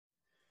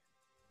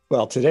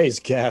Well, today's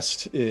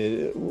guest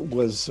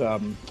was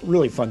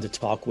really fun to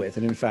talk with.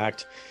 And in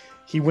fact,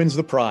 he wins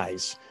the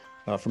prize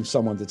from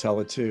someone to tell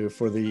it to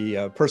for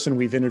the person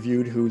we've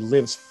interviewed who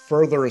lives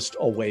furthest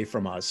away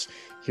from us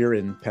here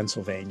in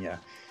Pennsylvania.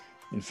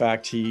 In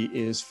fact, he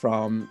is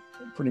from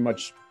pretty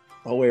much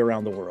all the way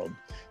around the world,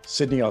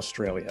 Sydney,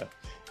 Australia.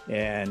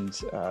 And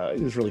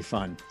it was really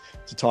fun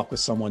to talk with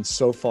someone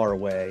so far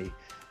away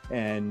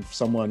and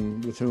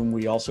someone with whom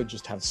we also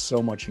just have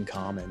so much in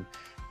common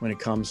when it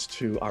comes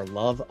to our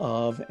love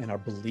of and our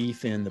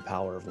belief in the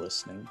power of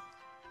listening.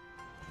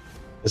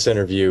 This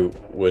interview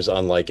was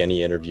unlike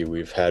any interview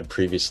we've had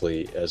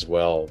previously as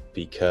well,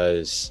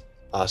 because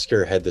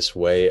Oscar had this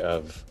way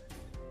of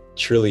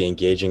truly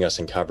engaging us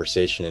in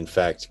conversation. In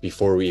fact,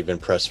 before we even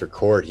pressed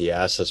record, he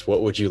asked us,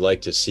 what would you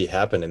like to see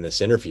happen in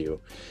this interview?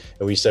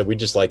 And we said, we'd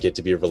just like it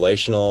to be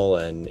relational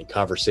and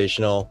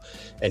conversational.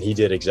 And he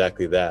did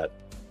exactly that.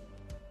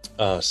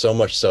 So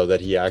much so that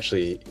he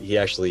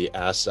actually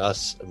asked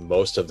us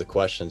most of the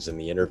questions in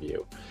the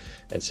interview.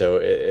 And so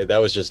that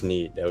was just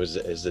neat. It was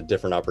a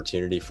different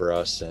opportunity for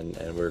us, and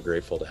we're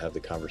grateful to have the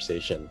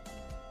conversation.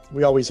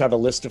 We always have a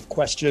list of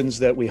questions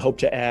that we hope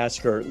to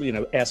ask or,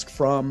 ask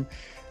from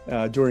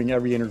during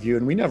every interview,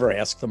 and we never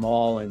ask them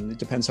all, and it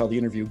depends how the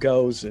interview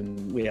goes,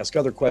 and we ask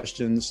other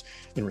questions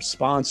in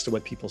response to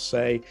what people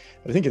say.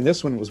 But I think in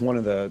this one was one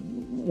of the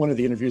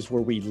interviews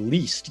where we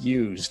least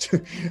used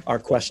our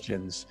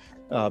questions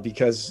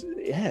because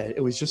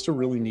it was just a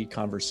really neat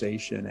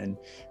conversation, and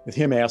with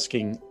him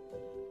asking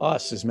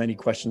us as many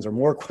questions or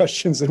more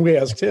questions than we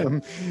asked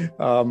him,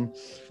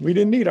 we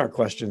didn't need our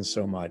questions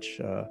so much.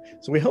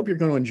 So we hope you're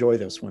going to enjoy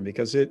this one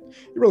because it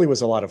really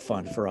was a lot of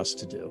fun for us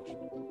to do.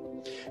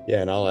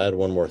 Yeah, and I'll add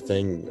one more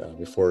thing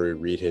before we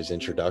read his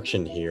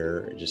introduction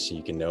here, just so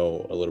you can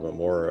know a little bit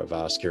more of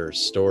Oscar's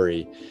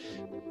story.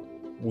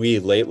 We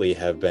lately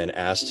have been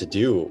asked to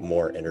do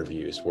more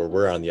interviews where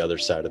we're on the other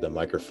side of the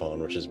microphone,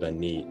 which has been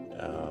neat.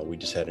 We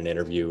just had an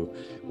interview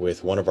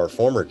with one of our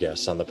former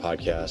guests on the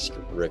podcast,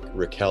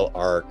 Raquel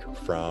Ark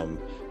from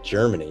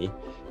Germany.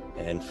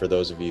 And for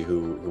those of you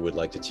who would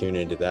like to tune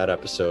into that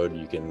episode,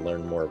 you can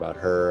learn more about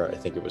her. I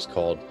think it was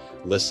called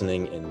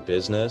Listening in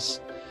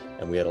Business.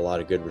 And we had a lot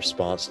of good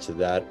response to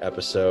that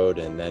episode.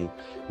 And then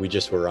we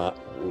just were on,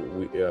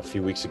 a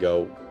few weeks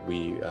ago,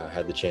 we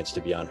had the chance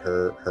to be on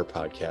her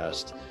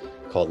podcast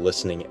called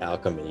Listening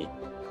Alchemy.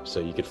 So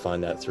you could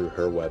find that through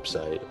her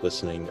website,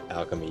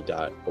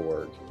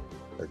 listeningalchemy.org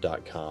or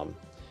 .com.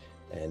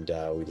 And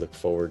we look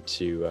forward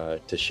to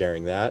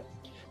sharing that.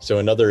 So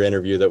another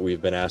interview that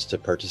we've been asked to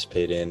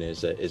participate in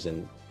is a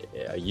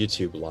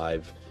YouTube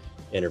live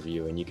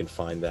interview, and you can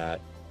find that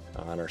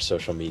on our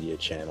social media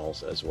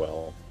channels as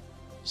well.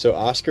 So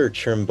Oscar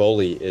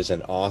Trimboli is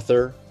an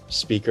author,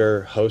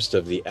 speaker, host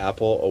of the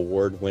Apple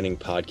award-winning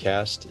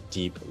podcast,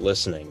 Deep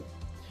Listening.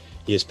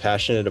 He is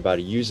passionate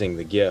about using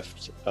the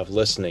gift of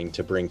listening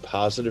to bring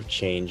positive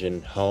change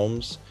in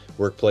homes,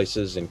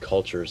 workplaces, and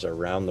cultures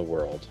around the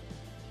world.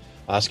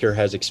 Oscar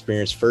has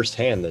experienced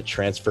firsthand the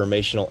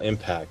transformational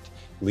impact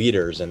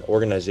leaders and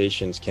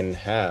organizations can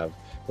have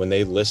when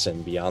they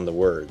listen beyond the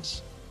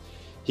words.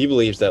 He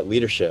believes that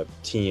leadership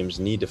teams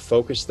need to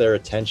focus their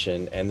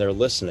attention and their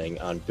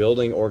listening on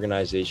building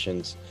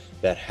organizations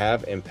that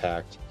have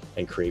impact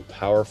and create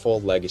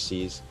powerful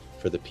legacies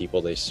for the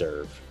people they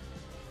serve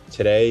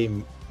today,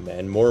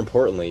 and more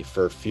importantly,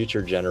 for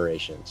future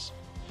generations.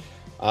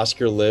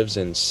 Oscar lives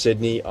in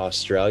Sydney,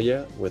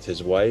 Australia with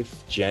his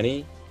wife,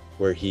 Jenny,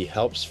 where he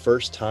helps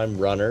first-time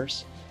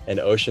runners and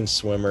ocean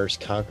swimmers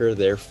conquer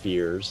their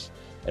fears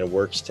and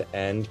works to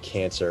end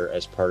cancer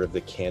as part of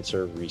the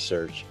cancer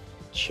research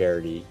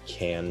charity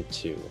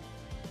Can2.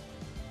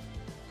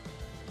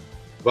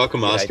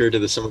 Welcome, Oscar, to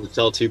the Some of the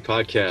Tell 2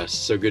 podcast.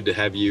 So good to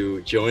have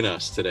you join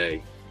us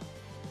today.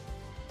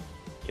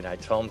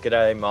 G'day, Tom.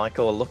 G'day,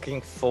 Michael.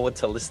 Looking forward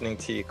to listening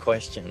to your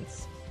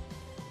questions.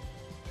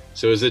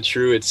 So is it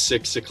true it's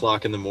 6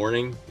 o'clock in the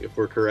morning, if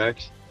we're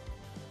correct?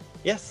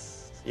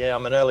 Yes. Yeah,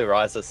 I'm an early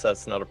riser, so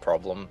it's not a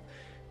problem.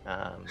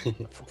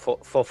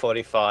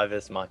 4:45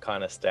 is my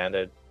kind of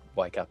standard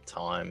wake up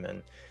time.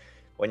 And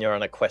when you're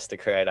on a quest to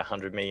create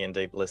 100 million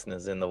deep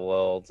listeners in the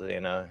world,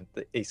 the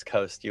East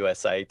Coast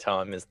USA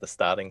time is the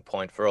starting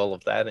point for all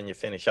of that. And you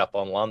finish up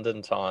on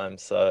London time.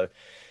 So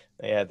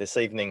yeah, this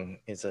evening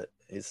is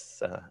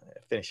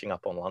finishing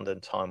up on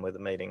London time with a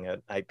meeting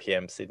at 8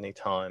 p.m. Sydney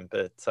time.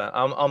 But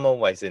I'm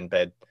always in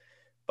bed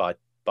by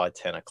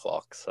 10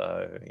 o'clock.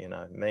 So,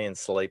 me and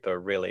sleep are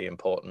really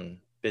important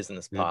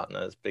business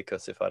partners,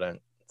 because if I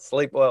don't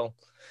sleep well,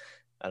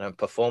 I don't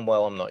perform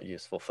well, I'm not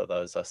useful for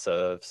those I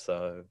serve.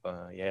 So,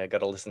 I got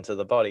to listen to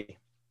the body.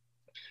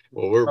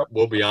 Well,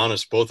 we'll be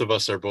honest, both of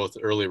us are both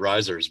early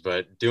risers,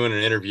 but doing an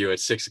interview at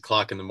 6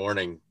 o'clock in the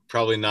morning,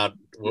 probably not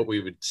what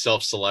we would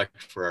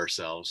self-select for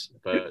ourselves.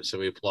 But so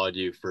we applaud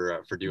you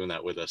for doing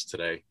that with us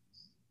today.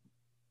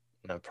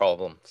 No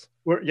problems.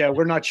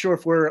 We're not sure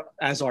if we're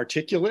as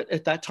articulate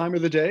at that time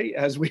of the day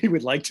as we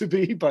would like to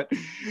be, but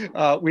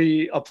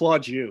we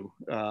applaud you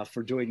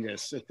for doing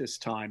this at this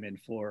time and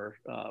for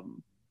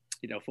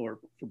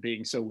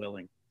being so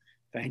willing.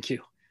 Thank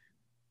you.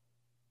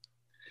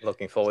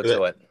 Looking forward So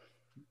to it.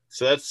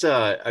 So that's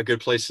a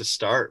good place to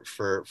start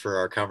for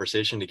our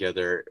conversation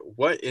together.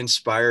 What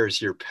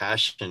inspires your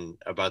passion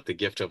about the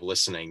gift of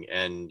listening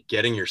and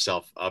getting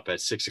yourself up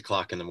at 6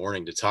 o'clock in the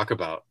morning to talk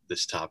about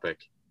this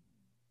topic?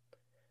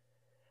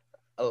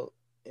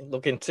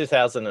 Look, in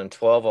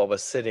 2012, I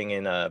was sitting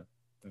in a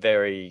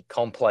very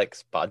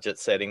complex budget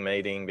setting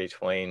meeting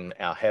between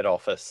our head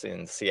office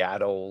in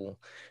Seattle,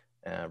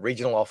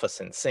 regional office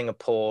in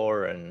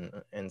Singapore,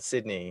 and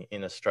Sydney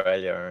in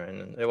Australia.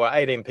 And there were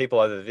 18 people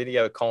over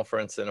video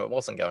conference, and it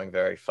wasn't going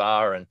very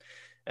far. And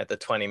at the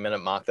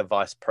 20-minute mark, the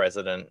vice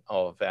president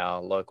of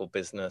our local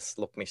business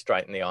looked me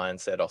straight in the eye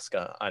and said,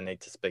 "Oscar, I need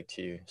to speak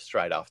to you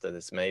straight after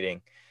this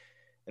meeting."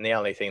 And the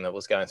only thing that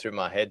was going through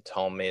my head,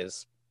 Tom,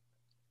 is,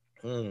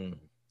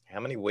 how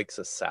many weeks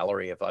of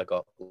salary have I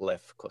got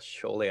left? Because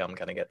surely I'm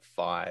going to get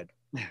fired.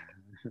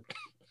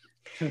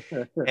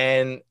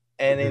 and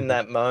in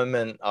that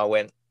moment, I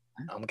went,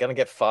 I'm going to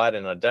get fired,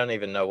 and I don't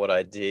even know what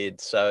I did.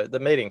 So the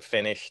meeting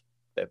finished.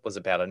 It was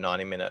about a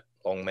 90-minute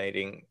long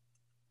meeting.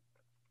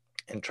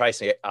 And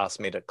Tracy asked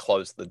me to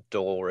close the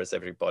door as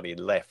everybody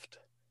left.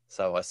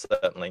 So I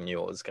certainly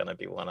knew it was going to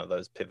be one of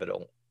those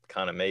pivotal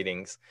kind of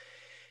meetings.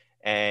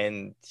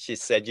 And she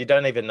said, "You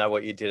don't even know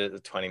what you did at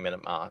the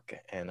 20-minute mark."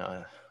 And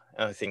the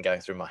only thing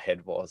going through my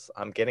head was,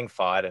 I'm getting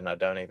fired and I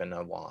don't even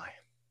know why.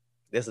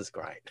 This is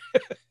great.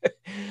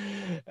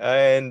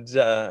 And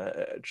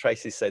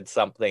Tracy said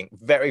something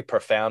very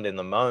profound in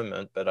the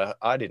moment, but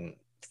I didn't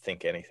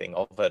think anything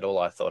of it. All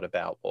I thought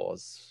about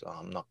was,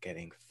 I'm not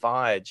getting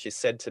fired. She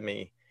said to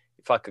me,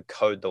 if I could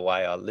code the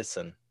way I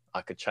listen,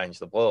 I could change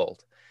the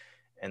world.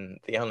 And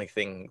the only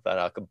thing that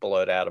I could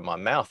blurt out of my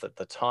mouth at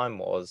the time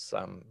was,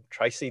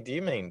 "Tracy, do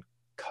you mean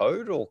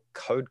code or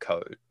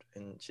code?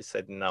 And she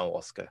said, "No,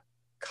 Oscar,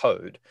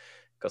 code."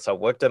 Because I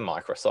worked at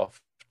Microsoft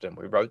and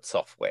we wrote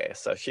software.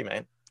 So she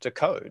meant to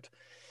code.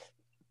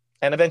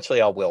 And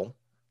eventually I will.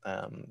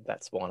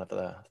 That's one of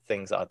the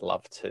things I'd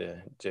love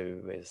to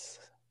do, is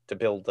to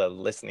build a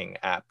listening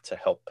app to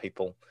help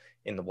people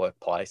in the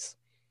workplace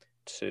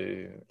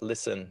to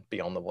listen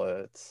beyond the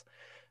words.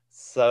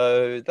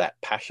 So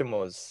that passion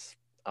was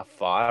a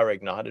fire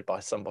ignited by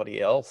somebody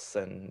else.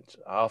 And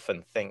I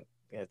often think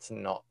it's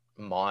not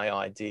my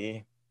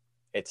idea.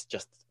 It's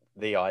just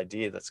the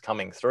idea that's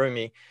coming through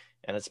me.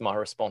 And it's my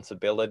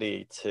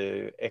responsibility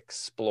to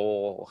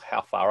explore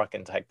how far I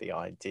can take the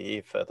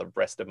idea for the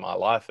rest of my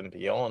life and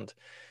beyond,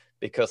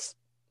 because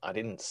I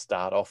didn't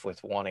start off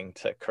with wanting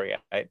to create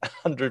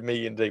 100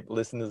 million deep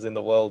listeners in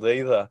the world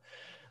either.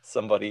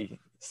 Somebody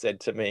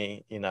said to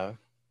me, you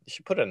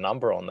should put a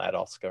number on that,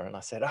 Oscar. And I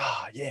said,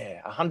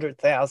 yeah,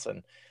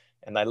 100,000.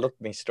 And they looked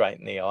me straight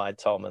in the eye,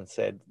 Tom, and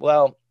said,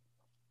 "Well,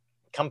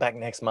 come back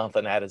next month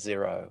and add a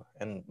zero."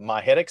 And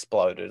my head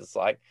exploded. It's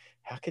like,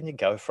 how can you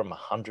go from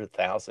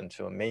 100,000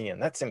 to 1,000,000?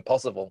 That's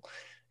impossible.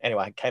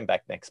 Anyway, I came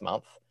back next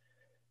month,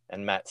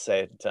 and Matt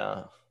said,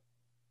 I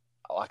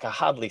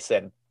hardly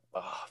said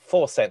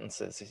 4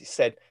 sentences. He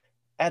said,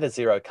 "Add a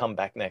zero, come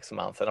back next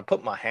month." And I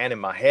put my hand in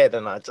my head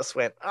and I just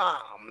went,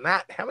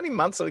 Matt, how many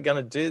months are we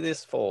going to do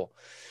this for?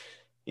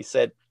 He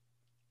said,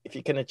 "If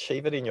you can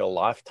achieve it in your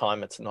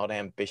lifetime, it's not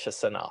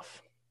ambitious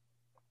enough."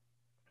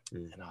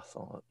 And I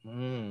thought,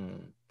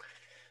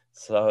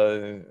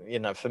 So,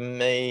 for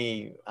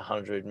me,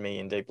 100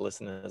 million deep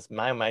listeners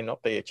may or may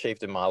not be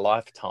achieved in my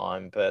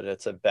lifetime, but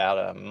it's about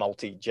a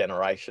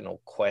multi-generational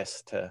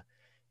quest to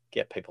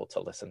get people to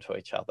listen to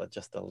each other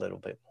just a little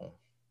bit more.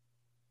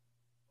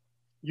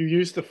 You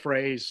used the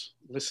phrase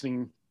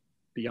listening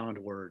beyond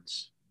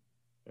words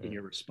in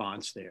your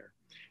response there.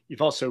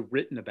 You've also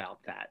written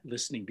about that,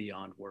 listening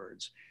beyond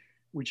words.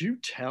 Would you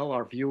tell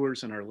our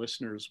viewers and our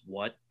listeners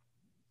what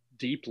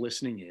deep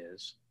listening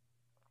is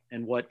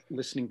and what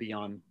listening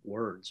beyond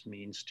words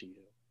means to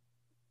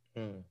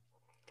you?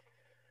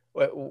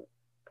 Well,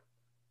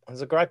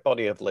 there's a great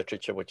body of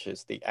literature, which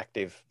is the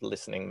active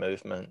listening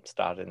movement,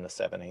 started in the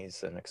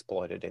 70s and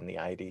exploited in the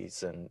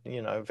 80s and,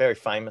 very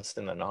famous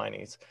in the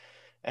 90s.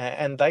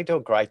 And they do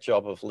a great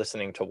job of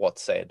listening to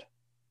what's said.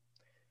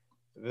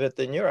 But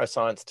the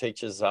neuroscience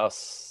teaches us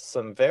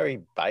some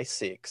very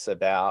basics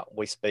about,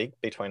 we speak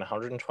between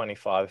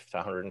 125 to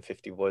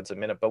 150 words a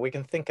minute, but we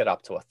can think it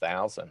up to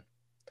 1,000.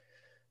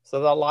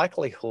 So the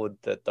likelihood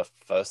that the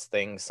first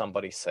thing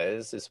somebody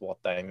says is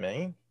what they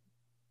mean,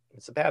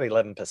 it's about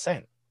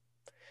 11%.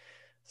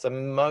 So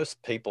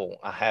most people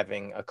are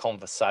having a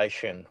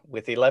conversation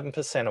with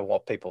 11% of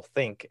what people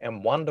think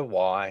and wonder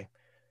why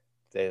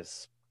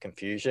there's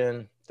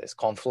confusion, there's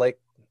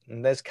conflict,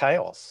 and there's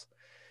chaos.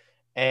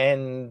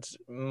 And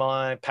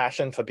my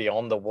passion for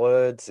Beyond the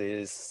Words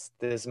is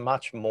there's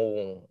much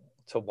more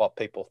to what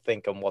people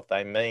think and what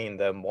they mean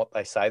than what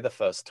they say the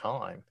first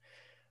time.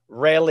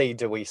 Rarely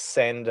do we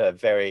send a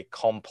very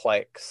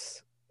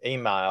complex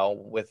email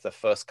with the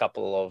first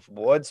couple of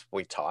words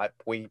we type.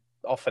 We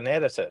often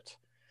edit it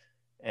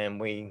and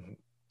we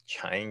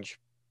change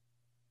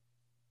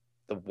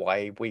the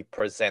way we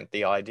present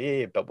the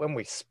idea. But when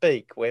we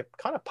speak, we're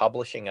kind of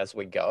publishing as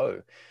we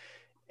go.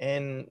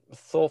 And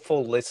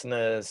thoughtful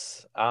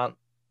listeners aren't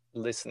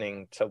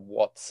listening to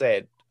what's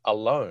said,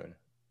 alone.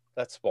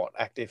 That's what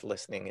active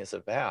listening is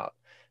about.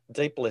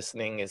 Deep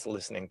listening is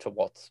listening to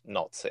what's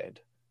not said.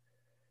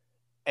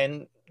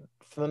 And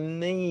for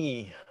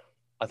me,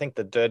 I think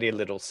the dirty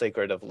little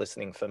secret of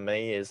listening for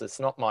me is it's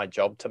not my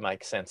job to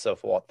make sense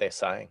of what they're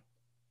saying.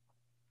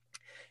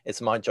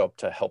 It's my job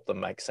to help them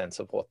make sense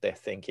of what they're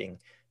thinking.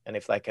 And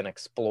if they can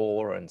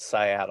explore and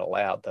say out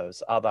aloud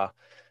those other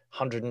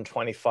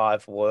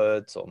 125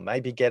 words, or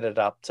maybe get it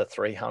up to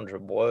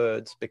 300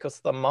 words, because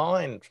the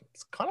mind,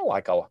 it's kind of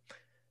like a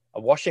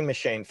washing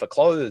machine for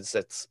clothes.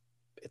 It's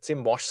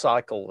in wash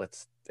cycle.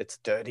 It's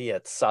dirty,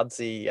 it's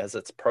sudsy as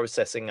it's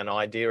processing an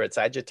idea, it's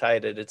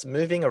agitated, it's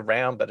moving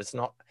around, but it's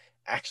not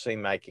actually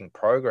making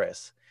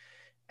progress.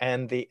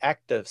 And the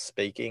act of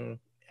speaking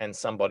and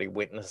somebody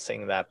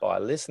witnessing that by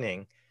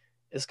listening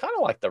is kind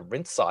of like the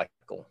rinse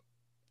cycle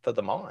for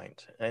the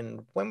mind.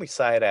 And when we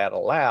say it out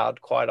aloud,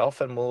 quite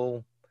often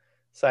we'll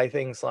say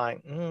things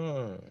like,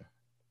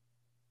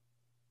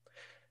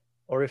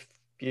 or if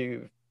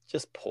you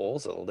just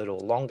pause a little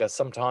longer,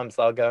 sometimes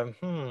they'll go,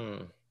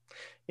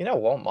 you know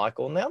what,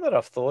 Michael, now that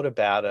I've thought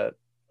about it,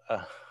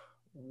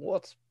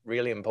 what's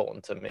really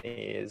important to me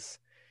is,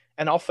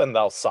 and often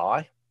they'll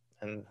sigh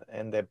and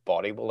their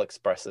body will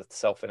express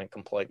itself in a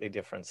completely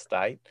different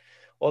state,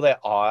 or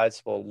their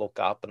eyes will look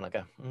up and they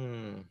go,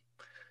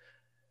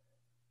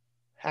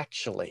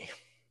 actually,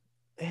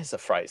 there's a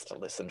phrase to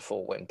listen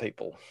for when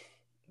people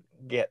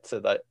get to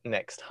the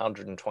next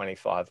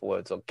 125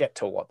 words or get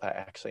to what they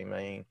actually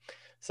mean.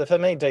 So for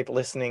me, deep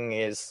listening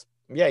is,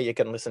 yeah, you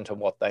can listen to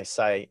what they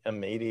say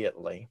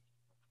immediately,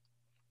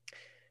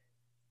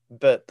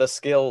 but the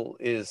skill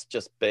is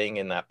just being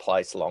in that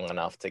place long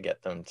enough to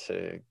get them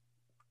to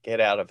get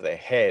out of their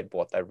head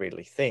what they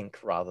really think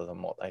rather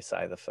than what they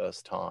say the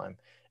first time.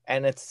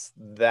 And it's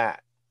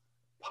that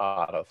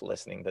part of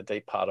listening, the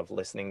deep part of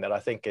listening, that I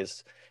think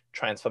is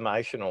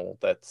transformational,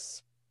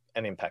 that's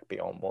an impact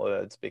beyond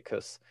words,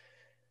 because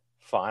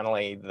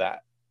finally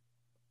that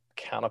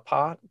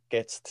counterpart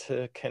gets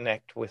to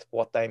connect with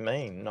what they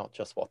mean, not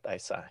just what they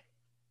say.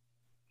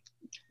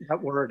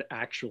 That word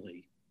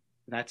actually,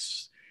 that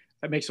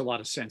makes a lot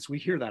of sense. We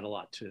hear that a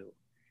lot too.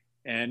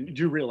 And you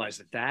do realize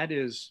that that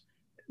is,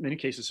 in many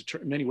cases,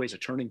 in many ways, a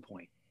turning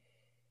point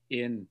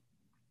in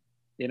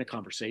a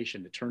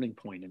conversation, the turning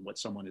point in what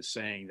someone is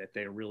saying, that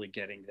they're really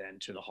getting then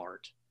to the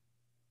heart,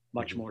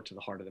 much more to the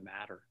heart of the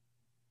matter.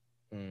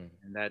 And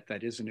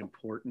that is an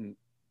important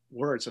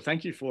word. So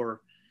thank you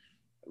for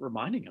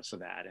reminding us of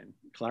that and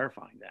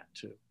clarifying that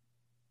too.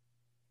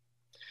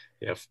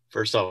 Yeah,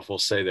 first off, we'll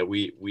say that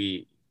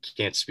we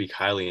can't speak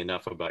highly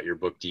enough about your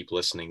book, Deep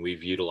Listening.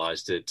 We've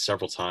utilized it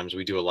several times.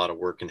 We do a lot of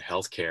work in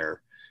healthcare,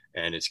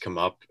 and it's come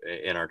up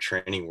in our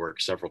training work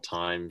several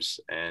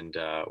times. And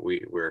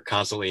we're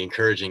constantly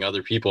encouraging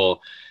other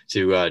people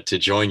to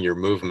join your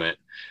movement.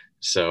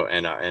 So,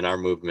 and our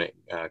movement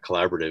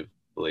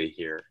collaboratively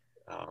here.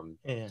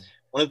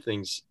 One of the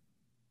things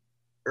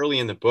early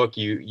in the book,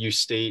 you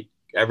state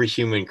every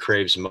human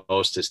craves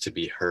most is to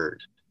be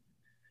heard.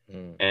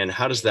 And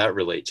how does that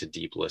relate to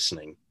deep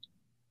listening?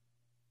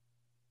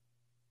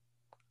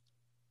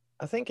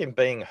 I think in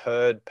being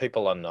heard,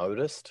 people are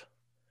noticed.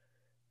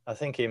 I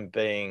think in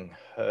being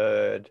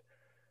heard,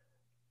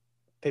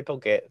 people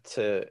get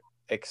to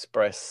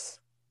express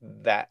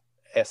that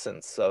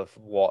essence of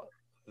what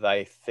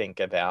they think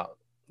about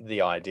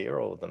the idea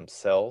or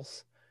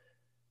themselves.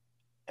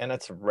 And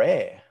it's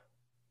rare.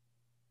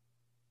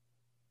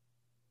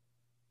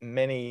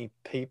 Many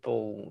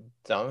people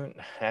don't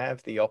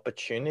have the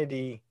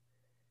opportunity,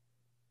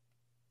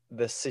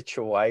 the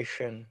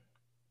situation,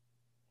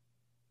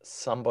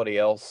 somebody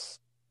else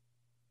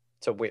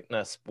to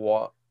witness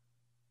what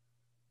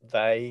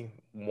they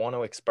want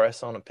to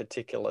express on a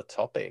particular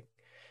topic.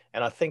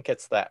 And I think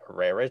it's that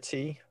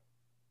rarity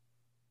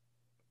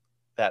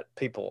that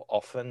people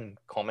often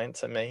comment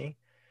to me.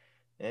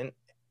 And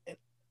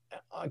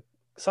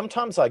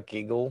sometimes I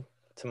giggle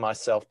to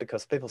myself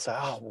because people say,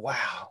 oh,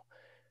 wow,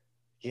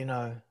 you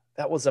know,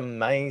 that was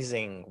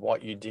amazing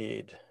what you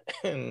did.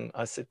 And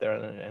I sit there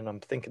and I'm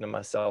thinking to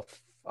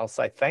myself, I'll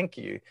say thank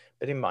you.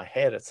 But in my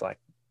head, it's like,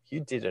 you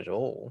did it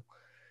all.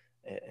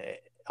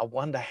 I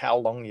wonder how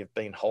long you've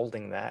been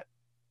holding that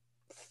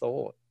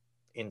thought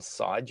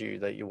inside you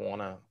that you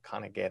want to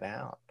kind of get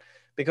out.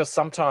 Because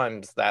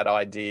sometimes that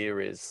idea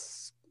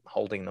is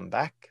holding them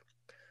back.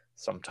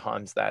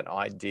 Sometimes that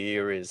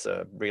idea is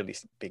a really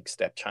big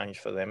step change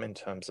for them in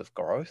terms of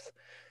growth.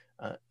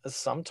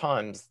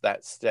 Sometimes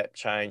that step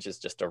change is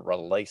just a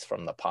release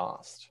from the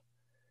past.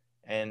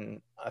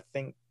 And I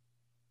think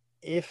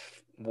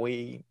if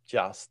we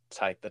just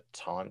take the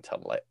time to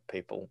let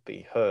people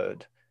be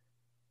heard,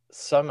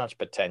 so much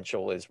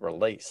potential is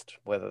released,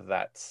 whether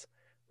that's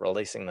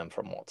releasing them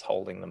from what's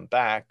holding them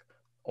back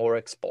or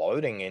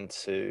exploding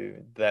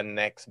into the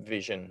next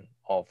vision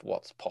of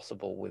what's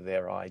possible with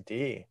their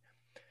idea.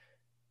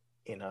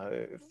 You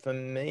know, for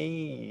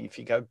me, if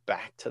you go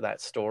back to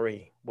that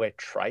story where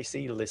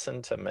Tracy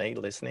listened to me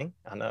listening,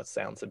 I know it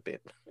sounds a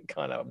bit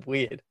kind of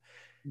weird,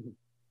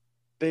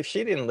 but if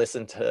she didn't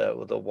listen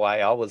to the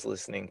way I was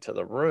listening to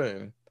the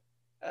room,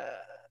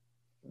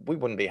 we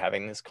wouldn't be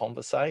having this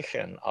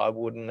conversation. I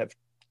wouldn't have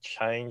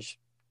changed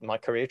my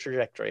career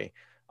trajectory.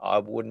 I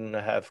wouldn't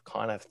have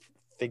kind of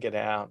figured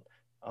out,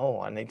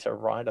 oh, I need to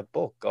write a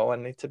book. Oh, I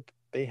need to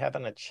be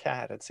having a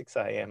chat at 6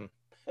 a.m.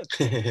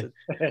 to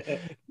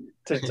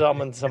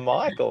Tom and to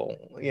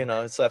Michael, you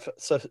know. So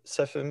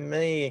for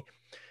me,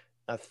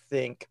 I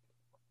think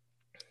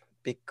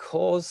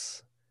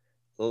because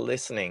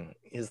listening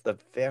is the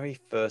very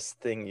first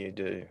thing you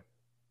do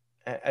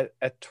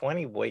at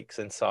 20 weeks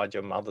inside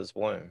your mother's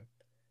womb,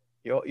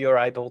 you're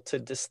able to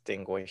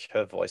distinguish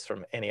her voice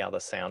from any other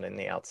sound in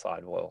the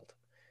outside world.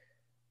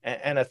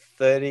 And at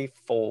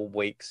 34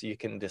 weeks, you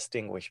can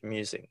distinguish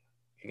music.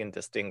 You can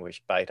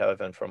distinguish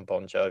Beethoven from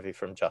Bon Jovi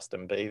from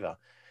Justin Bieber.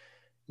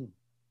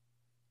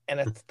 And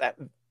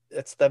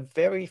it's the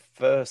very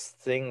first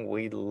thing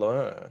we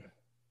learn.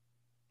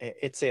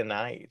 It's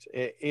innate.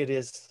 It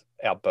is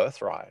our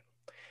birthright.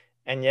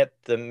 And yet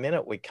the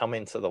minute we come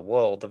into the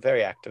world, the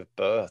very act of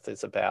birth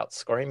is about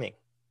screaming.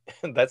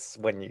 That's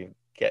when you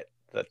get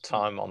the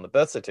time on the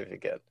birth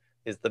certificate,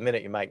 is the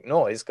minute you make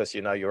noise, because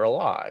you know you're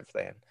alive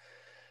then.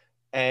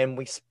 And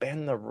we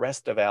spend the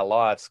rest of our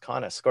lives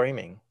kind of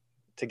screaming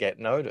to get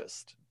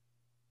noticed.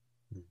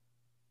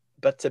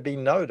 But to be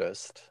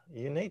noticed,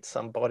 you need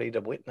somebody to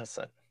witness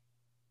it.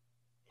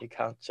 You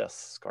can't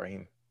just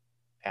scream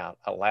out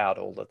aloud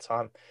all the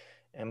time.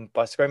 And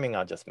by screaming,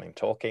 I just mean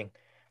talking.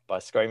 By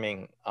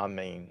screaming, I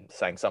mean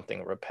saying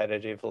something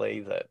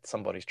repetitively that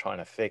somebody's trying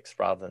to fix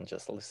rather than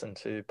just listen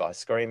to. By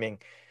screaming,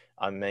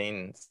 I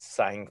mean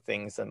saying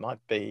things that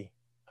might be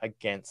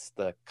against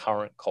the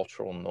current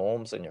cultural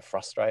norms and you're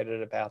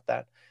frustrated about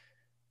that.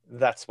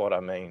 That's what I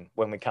mean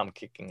when we come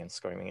kicking and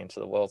screaming into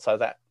the world. So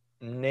that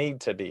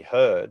need to be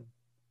heard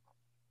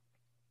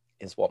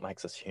is what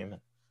makes us human.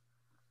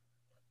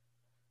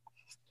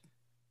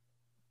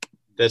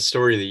 That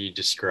story that you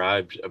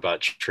described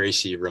about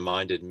Tracy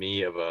reminded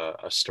me of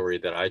a story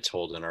that I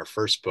told in our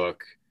first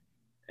book,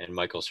 and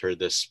Michael's heard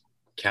this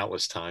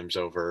countless times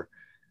over.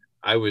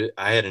 I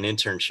had an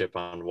internship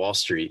on Wall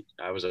Street.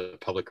 I was a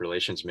public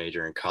relations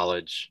major in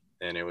college,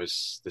 and it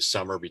was the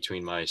summer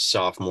between my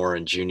sophomore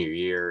and junior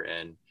year.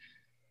 And,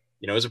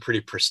 you know, it was a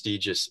pretty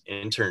prestigious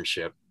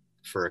internship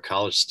for a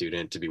college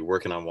student to be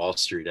working on Wall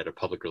Street at a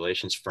public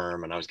relations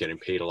firm. And I was getting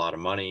paid a lot of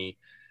money.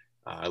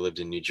 I lived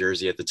in New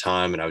Jersey at the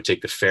time, and I would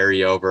take the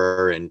ferry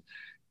over and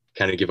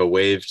kind of give a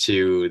wave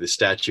to the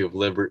Statue of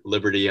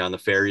Liberty on the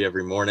ferry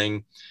every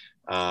morning.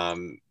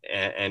 And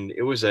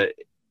it was a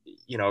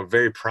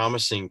very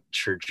promising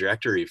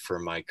trajectory for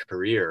my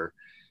career,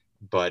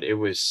 but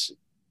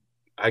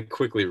I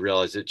quickly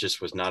realized it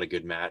just was not a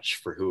good match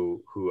for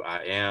who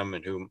I am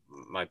and who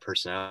my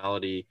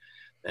personality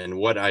and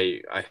what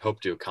I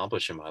hope to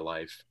accomplish in my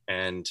life.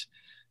 And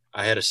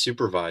I had a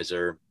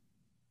supervisor.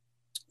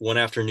 One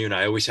afternoon,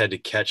 I always had to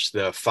catch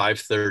the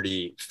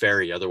 5:30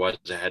 ferry. Otherwise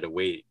I had to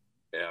wait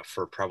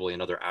for probably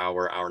another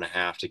hour and a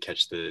half to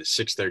catch the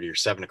 6:30 or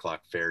 7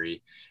 o'clock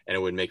ferry. And it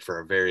would make for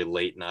a very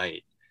late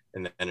night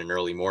and then an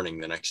early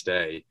morning the next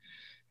day.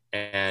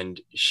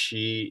 And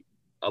she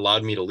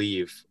allowed me to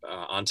leave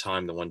on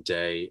time the one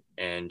day.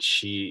 And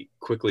she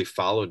quickly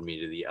followed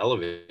me to the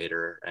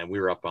elevator. And we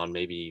were up on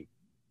maybe,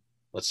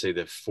 let's say,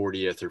 the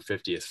 40th or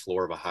 50th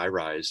floor of a high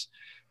rise.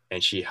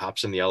 And she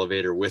hops in the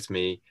elevator with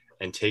me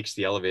and takes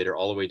the elevator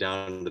all the way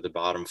down to the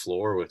bottom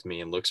floor with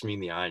me and looks me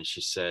in the eye. And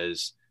she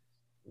says,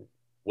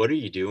 "What are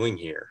you doing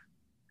here?"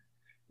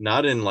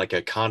 Not in like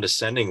a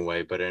condescending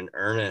way, but an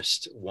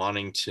earnest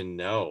wanting to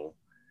know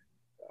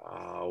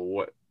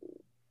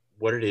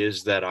what it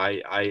is that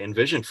I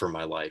envisioned for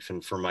my life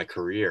and for my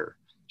career.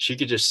 She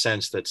could just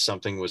sense that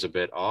something was a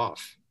bit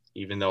off,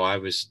 even though I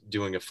was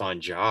doing a fine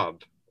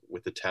job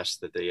with the tests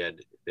that they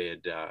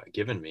had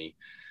given me.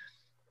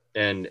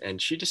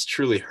 And she just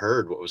truly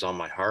heard what was on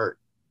my heart.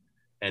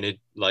 And it,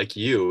 like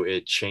you,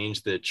 it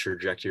changed the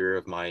trajectory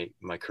of my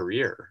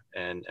career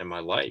and my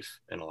life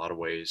in a lot of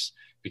ways,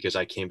 because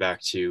I came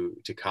back to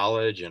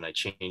college and I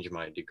changed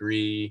my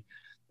degree.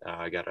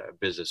 I got a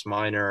business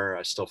minor.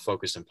 I still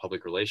focused on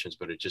public relations,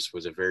 but it just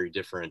was a very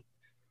different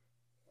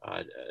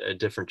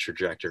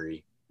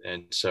trajectory.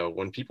 And so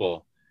when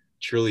people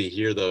truly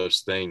hear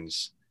those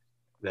things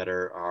that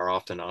are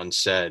often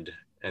unsaid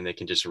and they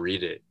can just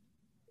read it,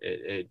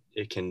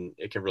 it can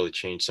really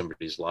change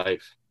somebody's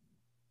life.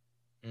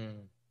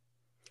 Mm.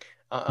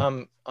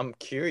 I'm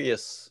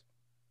curious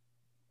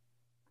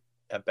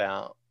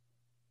about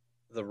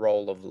the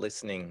role of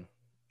listening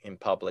in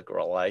public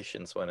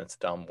relations when it's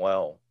done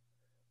well,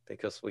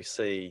 because we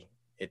see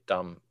it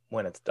done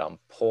when it's done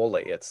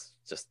poorly. It's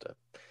just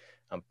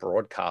a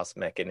broadcast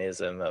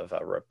mechanism of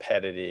a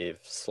repetitive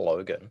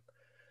slogan.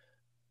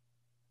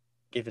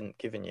 Given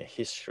your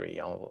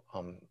history,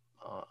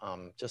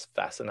 I'm just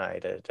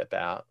fascinated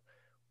about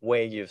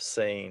where you've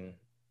seen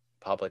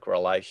public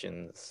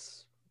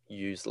relations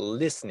use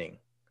listening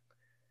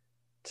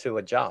to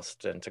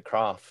adjust and to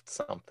craft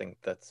something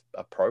that's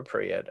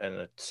appropriate and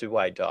a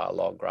two-way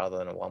dialogue rather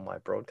than a one-way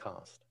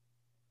broadcast.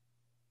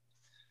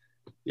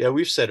 Yeah,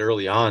 we've said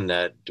early on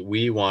that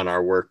we want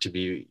our work to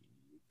be,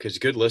 because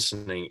good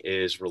listening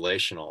is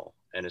relational.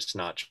 and it's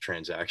not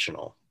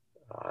transactional.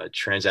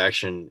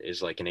 Transaction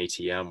is like an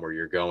ATM where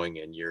you're going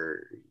and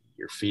you're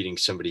feeding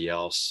somebody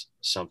else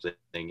something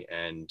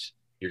and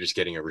you're just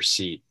getting a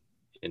receipt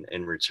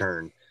in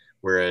return.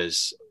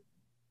 Whereas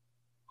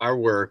our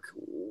work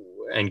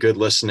and good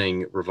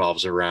listening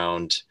revolves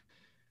around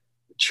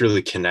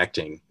truly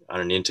connecting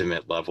on an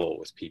intimate level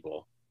with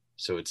people.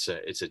 So it's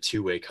a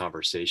two-way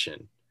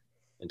conversation.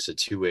 It's a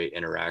two-way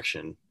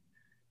interaction.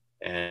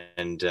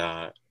 And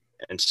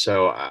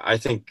so I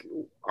think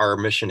our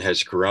mission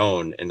has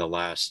grown in the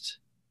last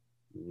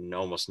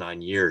almost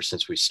 9 years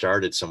since we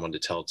started Someone to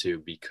Tell To,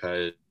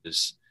 because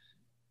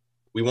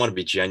we want to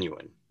be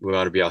genuine. We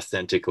want to be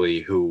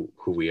authentically who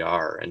we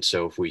are. And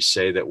so if we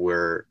say that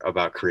we're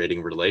about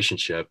creating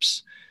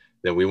relationships,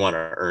 then we want to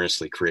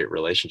earnestly create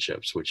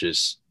relationships, which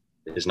is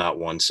not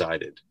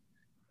one-sided.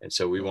 And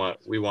so we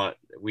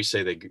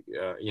say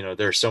that,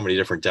 there are so many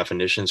different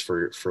definitions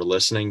for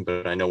listening,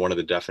 but I know one of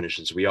the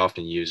definitions we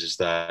often use is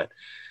that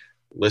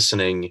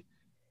listening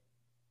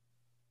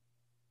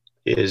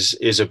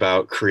is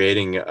about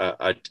creating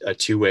a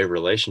two-way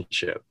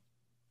relationship.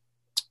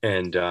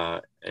 And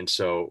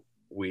so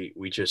we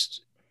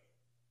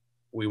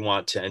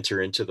want to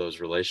enter into those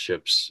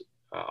relationships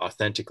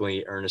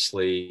authentically,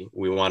 earnestly.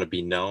 We want to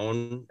be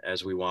known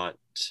as we want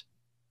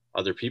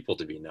other people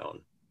to be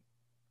known.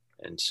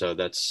 And so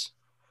that's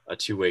a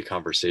two-way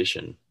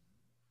conversation.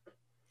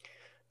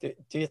 Do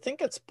you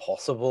think it's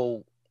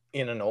possible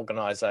in an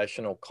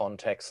organizational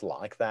context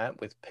like that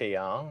with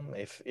PR,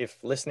 if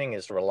listening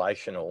is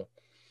relational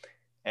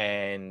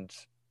and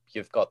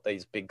you've got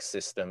these big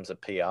systems, a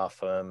PR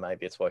firm,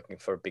 maybe it's working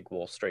for a big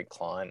Wall Street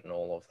client and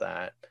all of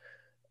that,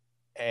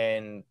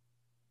 and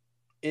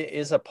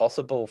is it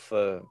possible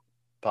for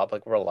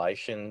public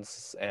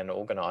relations and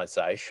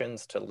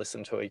organizations to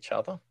listen to each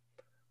other?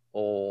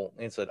 Or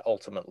is it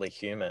ultimately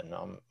human?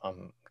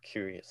 I'm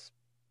curious.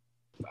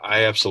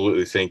 I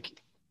absolutely think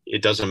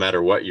it doesn't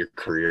matter what your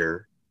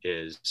career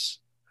is.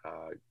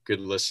 Good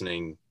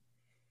listening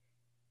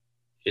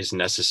is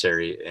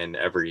necessary in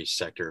every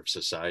sector of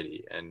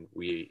society, and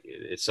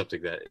it's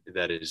something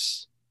that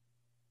is.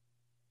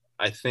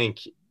 I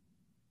think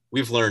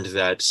we've learned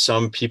that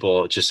some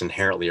people just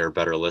inherently are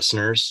better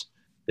listeners.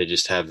 They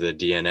just have the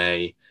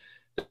DNA.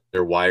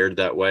 They're wired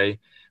that way.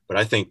 But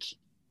I think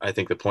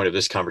the point of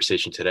this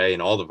conversation today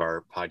and all of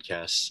our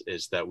podcasts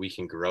is that we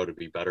can grow to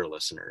be better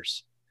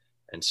listeners.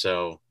 And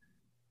so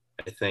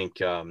I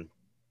think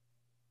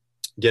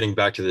getting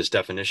back to this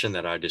definition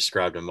that I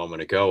described a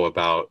moment ago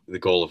about the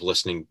goal of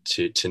listening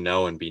to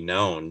know and be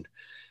known,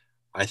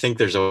 I think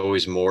there's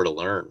always more to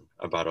learn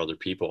about other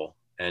people.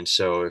 And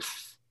so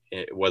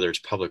whether it's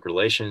public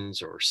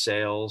relations or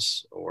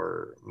sales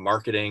or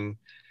marketing,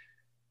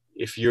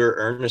 if you're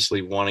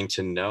earnestly wanting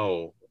to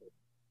know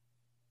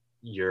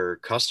your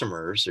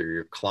customers or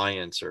your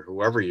clients or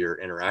whoever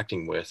you're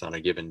interacting with on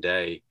a given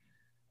day,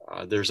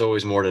 there's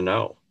always more to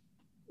know.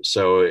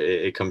 So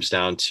it comes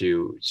down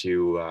to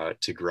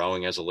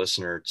growing as a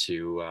listener,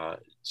 to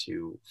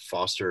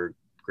foster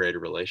greater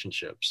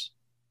relationships.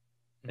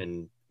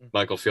 And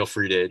Michael, feel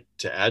free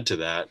to add to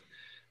that.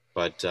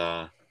 But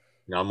I'm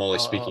only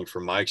speaking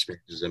from my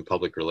experiences in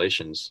public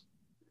relations.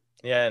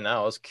 Yeah,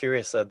 no, I was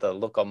curious at the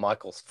look on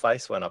Michael's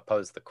face when I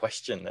posed the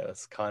question. It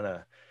was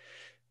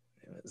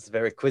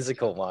very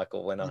quizzical,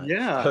 Michael, when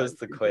I posed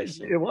the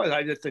question. It was.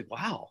 I just think,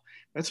 wow,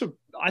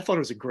 I thought it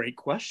was a great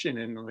question,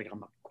 and I'm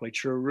not quite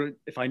sure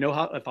if I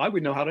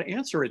would know how to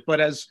answer it.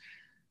 But as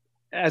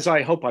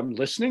I hope I'm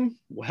listening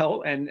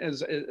well, and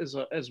as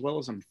well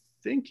as I'm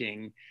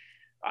thinking,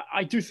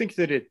 I do think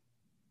that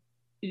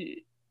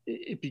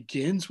it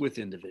begins with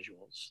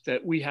individuals,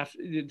 that we have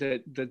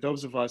that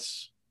those of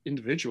us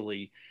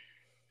individually,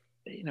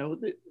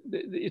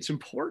 it's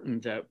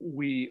important that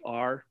we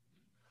are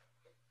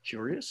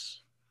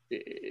curious.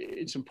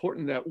 It's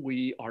important that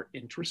we are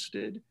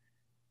interested.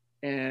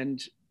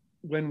 And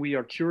when we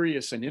are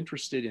curious and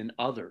interested in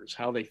others,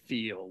 how they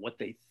feel, what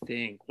they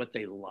think, what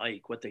they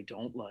like, what they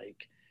don't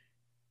like,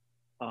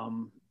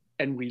 and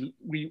when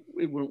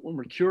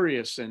we're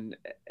curious, and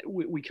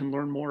we can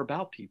learn more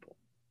about people.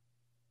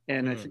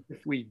 And I think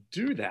if we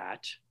do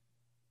that,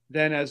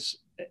 then as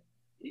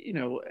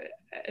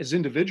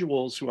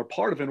individuals who are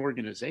part of an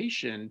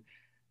organization,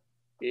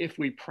 if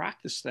we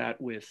practice that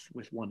with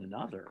one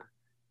another,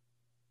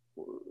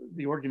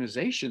 the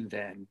organization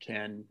then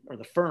can, or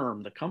the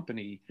firm, the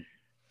company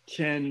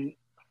can,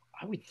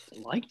 I would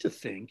like to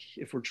think,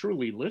 if we're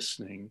truly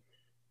listening,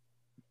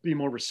 be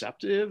more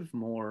receptive,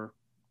 more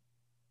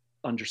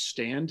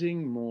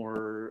understanding,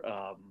 more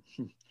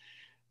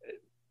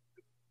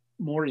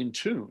in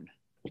tune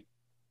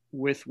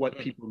with what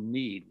people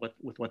need,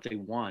 with what they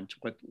want,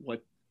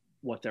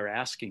 what they're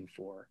asking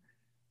for.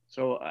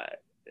 So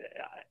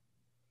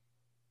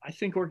I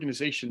think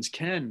organizations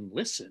can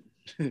listen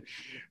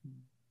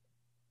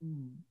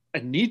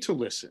and need to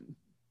listen,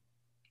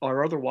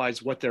 or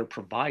otherwise what they're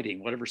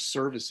providing, whatever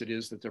service it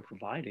is that they're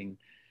providing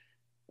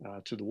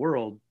to the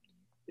world,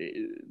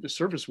 the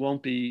service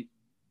won't be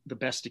the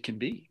best it can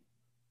be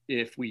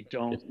if we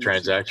don't. It's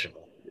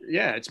transactional.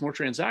 yeah, it's more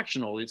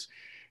transactional.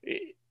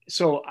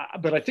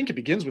 But I think it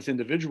begins with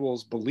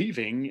individuals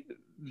believing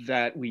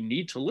that we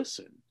need to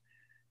listen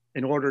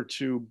in order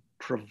to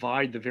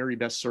provide the very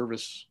best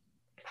service,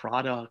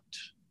 product,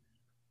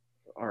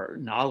 or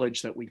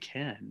knowledge that we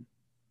can.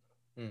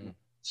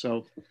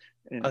 So,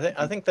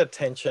 I think the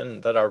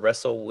tension that I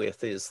wrestle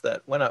with is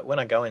that when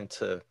I go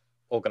into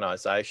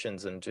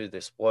organizations and do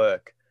this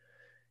work,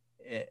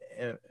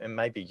 and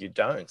maybe you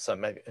don't, so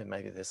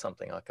maybe there's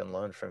something I can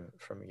learn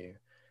from you.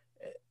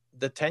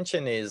 The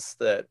tension is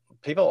that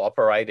people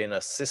operate in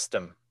a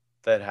system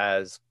that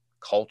has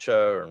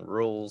culture and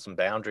rules and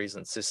boundaries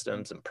and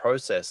systems and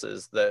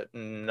processes that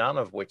none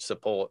of which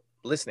support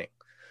listening.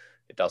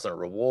 It doesn't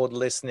reward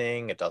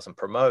listening. It doesn't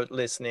promote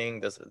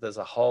listening. There's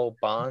a whole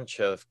bunch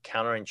of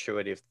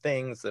counterintuitive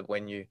things that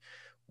when you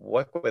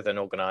work with an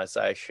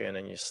organization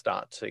and you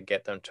start to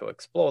get them to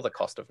explore the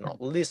cost of not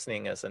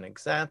listening, as an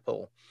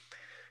example,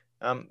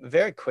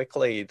 very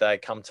quickly they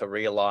come to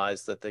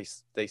realize that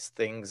these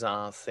things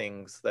are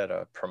things that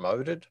are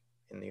promoted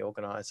in the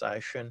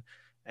organization.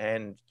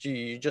 And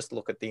you just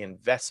look at the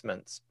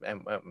investments,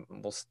 and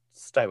we'll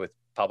stay with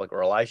public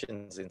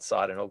relations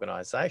inside an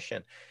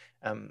organization.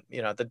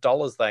 The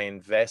dollars they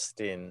invest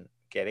in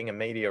getting a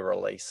media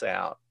release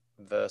out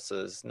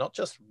versus not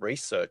just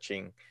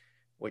researching,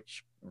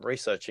 which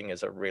researching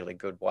is a really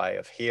good way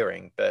of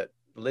hearing, but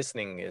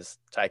listening is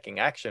taking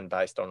action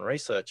based on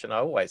research. And I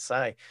always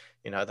say,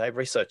 they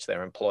research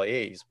their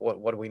employees.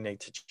 What do we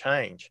need to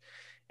change?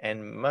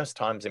 And most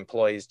times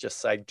employees just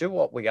say, do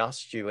what we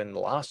asked you in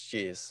last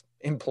year's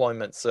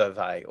employment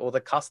survey, or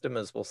the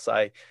customers will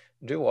say,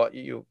 do what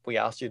we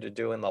asked you to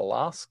do in the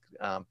last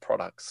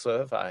product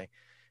survey.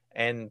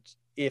 And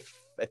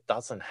if it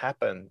doesn't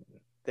happen,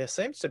 there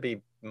seems to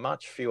be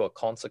much fewer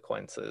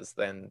consequences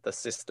than the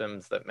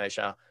systems that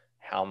measure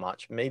how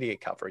much media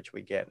coverage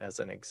we get, as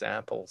an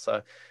example.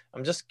 So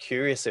I'm just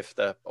curious if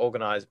the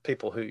organized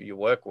people who you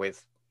work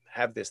with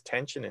have this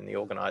tension in the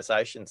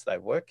organizations they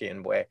work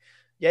in where,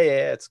 yeah,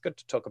 it's good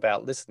to talk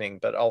about listening,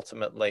 but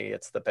ultimately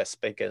it's the best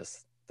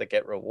speakers that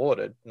get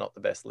rewarded, not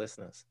the best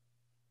listeners.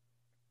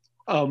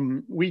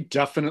 We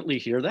definitely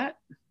hear that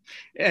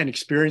and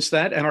experience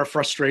that and are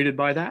frustrated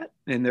by that.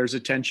 And there's a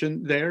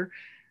tension there.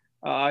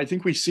 I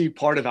think we see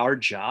part of our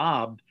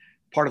job,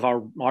 part of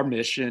our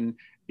mission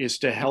is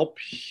to help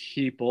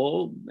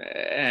people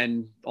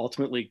and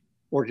ultimately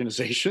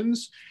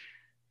organizations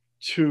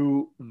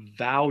to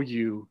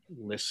value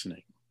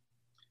listening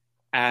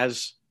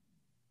as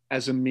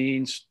a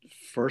means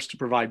first to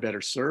provide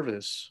better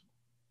service.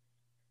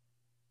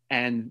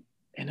 And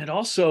it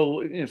also,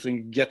 if we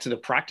get to the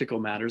practical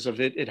matters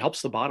of it, it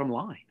helps the bottom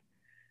line.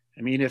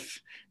 I mean,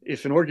 if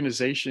an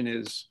organization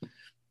is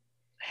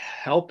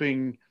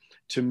helping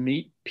to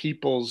meet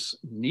people's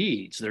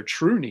needs, their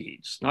true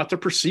needs, not their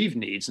perceived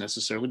needs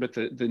necessarily, but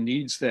the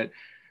needs that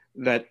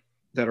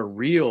are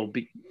real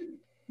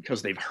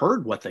because they've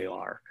heard what they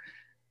are,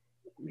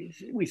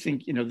 we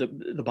think,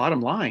 the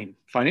bottom line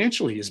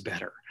financially is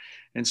better.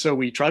 And so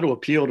we try to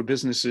appeal to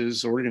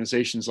businesses,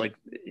 organizations like,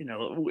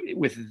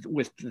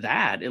 with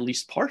that, at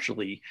least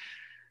partially,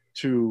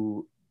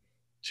 to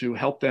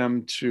help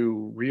them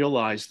to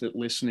realize that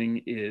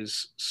listening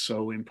is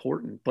so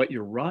important. But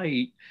you're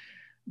right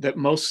that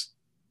most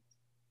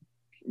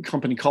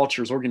company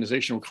cultures,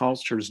 organizational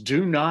cultures,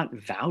 do not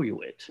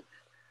value it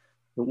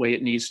the way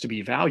it needs to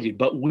be valued.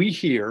 But we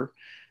hear,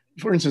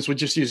 for instance, we'll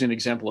just use an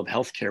example of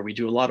healthcare. We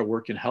do a lot of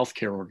work in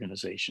healthcare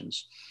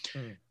organizations.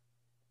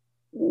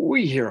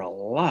 We hear a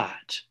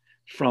lot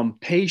from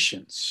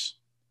patients,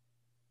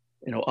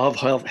 of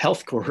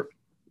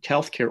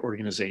healthcare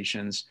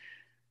organizations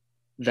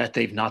that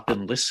they've not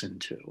been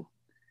listened to,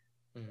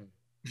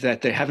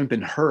 that they haven't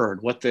been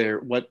heard, what they're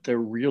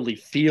really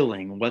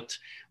feeling, what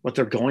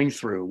they're going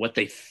through, what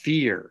they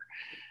fear,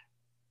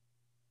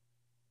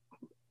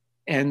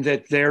 and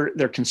that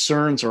their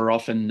concerns are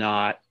often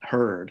not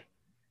heard.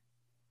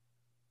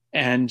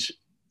 And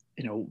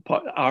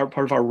part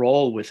of our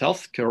role with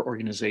healthcare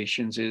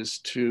organizations is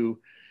to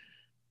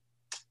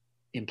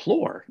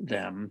implore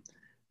them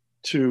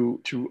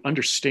to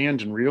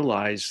understand and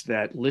realize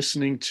that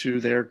listening to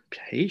their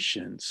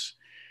patients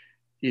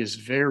is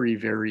very,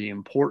 very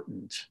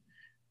important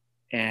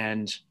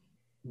and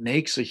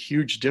makes a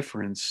huge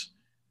difference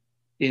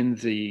in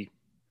the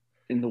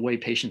way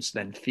patients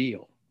then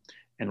feel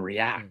and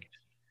react,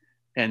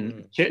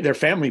 and their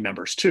family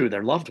members too,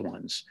 their loved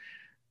ones.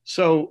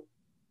 So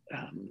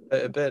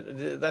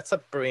but that's a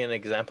brilliant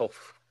example,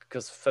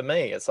 because for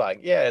me it's like,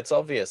 yeah, it's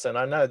obvious, and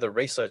I know the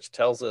research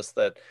tells us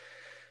that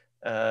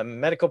a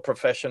medical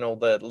professional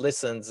that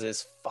listens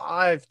is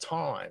 5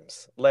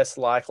 times less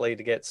likely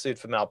to get sued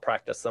for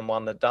malpractice than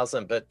one that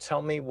doesn't. But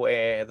tell me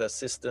where the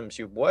systems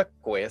you work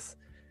with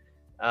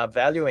are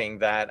valuing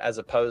that, as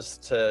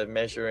opposed to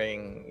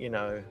measuring,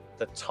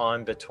 the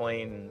time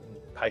between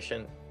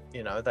patient,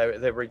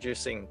 they're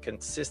reducing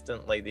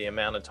consistently the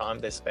amount of time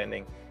they're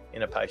spending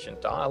in a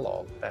patient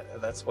dialogue.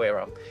 That's where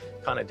I'm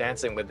kind of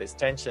dancing with this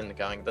tension,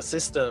 going, the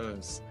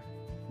system's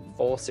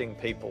forcing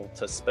people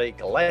to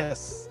speak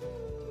less,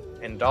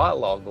 and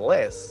dialogue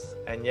less,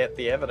 and yet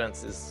the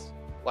evidence is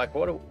like,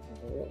 what do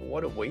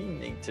we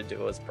need to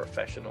do as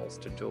professionals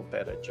to do a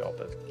better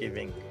job of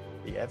giving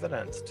the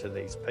evidence to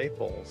these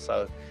people?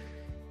 So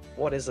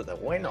what is it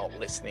that we're not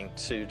listening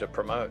to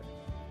promote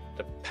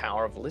the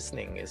power of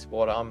listening is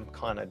what I'm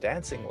kind of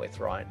dancing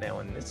with right now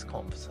in this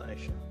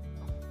conversation.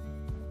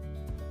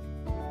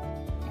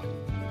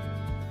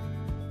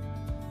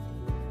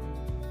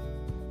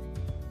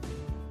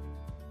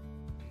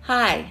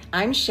 Hi,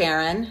 I'm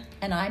Sharon.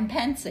 And I'm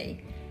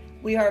Pensy.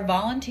 We are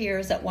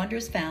volunteers at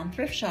Wonders Found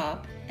Thrift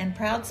Shop and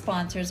proud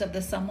sponsors of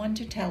the Someone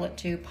to Tell It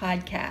To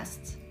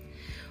podcasts.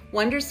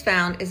 Wonders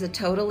Found is a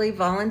totally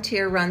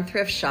volunteer-run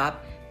thrift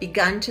shop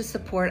begun to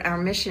support our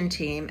mission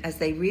team as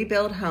they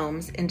rebuild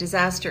homes in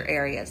disaster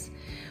areas.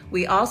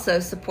 We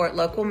also support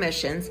local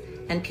missions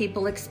and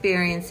people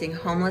experiencing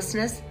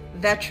homelessness,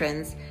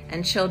 veterans,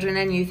 and children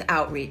and youth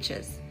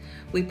outreaches.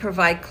 We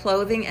provide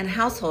clothing and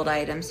household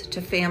items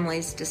to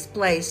families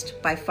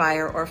displaced by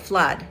fire or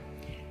flood.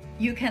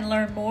 You can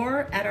learn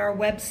more at our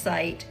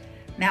website,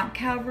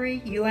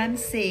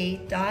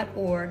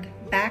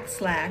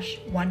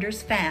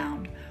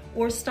 mountcalvaryumc.org/wondersfound,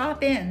 or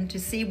stop in to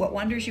see what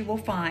wonders you will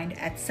find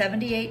at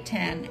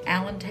 7810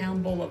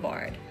 Allentown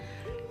Boulevard.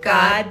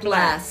 God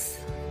bless.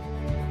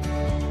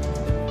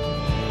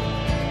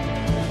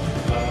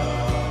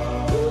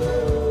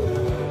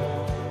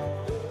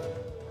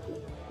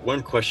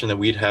 One question that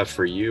we'd have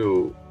for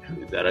you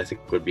that I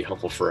think would be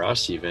helpful for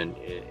us even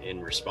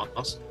in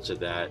response to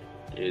that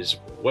is,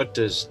 what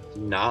does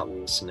not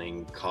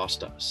listening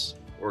cost us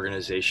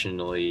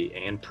organizationally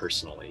and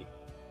personally?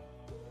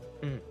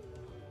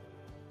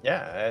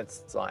 Yeah,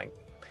 it's like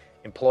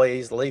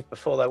employees leave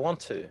before they want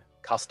to.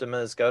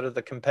 Customers go to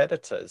the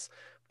competitors.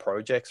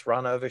 Projects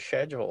run over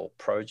schedule.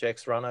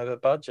 Projects run over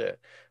budget.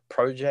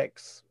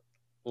 Projects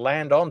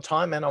land on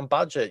time and on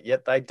budget,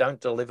 yet they don't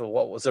deliver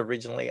what was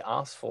originally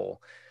asked for.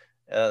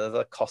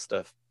 The cost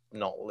of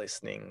not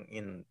listening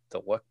in the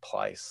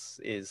workplace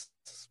is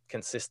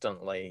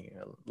consistently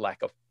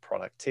lack of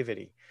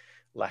productivity,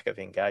 lack of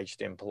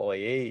engaged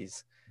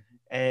employees.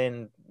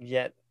 And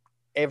yet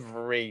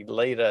every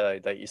leader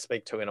that you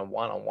speak to in a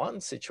one-on-one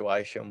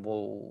situation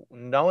will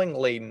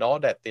knowingly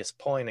nod at this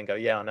point and go,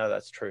 yeah, I know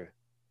that's true.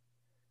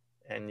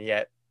 And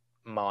yet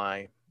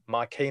my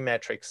key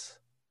metrics,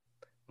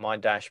 my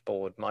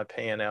dashboard, my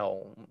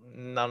P&L,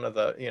 none of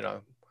the,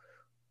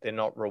 they're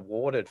not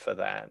rewarded for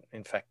that.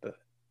 In fact,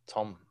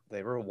 Tom,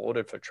 they're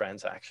rewarded for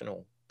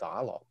transactional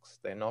dialogues.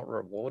 They're not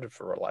rewarded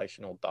for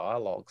relational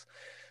dialogues.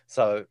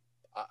 So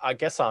I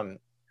guess I'm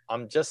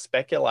just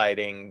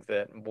speculating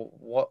that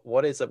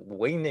what is it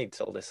we need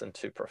to listen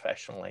to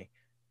professionally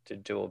to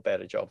do a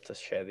better job to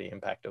share the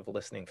impact of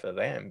listening for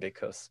them?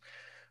 Because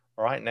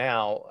right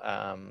now,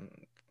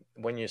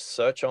 when you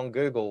search on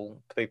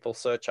Google, people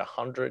search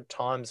 100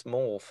 times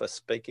more for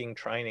speaking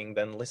training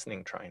than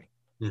listening training.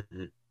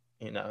 Mm-hmm.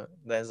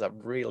 There's a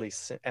really,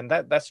 and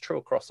that's true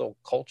across all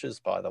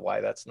cultures, by the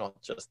way. That's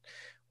not just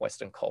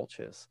Western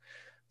cultures.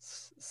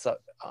 So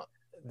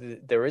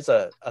there is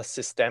a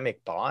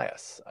systemic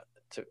bias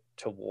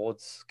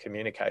towards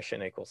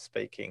communication equals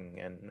speaking,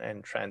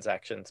 and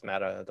transactions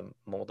matter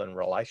more than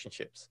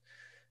relationships.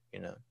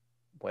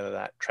 Whether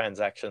that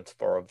transactions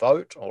for a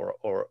vote or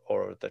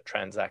the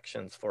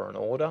transactions for an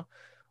order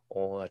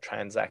or the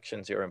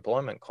transactions your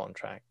employment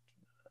contract.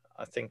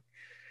 I think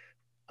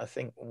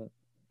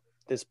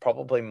there's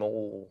probably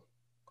more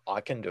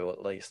I can do,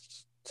 at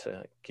least,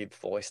 to give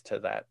voice to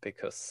that,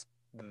 because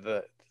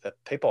the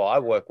people I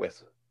work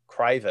with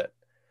crave it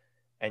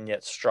and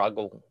yet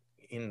struggle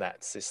in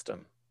that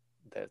system.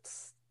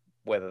 That's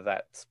whether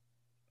that's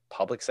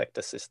public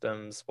sector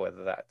systems,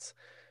 whether that's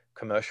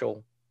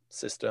commercial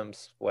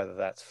systems, whether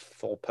that's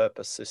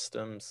for-purpose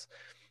systems.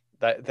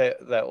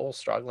 They're all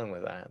struggling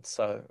with that.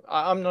 So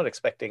I'm not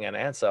expecting an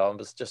answer. I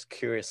was just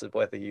curious of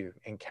whether you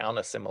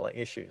encounter similar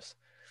issues.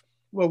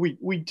 Well,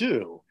 we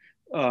do.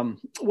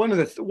 One of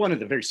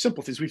the very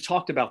simple things, we've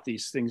talked about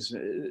these things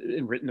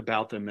and written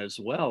about them as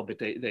well, but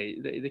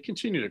they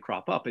continue to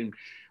crop up. And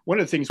one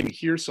of the things we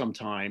hear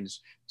sometimes,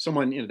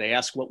 someone, they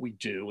ask what we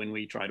do, and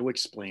we try to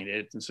explain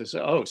it and says,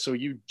 "Oh, so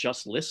you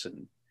just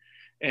listen?"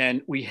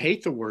 And we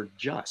hate the word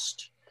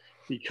 "just"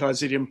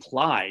 because it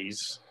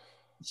implies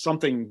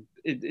something.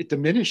 It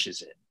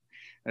diminishes it.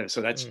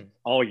 So that's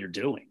all you're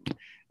doing,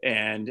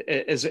 and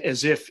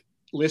as if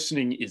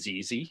listening is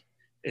easy.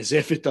 As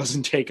if it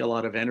doesn't take a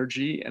lot of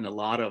energy and a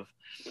lot of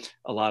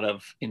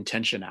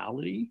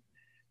intentionality.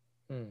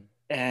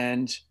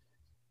 And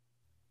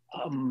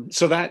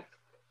so that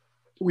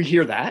we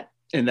hear that,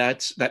 and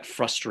that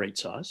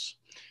frustrates us.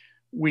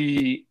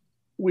 We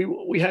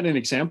had an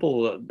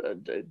example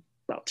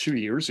about 2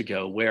 years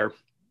ago where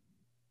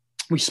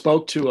we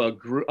spoke to a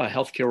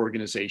healthcare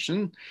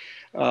organization,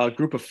 a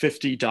group of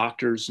 50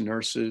 doctors,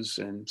 nurses,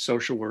 and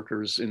social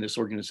workers in this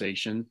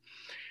organization.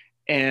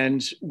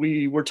 And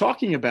we were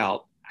talking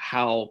about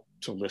how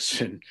to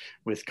listen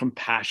with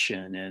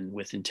compassion and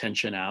with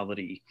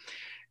intentionality.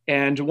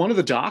 And one of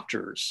the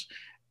doctors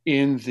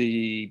in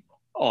the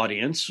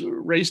audience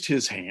raised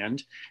his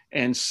hand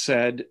and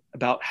said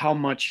about how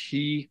much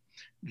he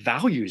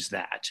values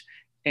that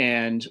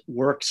and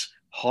works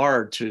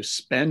hard to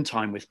spend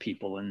time with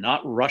people and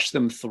not rush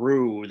them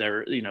through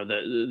their,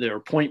 their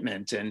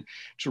appointment, and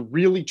to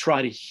really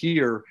try to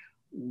hear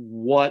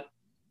what,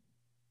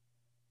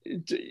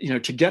 to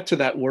get to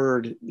that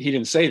word. He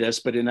didn't say this,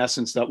 but in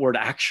essence, that word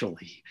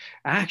actually,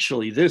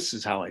 this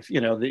is how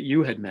that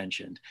you had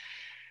mentioned.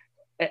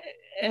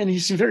 And he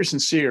seemed very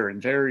sincere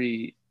and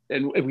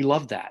and we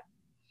loved that.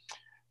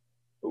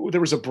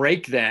 There was a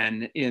break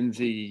then in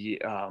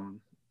the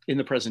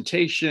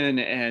presentation,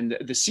 and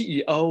the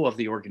CEO of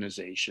the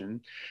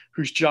organization,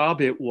 whose job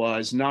it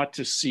was not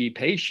to see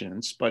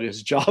patients, but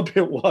his job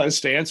it was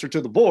to answer to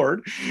the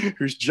board,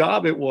 whose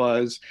job it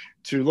was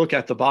to look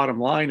at the bottom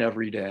line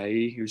every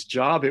day, whose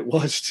job it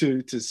was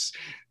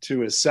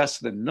to assess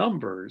the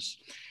numbers,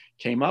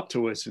 came up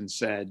to us and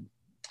said,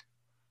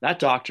 "That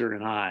doctor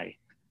and I,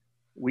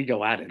 we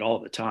go at it all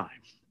the time.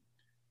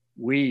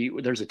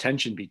 There's a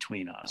tension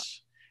between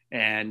us,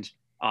 and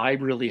I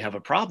really have a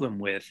problem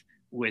with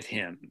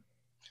him."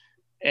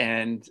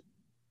 And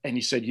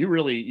he said,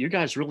 you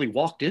guys really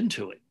walked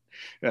into it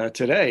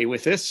today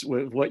with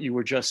what you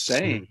were just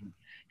saying,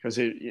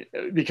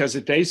 because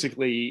it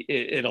basically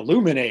it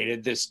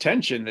illuminated this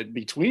tension that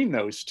between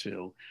those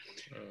two.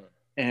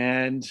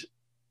 And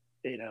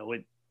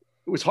it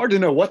was hard to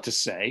know what to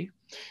say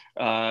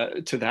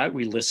to that.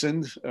 We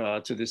listened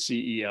to the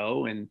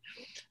CEO, and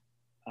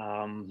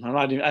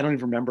I don't even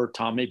remember,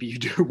 Tom, maybe you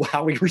do,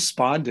 how he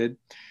responded.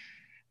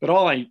 But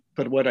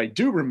what I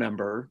do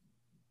remember,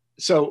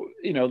 so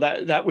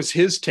that was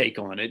his take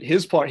on it.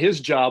 His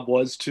job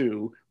was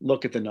to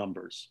look at the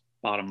numbers,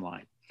 bottom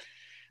line.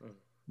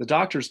 The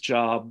doctor's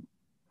job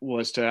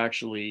was to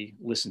actually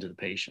listen to the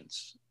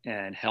patients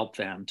and help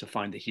them to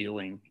find the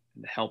healing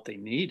and the help they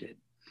needed.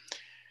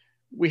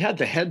 We had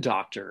the head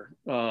doctor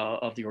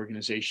of the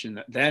organization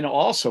that then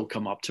also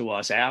come up to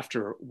us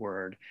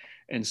afterward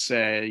and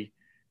say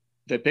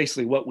that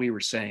basically what we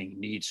were saying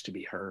needs to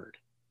be heard.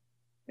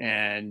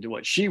 And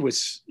what she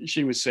was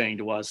saying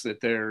to us,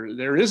 that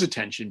there is a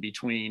tension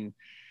between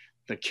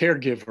the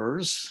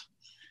caregivers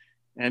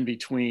and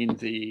between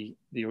the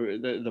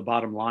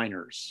bottom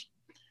liners,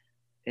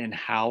 and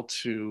how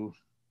to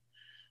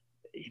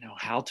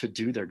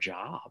do their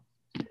job.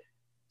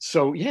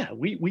 So yeah,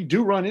 we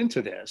do run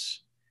into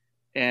this,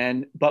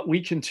 but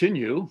we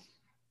continue,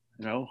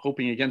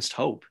 hoping against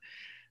hope,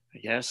 I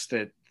guess,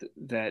 that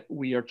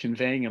we are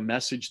conveying a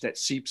message that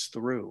seeps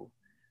through.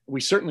 We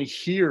certainly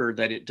hear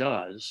that it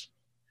does,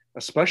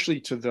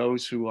 especially to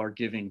those who are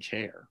giving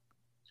care.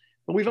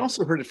 But we've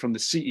also heard it from the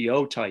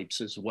CEO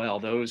types as well,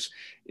 those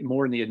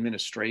more in the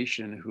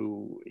administration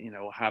who,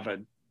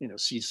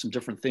 see some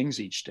different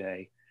things each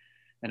day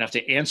and have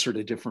to answer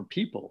to different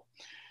people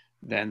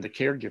than the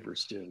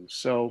caregivers do.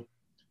 So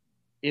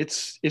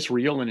it's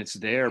real and it's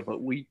there,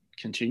 but we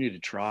continue to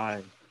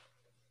try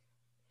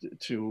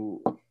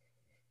to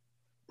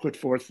put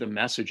forth the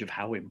message of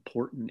how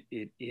important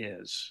it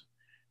is,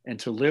 and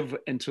to live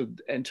and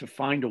to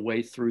find a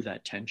way through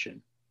that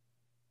tension.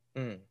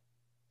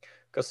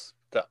 Because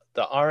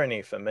the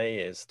irony for me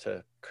is,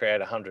 to create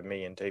 100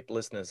 million deep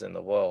listeners in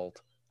the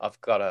world,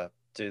 I've got to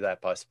do that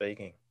by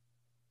speaking.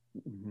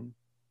 Mm-hmm.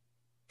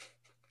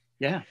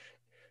 Yeah,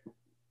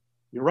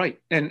 you're right.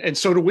 And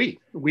so do we.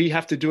 We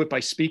have to do it by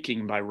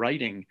speaking, by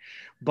writing.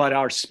 But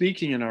our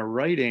speaking and our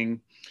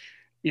writing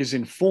is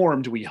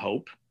informed, we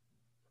hope,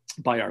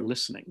 by our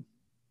listening.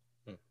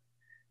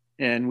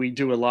 And we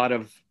do a lot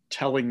of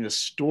telling the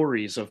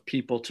stories of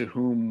people to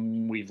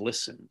whom we've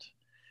listened,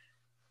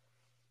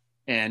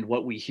 and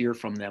what we hear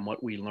from them,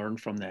 what we learn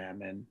from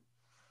them, and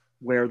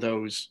where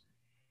those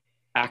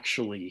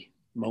actually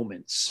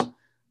moments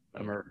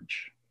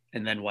emerge,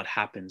 and then what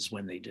happens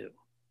when they do.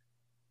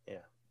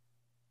 Yeah,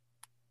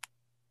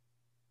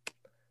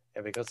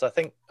 because I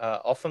think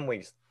often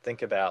we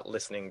think about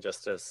listening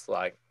just as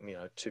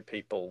two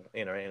people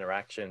in an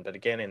interaction. But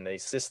again, in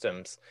these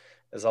systems,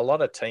 there's a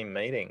lot of team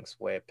meetings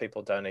where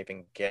people don't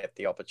even get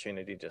the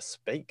opportunity to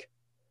speak.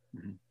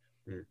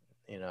 Mm-hmm.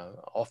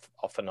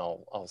 Often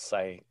I'll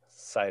say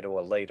to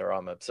a leader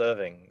I'm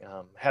observing,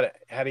 how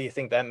do you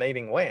think that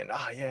meeting went?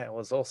 Oh yeah, it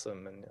was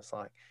awesome. And it's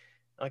like,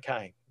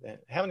 okay,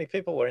 how many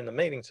people were in the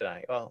meeting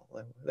today? Well,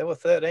 there were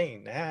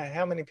 13.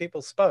 How many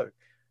people spoke?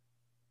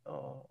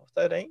 Oh,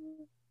 13?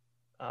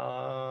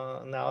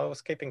 No, I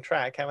was keeping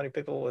track. How many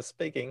people were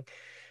speaking?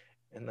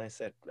 And they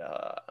said,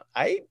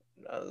 8.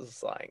 I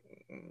was like,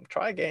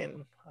 try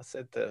again. I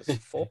said, there's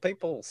 4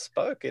 people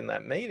spoke in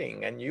that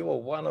meeting, and you were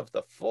one of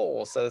the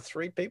 4. So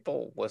 3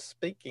 people were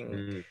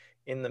speaking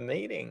in the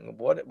meeting.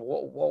 What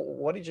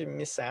did you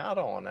miss out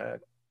on?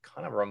 It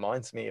kind of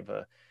reminds me of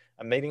a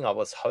meeting I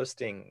was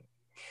hosting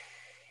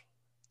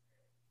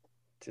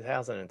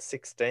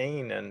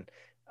 2016, and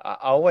I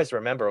always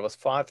remember it was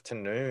 5 to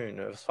noon.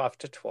 It was 5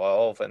 to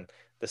 12, and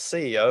the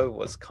CEO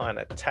was kind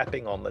of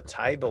tapping on the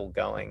table,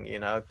 going,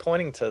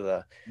 pointing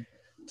to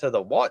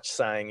the watch,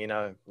 saying,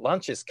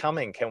 lunch is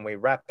coming. Can we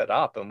wrap it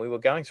up? And we were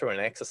going through an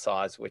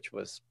exercise which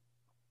was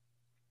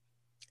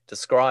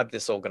describe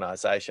this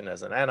organization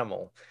as an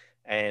animal,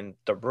 and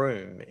the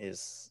room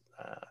is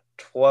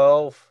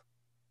 12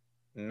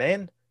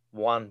 men,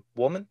 1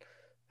 woman,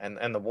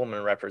 and the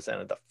woman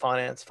represented the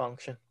finance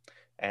function.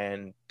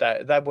 And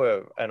they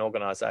were an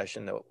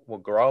organization that were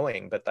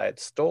growing, but they had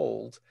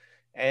stalled,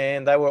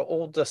 and they were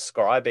all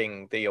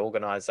describing the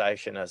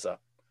organization as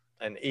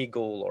an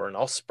eagle or an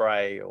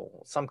osprey or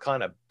some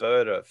kind of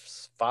bird of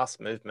fast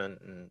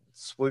movement and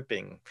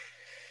swooping,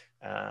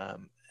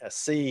 a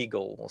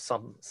seagull or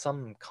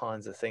some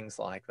kinds of things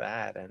like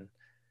that. And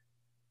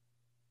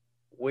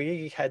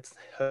we had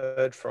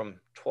heard from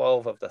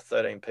 12 of the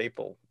 13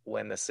 people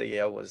when the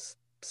CEO was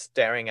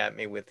staring at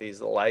me with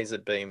his laser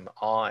beam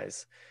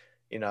eyes.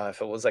 You know,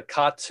 if it was a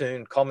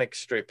cartoon comic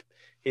strip,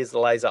 his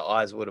laser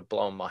eyes would have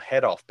blown my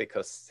head off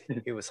because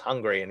he was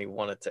hungry and he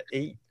wanted to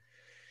eat.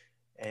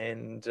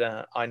 And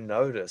I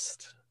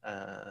noticed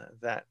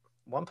that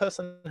one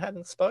person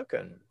hadn't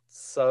spoken.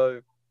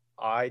 So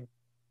I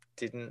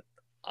didn't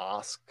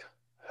ask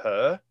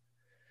her.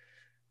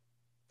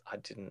 I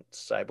didn't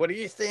say, "What do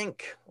you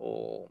think?"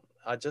 Or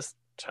I just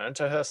turned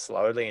to her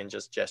slowly and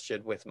just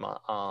gestured with my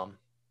arm,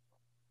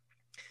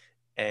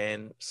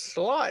 and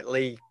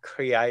slightly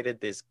created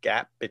this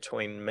gap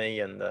between me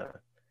and the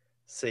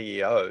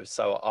CEO.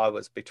 So I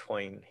was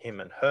between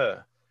him and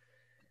her.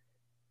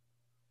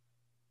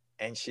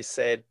 And she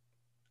said,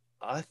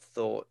 "I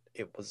thought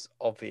it was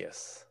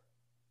obvious."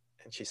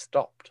 And she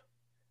stopped.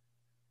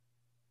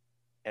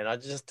 And I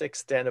just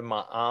extended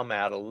my arm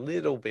out a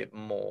little bit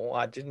more.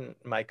 I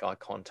didn't make eye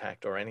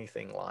contact or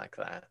anything like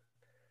that.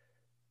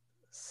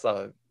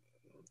 So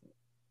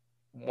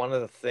one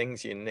of the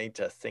things you need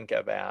to think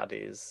about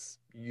is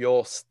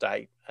your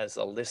state as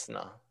a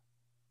listener,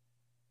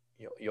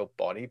 your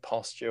body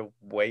posture,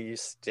 where you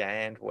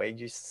stand, where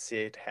you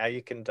sit, how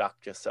you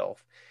conduct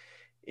yourself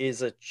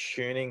is a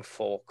tuning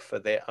fork for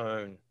their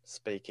own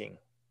speaking.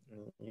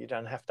 You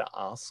don't have to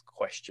ask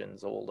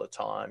questions all the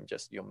time.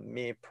 Just your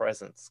mere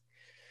presence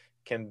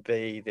can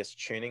be this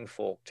tuning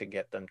fork to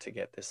get them to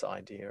get this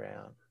idea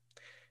out.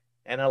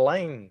 And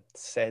Elaine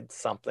said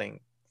something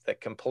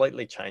that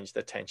completely changed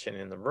the tension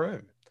in the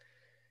room.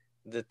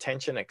 The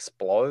tension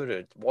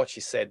exploded. What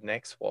she said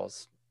next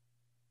was,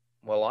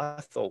 "Well, I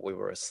thought we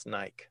were a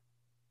snake."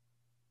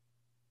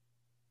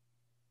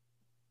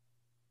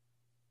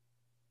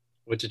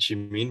 What did she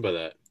mean by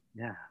that?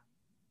 Yeah.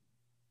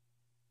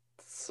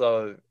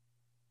 So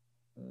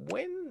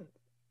when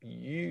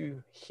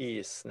you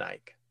hear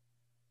snake,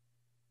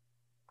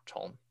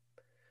 Tom,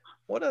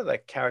 what are the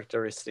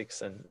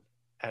characteristics and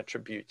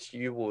attributes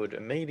you would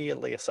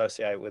immediately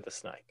associate with a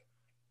snake?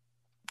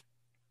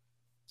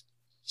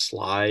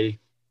 Sly,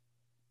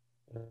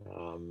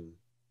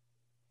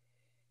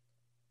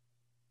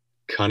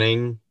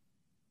 cunning,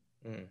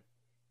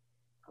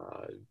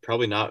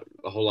 probably not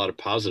a whole lot of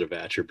positive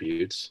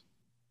attributes.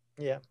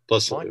 Yeah.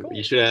 Plus, Michael?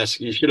 you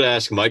should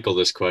ask Michael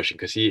this question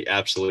because he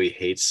absolutely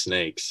hates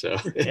snakes. So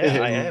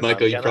yeah, I am.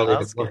 Michael, you probably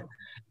ask him.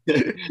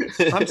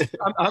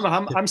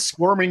 I'm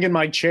squirming in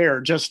my chair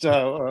just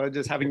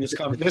having this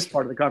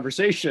part of the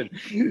conversation.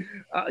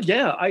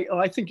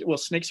 I think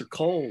snakes are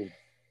cold,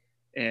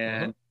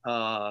 and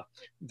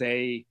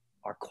they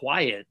are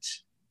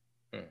quiet,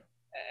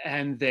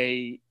 and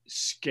they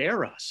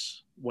scare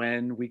us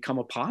when we come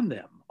upon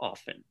them.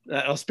 Often,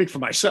 I'll speak for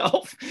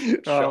myself.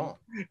 Sure.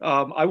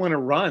 I want to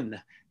run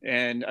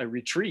and I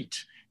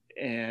retreat,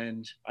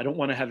 and I don't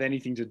want to have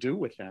anything to do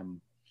with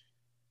them.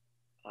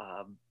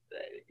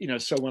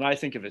 So when I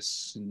think of a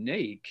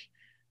snake,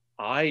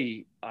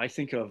 I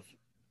think of,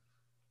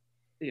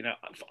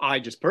 I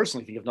just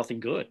personally think of nothing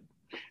good.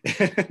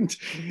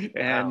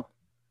 and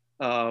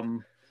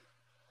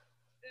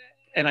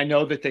I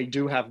know that they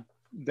do have,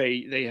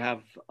 they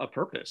have a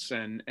purpose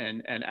and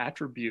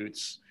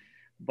attributes,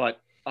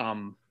 but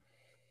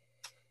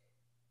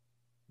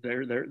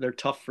they're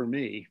tough for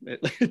me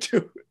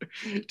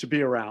to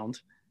be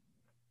around.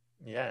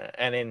 Yeah.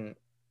 And in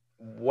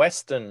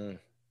Western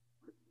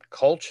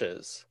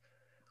cultures,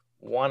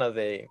 one of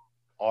the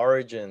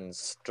origin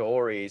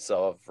stories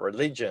of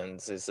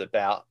religions is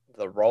about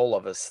the role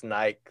of a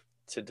snake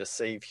to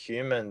deceive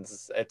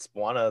humans. It's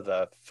one of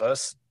the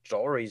first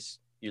stories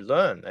you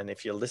learn. And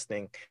if you're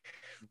listening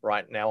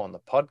right now on the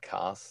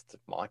podcast,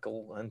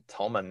 Michael and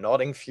Tom are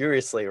nodding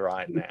furiously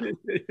right now.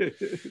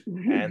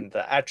 And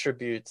the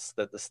attributes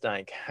that the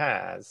snake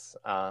has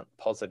aren't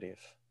positive.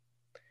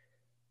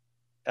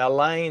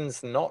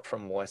 Elaine's not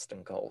from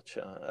Western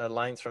culture.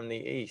 Elaine's from the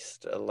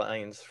East.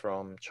 Elaine's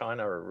from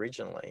China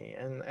originally.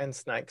 And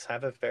snakes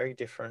have a very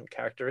different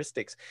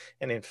characteristics.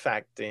 And in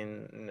fact,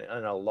 in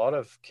a lot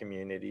of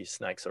communities,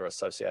 snakes are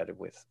associated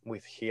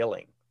with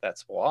healing.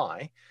 That's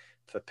why,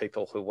 for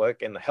people who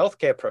work in the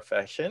healthcare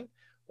profession,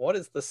 what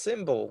is the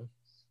symbol?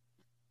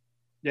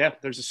 Yeah,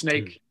 there's a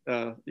snake.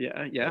 There's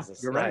a you're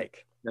snake. Right.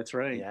 That's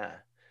right. Yeah.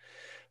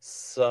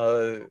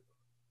 So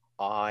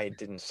I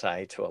didn't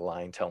say to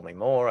Elaine, "Tell me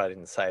more." I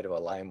didn't say to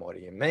Elaine, "What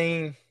do you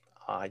mean?"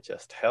 I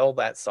just held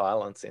that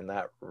silence in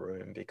that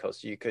room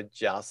because you could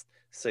just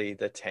see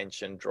the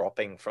tension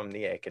dropping from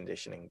the air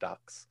conditioning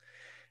ducts.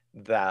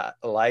 the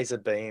laser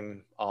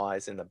beam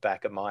eyes in the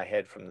back of my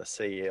head from the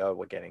CEO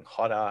were getting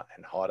hotter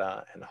and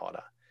hotter and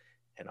hotter.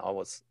 And I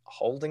was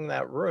holding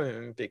that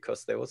room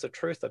because there was a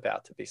truth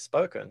about to be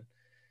spoken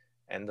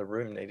and the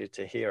room needed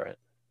to hear it.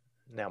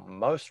 Now,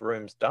 most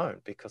rooms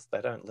don't because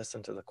they don't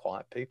listen to the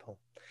quiet people.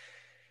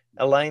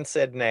 Elaine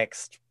said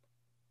next,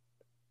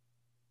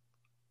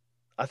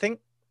 I think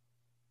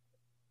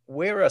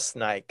we're a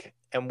snake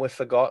and we've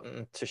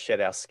forgotten to shed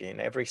our skin.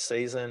 Every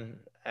season,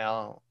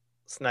 our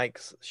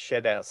snakes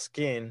shed our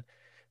skin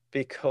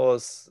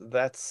because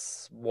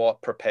that's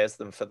what prepares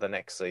them for the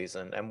next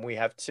season. And we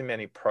have too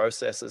many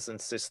processes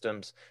and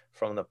systems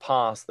from the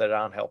past that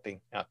aren't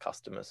helping our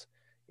customers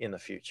in the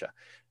future.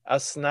 A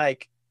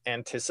snake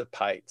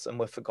anticipates, and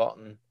we've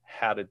forgotten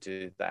how to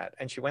do that.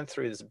 And she went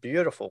through this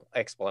beautiful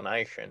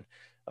explanation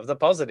of the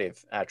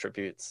positive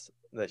attributes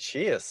that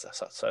she is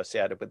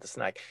associated with the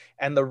snake.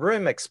 And the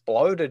room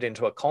exploded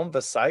into a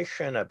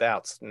conversation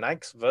about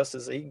snakes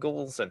versus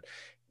eagles, and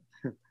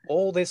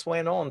all this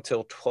went on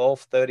till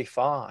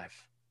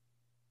 12:35,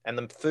 and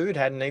the food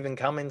hadn't even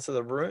come into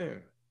the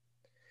room.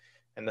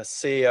 And the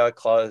CEO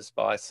closed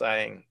by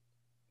saying,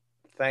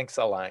 "Thanks,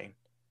 Elaine.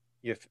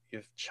 You've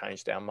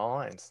changed our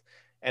minds."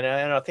 And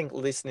I think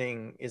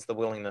listening is the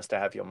willingness to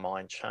have your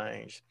mind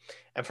changed.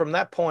 And from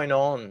that point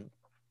on,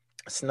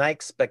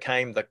 snakes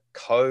became the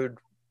code.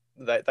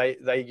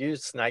 They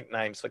used snake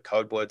names for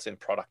code words in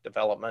product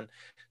development.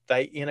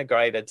 They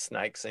integrated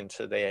snakes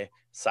into their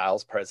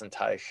sales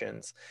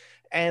presentations.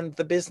 And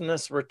the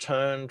business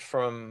returned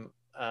from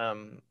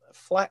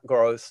flat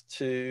growth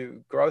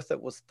to growth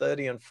that was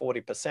 30 and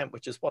 40%,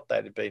 which is what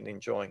they'd been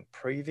enjoying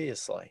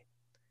previously.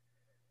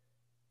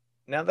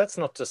 Now, that's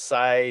not to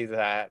say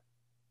that,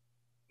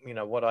 you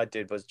know, what I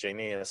did was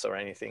genius or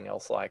anything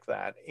else like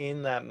that.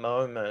 In that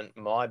moment,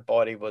 my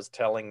body was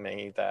telling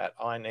me that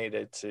I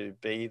needed to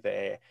be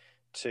there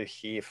to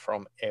hear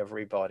from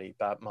everybody.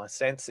 But my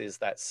sense is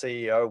that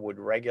CEO would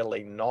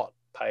regularly not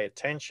pay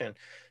attention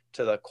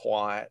to the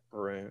quiet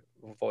room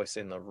voice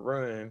in the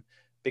room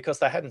because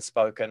they hadn't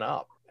spoken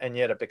up. And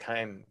yet it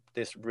became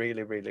this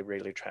really, really,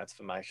 really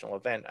transformational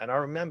event. And I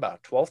remember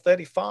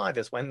 12:35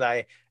 is when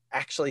they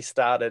actually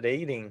started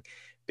eating,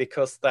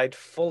 because they'd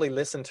fully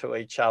listened to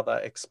each other,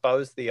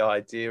 exposed the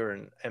idea,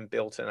 and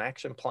built an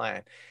action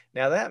plan.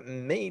 Now, that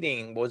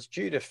meeting was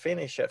due to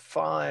finish at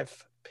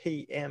 5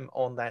 p.m.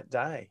 on that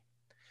day.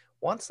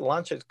 Once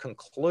lunch had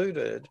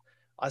concluded,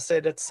 I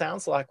said, "It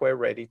sounds like we're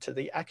ready to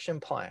the action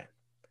plan."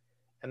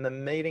 And the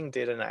meeting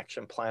did an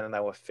action plan, and they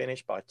were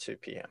finished by 2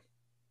 p.m.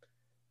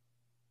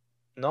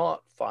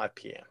 Not 5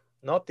 p.m.,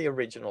 not the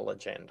original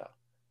agenda,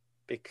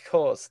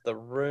 because the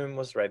room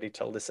was ready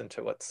to listen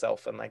to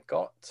itself, and they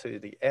got to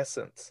the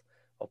essence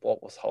of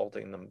what was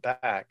holding them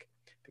back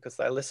because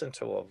they listened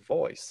to a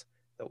voice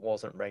that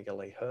wasn't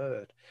regularly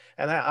heard.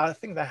 And I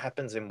think that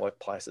happens in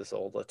workplaces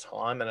all the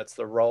time, and it's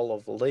the role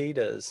of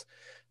leaders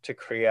to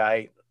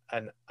create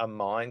a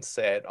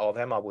mindset of,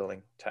 am I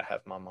willing to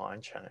have my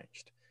mind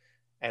changed?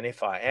 And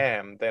if I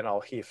am, then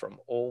I'll hear from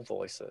all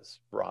voices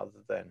rather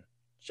than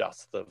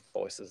just the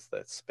voices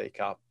that speak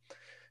up.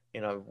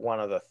 You know, one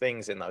of the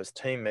things in those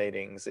team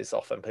meetings is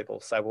often people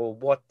say, "Well,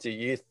 what do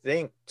you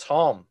think,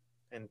 Tom?"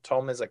 And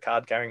Tom is a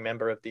card-carrying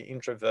member of the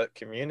introvert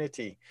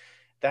community.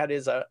 That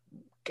is a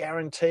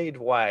guaranteed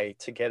way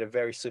to get a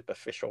very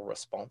superficial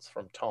response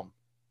from Tom,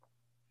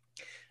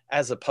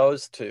 as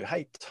opposed to,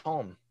 "Hey,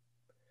 Tom,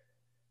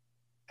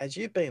 as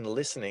you've been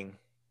listening,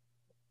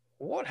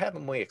 what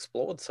haven't we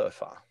explored so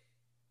far?"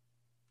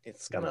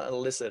 It's going to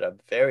elicit a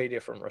very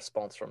different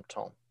response from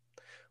Tom.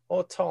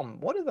 Or, "Tom,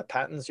 what are the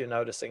patterns you're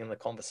noticing in the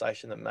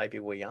conversation that maybe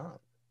we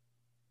aren't?"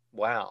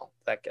 Wow,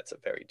 that gets a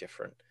very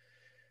different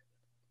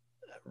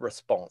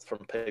response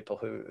from people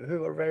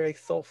who are very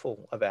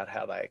thoughtful about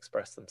how they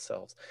express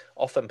themselves.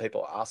 Often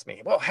people ask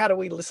me, "Well, how do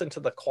we listen to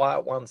the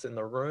quiet ones in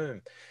the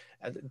room?"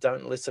 And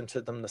don't listen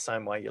to them the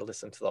same way you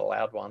listen to the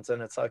loud ones.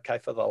 And it's okay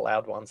for the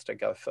loud ones to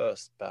go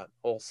first, but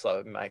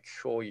also make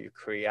sure you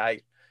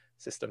create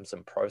systems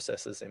and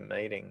processes in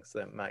meetings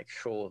that make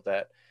sure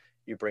that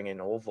you bring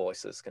in all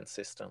voices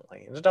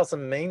consistently. And it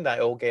doesn't mean they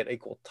all get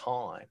equal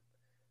time,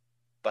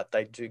 but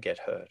they do get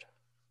heard.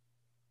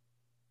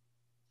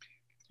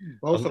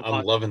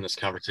 I'm loving this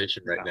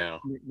conversation right now.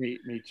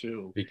 Me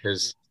too.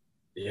 Because,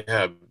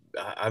 yeah,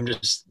 I'm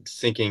just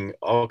thinking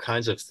all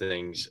kinds of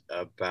things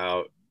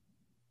about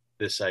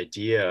this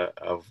idea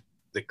of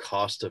the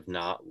cost of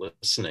not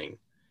listening.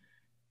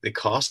 The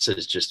cost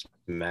is just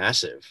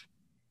massive.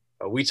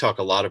 We talk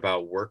a lot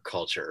about work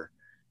culture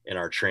in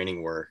our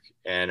training work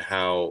and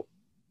how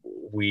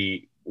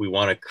we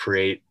want to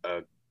create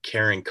a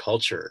caring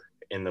culture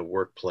in the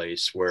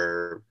workplace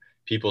where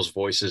people's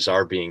voices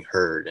are being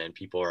heard and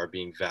people are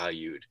being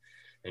valued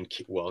and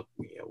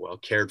well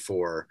cared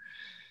for.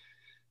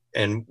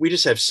 And we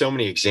just have so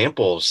many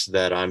examples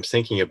that I'm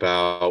thinking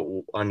about.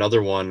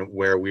 Another one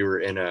where we were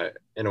in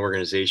an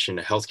organization,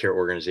 a healthcare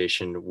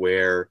organization,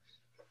 where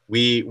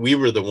we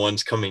were the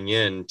ones coming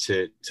in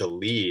to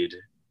lead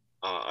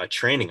a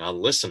training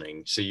on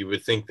listening. So you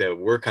would think that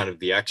we're kind of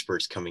the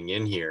experts coming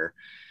in here.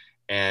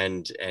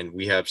 and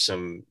we have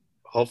some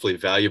hopefully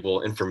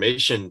valuable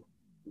information,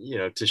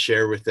 to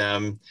share with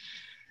them.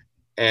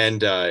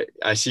 And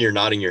I see you're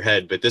nodding your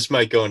head, but this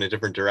might go in a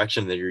different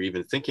direction than you're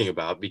even thinking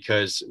about,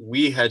 because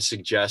we had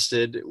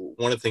suggested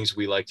one of the things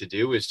we like to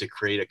do is to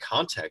create a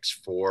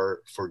context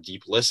for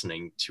deep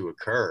listening to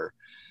occur.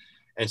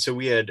 And so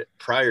we had,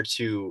 prior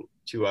to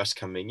us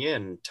coming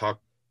in,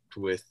 talked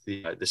with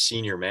the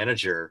senior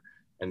manager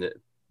and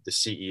the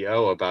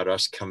CEO about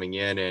us coming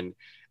in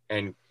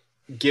and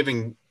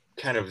giving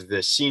kind of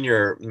the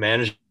senior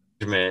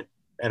management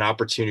an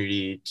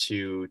opportunity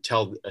to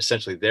tell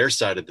essentially their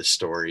side of the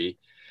story,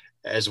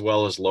 as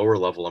well as lower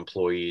level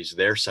employees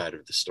their side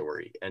of the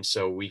story. And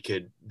so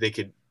they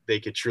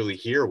could truly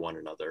hear one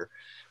another,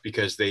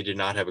 because they did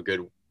not have a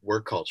good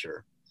work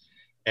culture.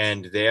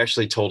 And they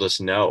actually told us,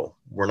 no,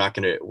 we're not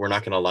going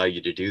to allow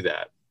you to do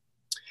that.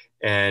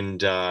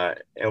 And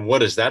what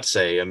does that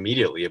say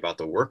immediately about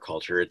the work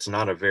culture? It's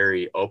not a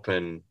very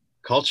open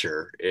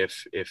culture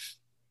if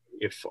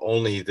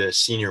only the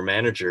senior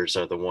managers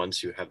are the ones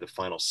who have the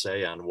final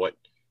say on what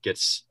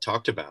gets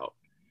talked about.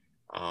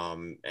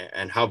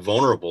 And how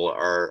vulnerable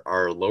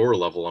are lower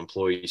level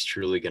employees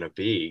truly going to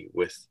be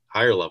with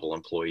higher level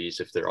employees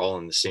if they're all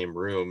in the same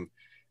room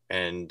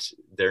and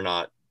they're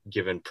not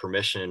given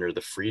permission or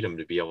the freedom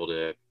to be able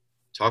to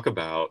talk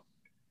about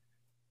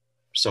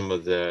some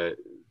of the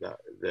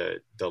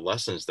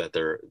lessons that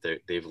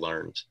they've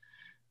learned.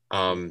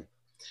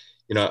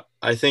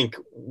 I think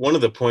one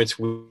of the points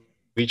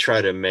we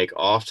try to make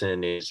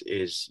often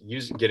is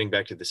getting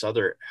back to this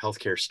other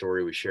healthcare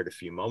story we shared a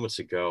few moments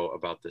ago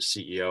about the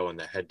CEO and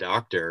the head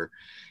doctor,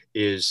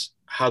 is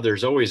how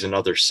there's always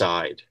another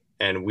side.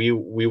 And we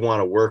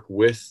want to work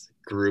with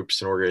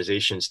groups and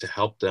organizations to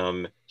help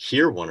them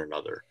hear one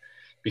another.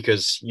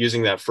 Because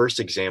using that first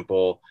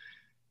example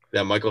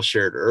that Michael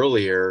shared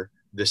earlier,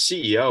 the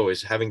CEO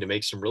is having to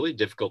make some really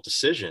difficult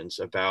decisions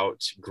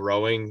about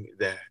growing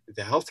the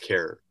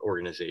healthcare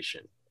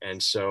organization.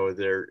 And so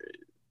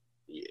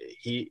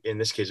in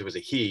this case, it was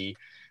he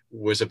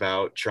was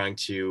about trying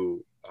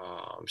to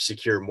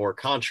secure more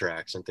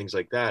contracts and things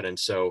like that. And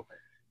so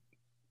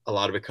a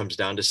lot of it comes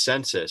down to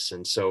census.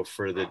 And so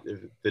for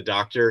the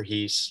doctor,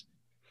 he's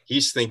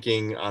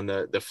thinking on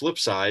the flip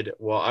side,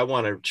 well, I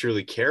want to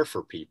truly care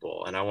for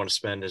people and I want to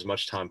spend as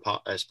much time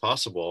as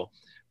possible.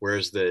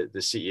 Whereas the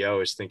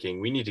CEO is thinking,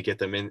 we need to get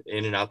them in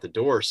and out the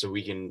door so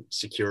we can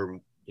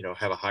secure,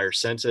 have a higher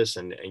census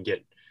and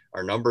get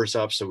our numbers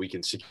up so we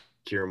can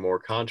secure more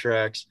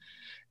contracts.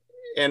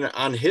 And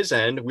on his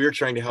end, we were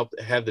trying to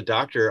have the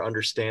doctor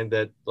understand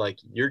that, like,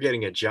 you're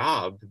getting a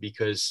job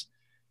because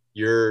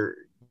you're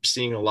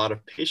seeing a lot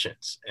of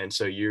patients. And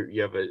so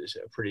you have a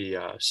pretty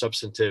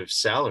substantive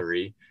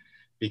salary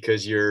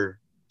because you're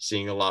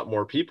seeing a lot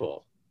more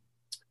people.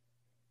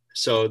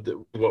 So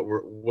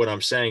what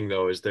I'm saying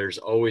though is there's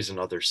always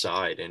another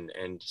side,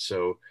 and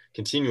so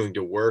continuing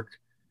to work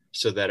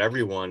so that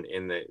everyone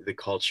in the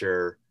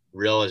culture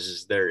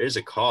realizes there is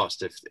a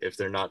cost if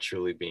they're not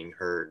truly being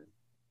heard.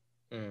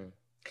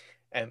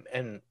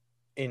 And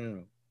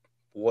in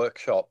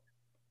workshop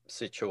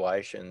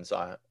situations,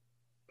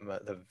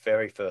 the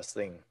very first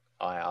thing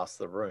I ask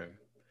the room,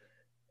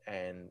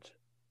 and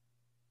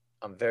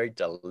I'm very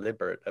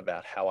deliberate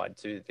about how I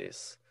do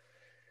this,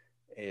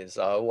 is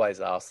I always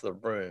ask the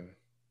room,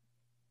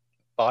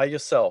 by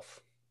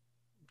yourself,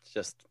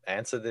 just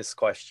answer this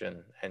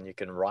question, and you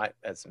can write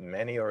as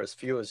many or as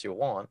few as you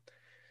want,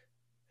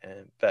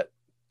 but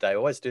they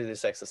always do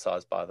this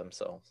exercise by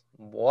themselves.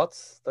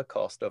 What's the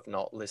cost of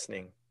not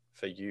listening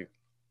for you?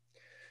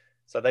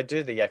 So they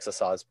do the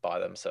exercise by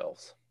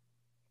themselves.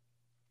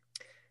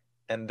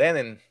 And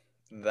then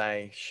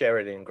they share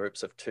it in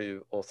groups of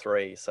 2 or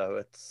 3. So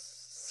it's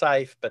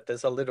safe, but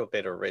there's a little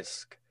bit of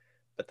risk,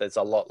 but there's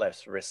a lot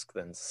less risk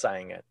than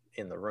saying it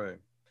in the room.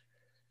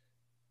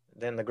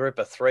 Then the group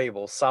of 3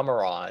 will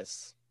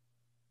summarize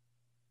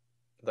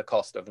the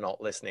cost of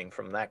not listening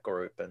from that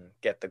group and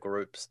get the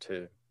groups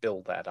to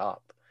build that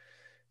up.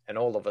 And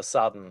all of a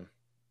sudden,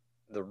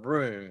 the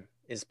room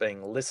is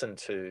being listened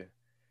to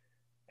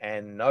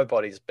and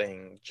nobody's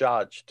being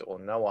judged, or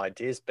no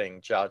ideas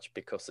being judged,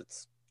 because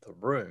it's the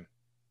room,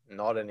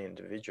 not an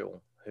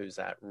individual who's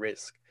at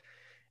risk.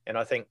 And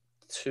I think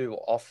too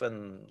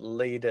often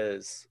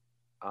leaders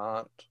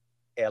aren't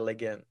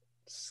elegant,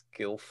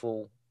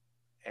 skillful,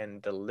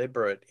 and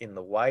deliberate in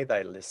the way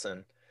they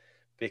listen,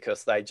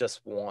 because they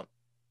just want,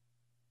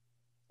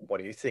 what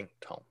do you think,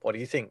 Tom? What do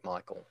you think,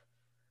 Michael?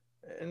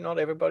 And not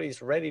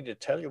everybody's ready to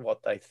tell you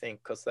what they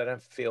think, because they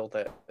don't feel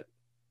that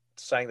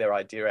saying their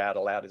idea out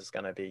aloud is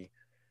going to be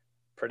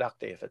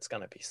productive. It's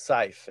going to be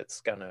safe. It's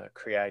going to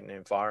create an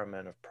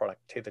environment of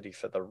productivity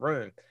for the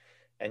room.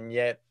 And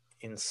yet,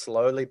 in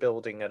slowly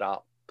building it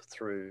up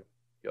through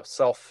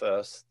yourself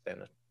first, then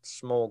a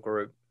small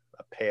group,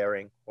 a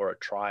pairing or a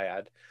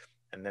triad,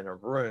 and then a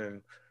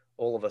room,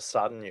 all of a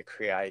sudden you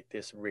create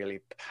this really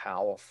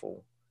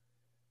powerful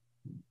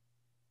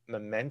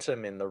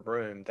momentum in the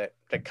room that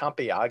can't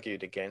be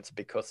argued against,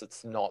 because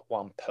it's not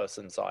one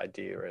person's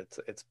idea.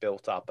 It's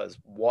built up as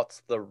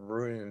what's the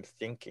room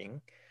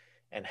thinking,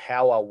 and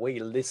how are we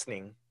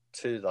listening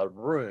to the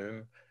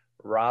room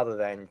rather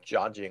than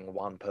judging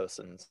one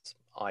person's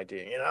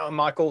idea. You know,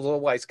 Michael's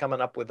always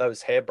coming up with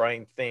those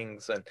harebrained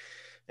things,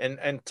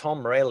 and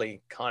Tom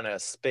rarely kind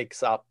of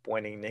speaks up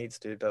when he needs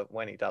to, but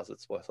when he does,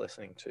 it's worth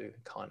listening to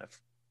kind of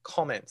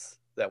comments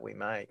that we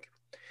make.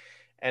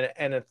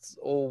 And it's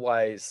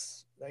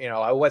always, you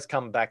know, I always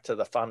come back to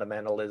the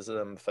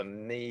fundamentalism for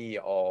me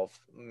of,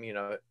 you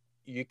know,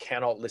 you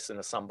cannot listen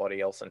to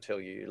somebody else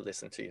until you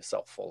listen to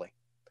yourself fully.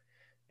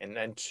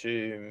 And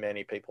too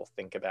many people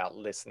think about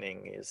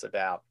listening is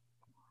about,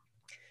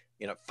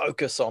 you know,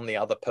 focus on the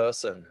other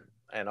person.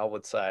 And I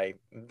would say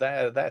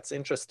that's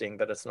interesting,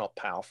 but it's not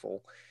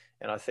powerful.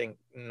 And I think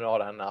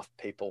not enough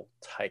people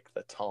take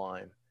the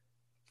time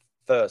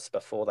first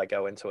before they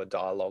go into a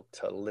dialogue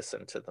to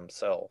listen to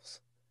themselves.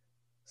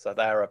 So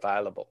they're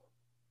available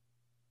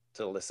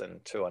to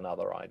listen to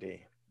another idea.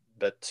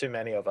 But too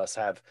many of us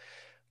have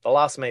the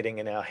last meeting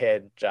in our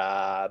head,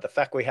 the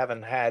fact we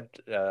haven't had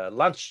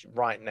lunch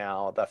right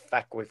now, the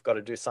fact we've got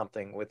to do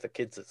something with the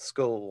kids at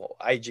school,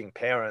 or aging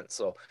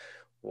parents, or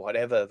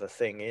whatever the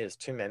thing is.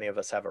 Too many of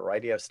us have a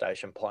radio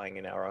station playing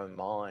in our own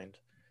mind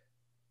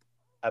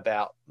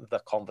about the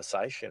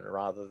conversation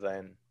rather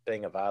than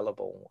being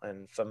available.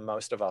 And for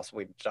most of us,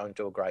 we don't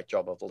do a great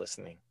job of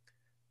listening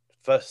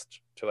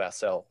first to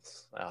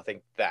ourselves. And I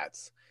think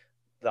that's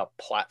the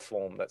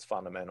platform that's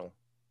fundamental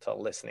to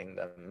listening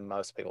that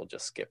most people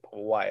just skip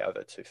way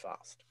over too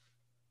fast.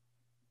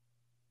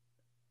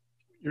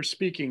 You're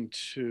speaking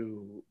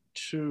to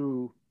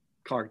two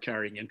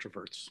card-carrying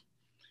introverts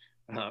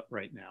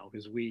right now,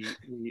 because we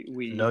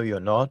No, you're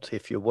not.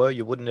 If you were,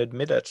 you wouldn't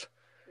admit it.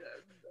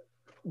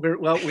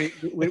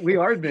 We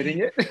are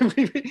admitting it.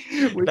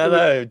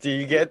 No. Do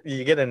you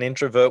get an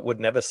introvert would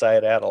never say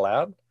it out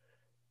aloud?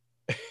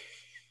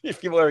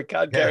 If you were a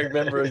card-carrying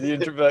member of the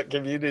introvert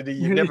community,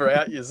 you never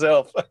out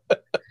yourself.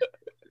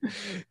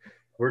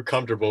 We're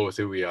comfortable with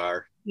who we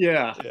are.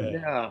 Yeah.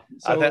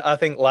 So, I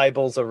think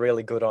labels are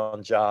really good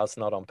on jars,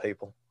 not on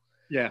people.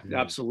 Yeah,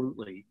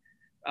 absolutely.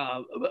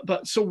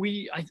 But so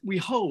we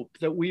hope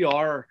that we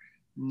are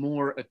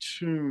more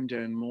attuned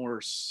and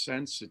more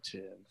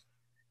sensitive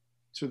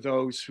to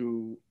those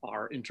who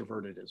are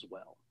introverted as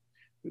well,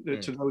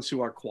 to those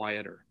who are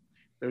quieter,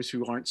 those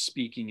who aren't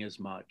speaking as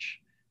much.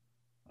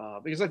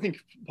 Because I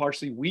think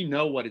partially we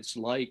know what it's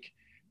like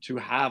to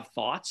have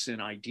thoughts and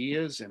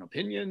ideas and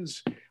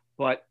opinions,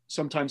 but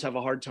sometimes have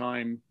a hard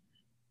time,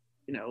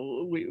 you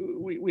know,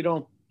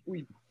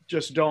 we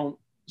just don't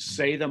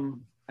say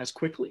them as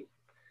quickly.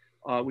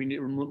 We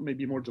need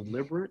maybe more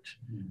deliberate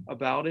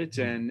about it,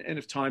 and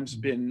if time's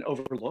been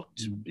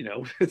overlooked, you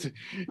know,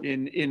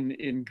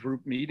 in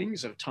group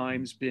meetings, have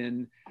times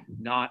been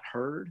not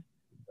heard,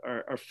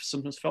 or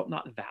sometimes felt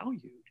not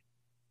valued.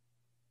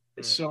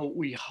 So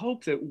we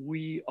hope that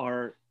we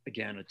are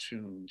again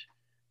attuned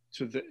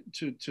to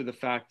the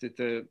fact that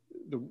the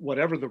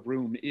whatever the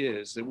room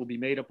is, that will be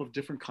made up of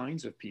different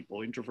kinds of people,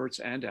 introverts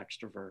and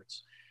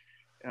extroverts.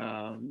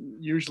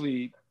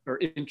 Usually,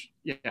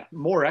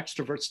 more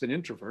extroverts than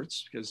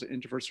introverts, because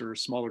introverts are a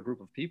smaller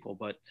group of people.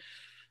 But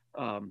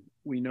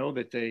we know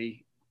that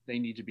they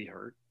need to be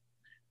heard,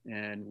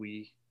 and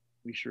we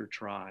sure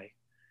try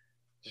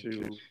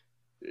to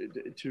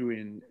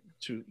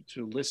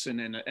listen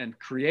and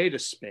create a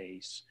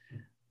space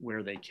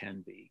where they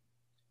can be.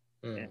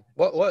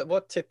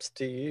 What tips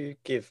do you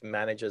give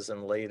managers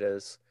and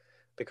leaders?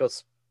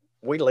 Because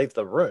we leave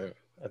the room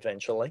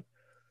eventually.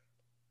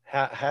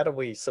 How do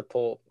we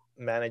support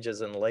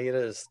managers and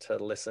leaders to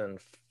listen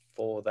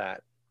for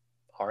that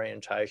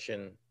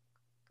orientation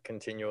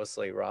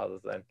continuously, rather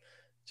than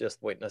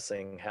just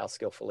witnessing how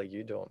skillfully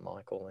you do it,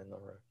 Michael, in the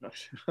room?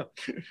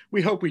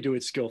 We hope we do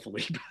it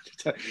skillfully.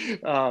 But,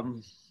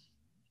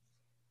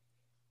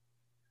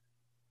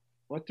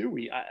 what do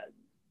we? I'm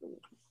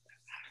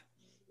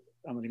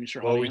not even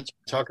sure. Well, we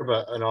talk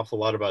about an awful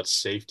lot about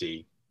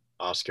safety,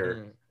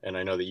 Oscar, and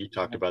I know that you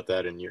talked about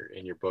that in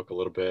your book a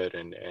little bit,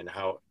 and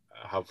how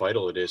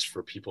vital it is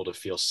for people to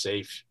feel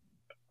safe,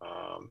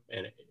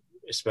 and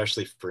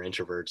especially for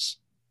introverts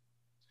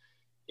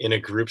in a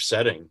group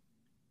setting,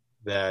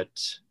 that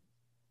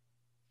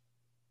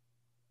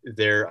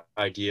their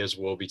ideas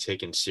will be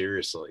taken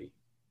seriously.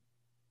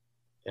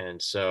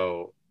 And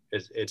so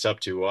it's up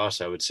to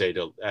us, I would say,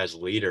 as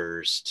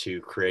leaders,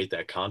 to create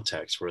that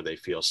context where they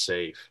feel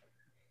safe.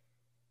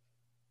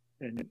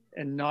 And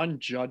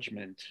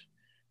non-judgment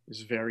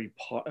is a very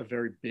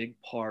big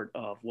part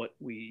of what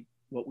we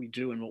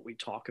do and what we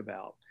talk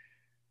about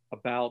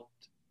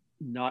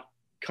not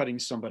cutting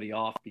somebody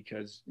off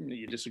because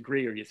you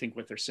disagree or you think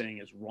what they're saying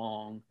is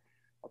wrong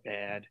or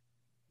bad.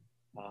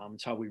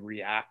 It's how we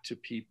react to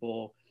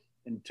people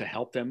and to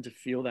help them to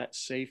feel that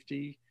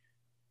safety.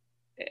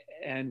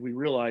 And we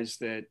realize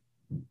that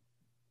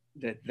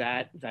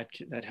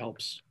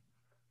helps.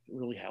 It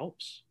really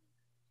helps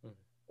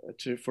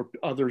for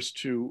others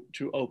to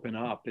open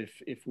up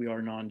if we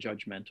are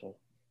non-judgmental.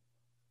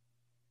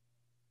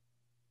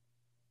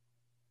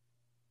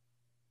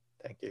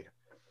 Thank you.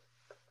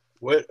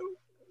 One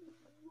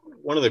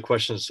of the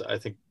questions I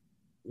think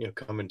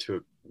coming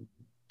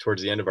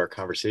towards the end of our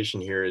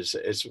conversation here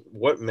is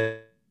what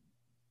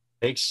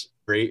makes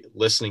great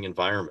listening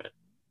environment.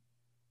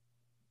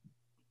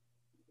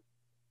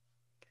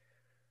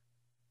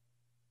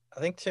 I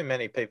think too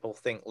many people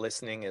think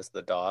listening is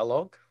the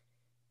dialogue.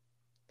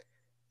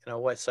 And I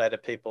always say to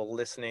people,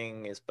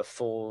 listening is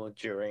before,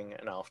 during,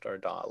 and after a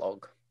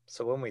dialogue.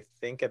 So when we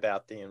think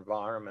about the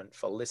environment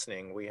for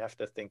listening, we have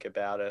to think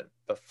about it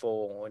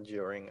before,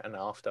 during, and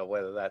after,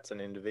 whether that's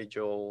an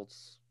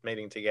individual's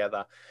meeting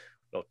together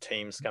or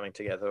teams coming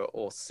together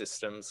or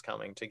systems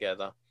coming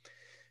together.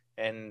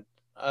 And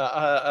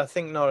I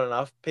think not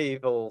enough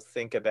people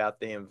think about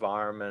the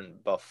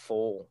environment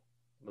before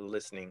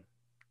listening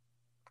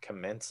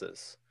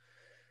commences.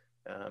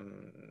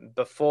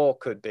 Before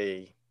could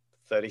be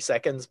 30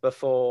 seconds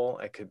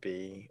before, it could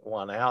be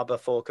 1 hour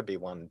before, it could be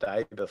 1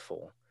 day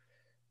before.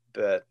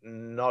 But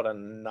not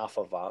enough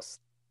of us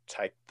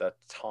take the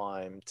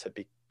time to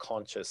be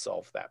conscious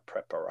of that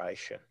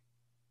preparation.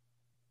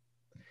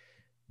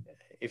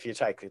 If you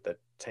take the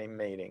team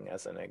meeting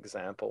as an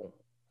example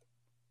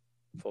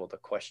for the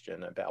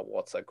question about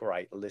what's a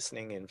great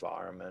listening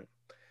environment,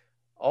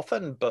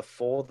 often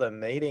before the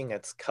meeting,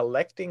 it's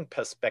collecting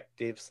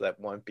perspectives that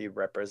won't be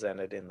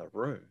represented in the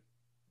room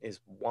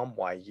is one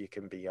way you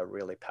can be a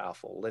really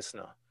powerful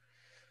listener.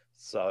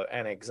 So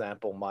an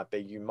example might be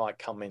you might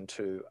come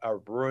into a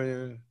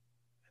room,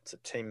 it's a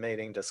team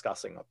meeting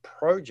discussing a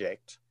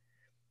project,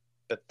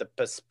 but the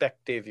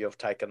perspective you've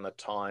taken the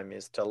time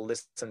is to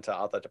listen to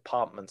other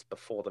departments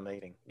before the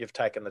meeting. You've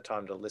taken the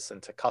time to listen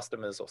to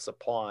customers or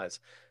suppliers,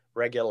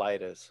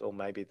 regulators, or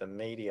maybe the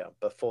media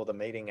before the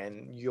meeting,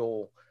 and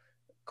you're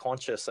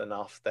conscious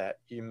enough that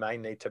you may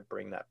need to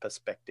bring that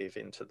perspective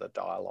into the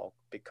dialogue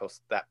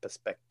because that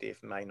perspective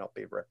may not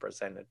be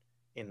represented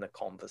in the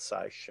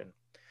conversation.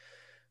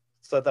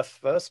 So the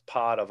first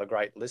part of a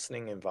great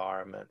listening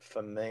environment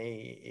for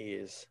me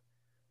is,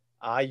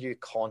 are you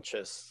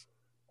conscious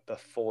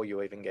before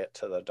you even get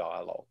to the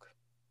dialogue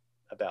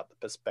about the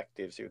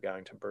perspectives you're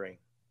going to bring?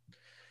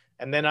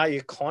 And then are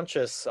you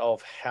conscious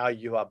of how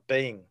you are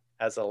being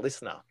as a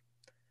listener?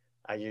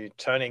 Are you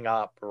turning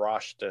up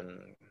rushed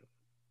and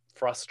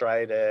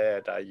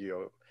frustrated? Are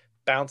you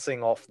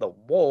bouncing off the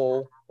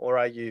wall, or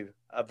are you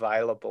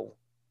available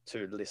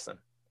to listen?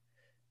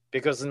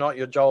 Because it's not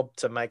your job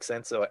to make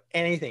sense of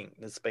anything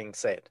that's being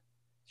said.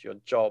 It's your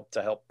job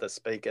to help the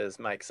speakers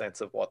make sense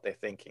of what they're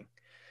thinking.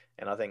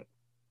 And I think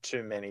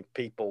too many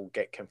people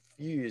get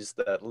confused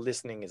that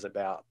listening is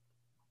about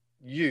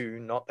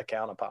you, not the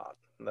counterpart,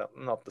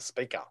 not the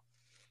speaker.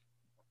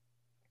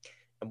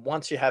 And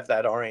once you have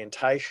that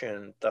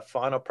orientation, the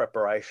final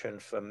preparation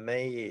for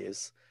me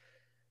is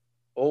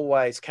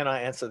always, can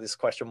I answer this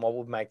question? What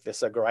would make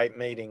this a great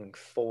meeting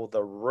for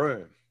the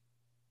room?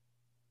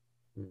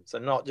 So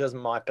not just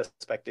my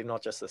perspective,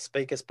 not just the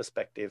speaker's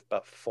perspective,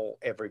 but for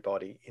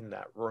everybody in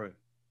that room.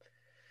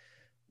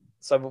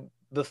 So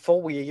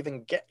before we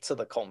even get to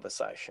the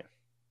conversation,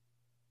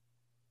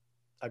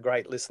 a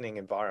great listening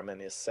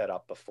environment is set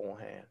up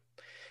beforehand.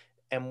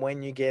 And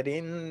when you get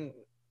into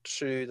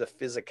the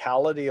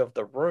physicality of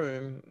the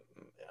room,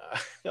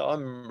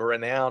 I'm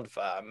renowned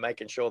for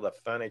making sure the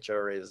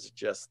furniture is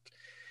just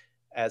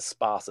as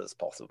sparse as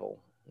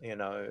possible.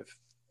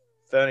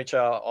 Furniture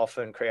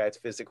often creates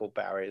physical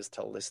barriers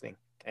to listening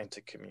and to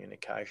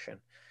communication.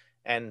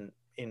 And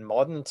in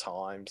modern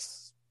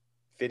times,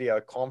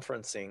 video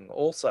conferencing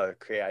also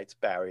creates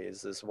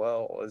barriers as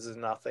well. There's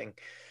nothing,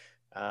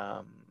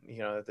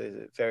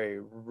 there's very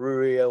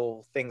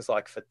real things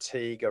like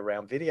fatigue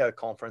around video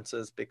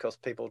conferences because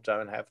people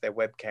don't have their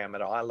webcam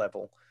at eye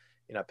level.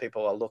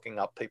 People are looking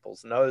up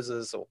people's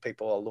noses, or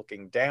people are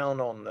looking down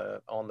on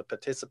the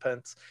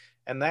participants.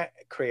 And that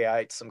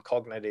creates some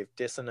cognitive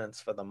dissonance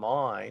for the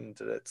mind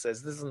that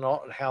says, this is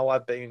not how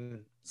I've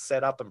been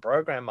set up and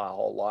programmed my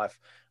whole life.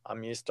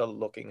 I'm used to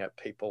looking at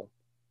people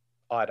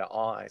eye to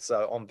eye.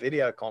 So on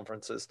video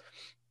conferences,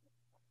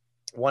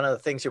 one of the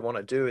things you want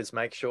to do is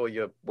make sure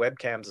your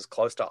webcam's as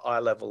close to eye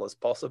level as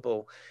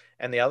possible.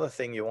 And the other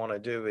thing you want to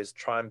do is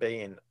try and be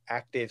in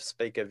active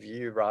speaker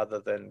view rather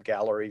than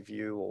gallery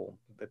view or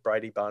the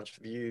Brady Bunch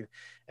view,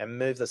 and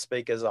move the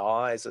speaker's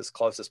eyes as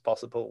close as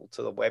possible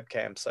to the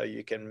webcam so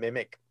you can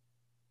mimic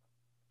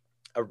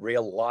a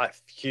real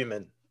life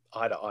human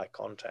eye-to-eye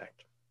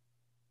contact.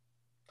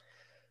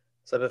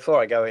 So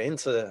before I go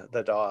into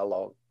the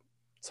dialogue,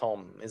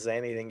 Tom, is there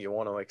anything you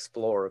want to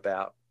explore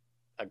about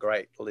a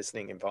great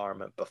listening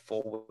environment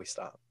before we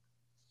start?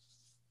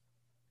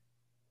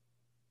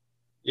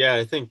 Yeah,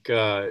 I think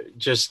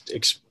just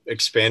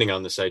expanding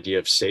on this idea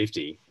of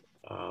safety,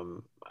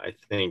 I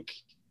think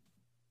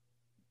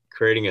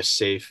creating a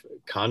safe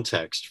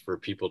context for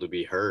people to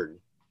be heard,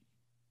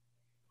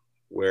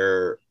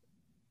 where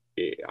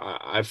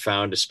I've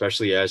found,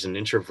 especially as an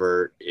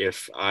introvert,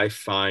 if I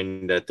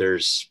find that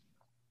there's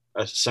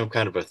some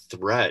kind of a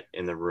threat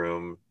in the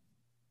room,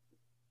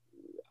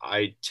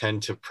 I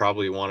tend to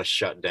probably want to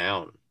shut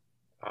down.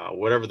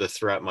 Whatever the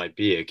threat might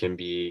be, it can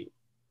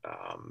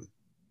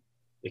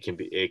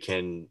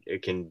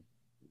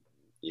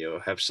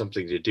have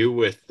something to do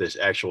with this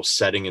actual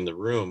setting in the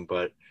room,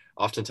 but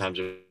oftentimes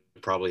it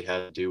probably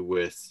has to do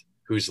with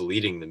who's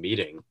leading the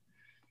meeting.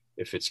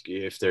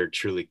 If they're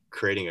truly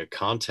creating a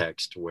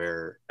context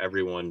where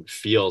everyone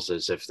feels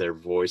as if their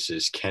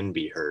voices can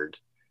be heard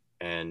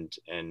and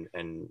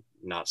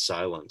not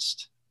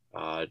silenced.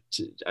 I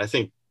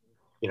think,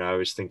 I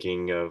was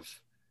thinking of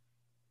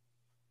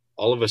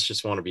all of us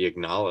just want to be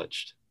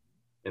acknowledged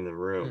in the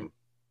room.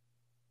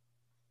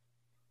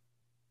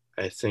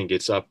 I think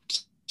it's up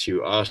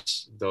to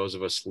us, those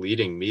of us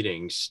leading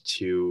meetings,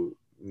 to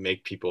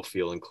make people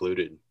feel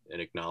included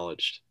and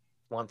acknowledged.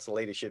 Once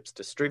leadership's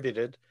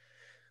distributed,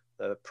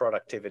 the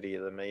productivity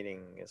of the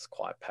meeting is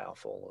quite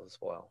powerful as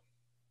well.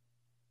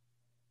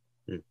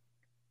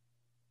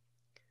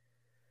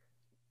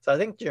 So I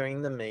think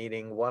during the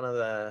meeting, one of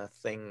the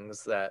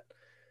things that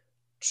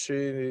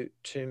too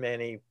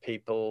many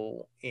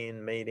people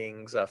in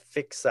meetings are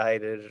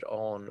fixated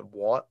on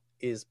what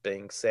is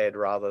being said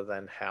rather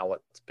than how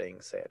it's being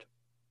said.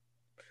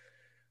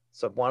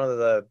 So one of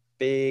the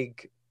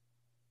big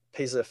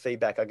pieces of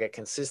feedback I get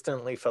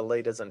consistently for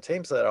leaders and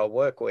teams that I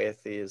work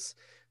with is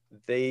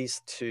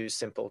these two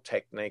simple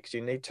techniques.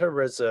 You need to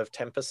reserve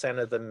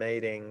 10% of the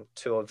meeting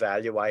to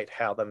evaluate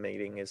how the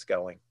meeting is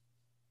going.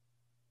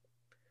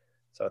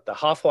 So at the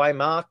halfway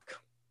mark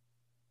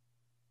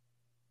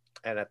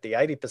and at the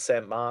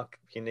 80% mark,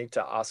 you need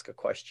to ask a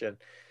question.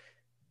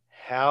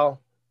 How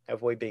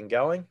have we been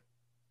going?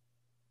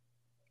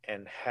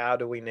 And how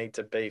do we need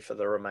to be for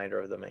the remainder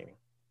of the meeting?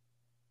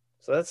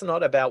 So that's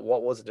not about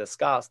what was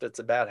discussed. It's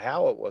about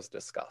how it was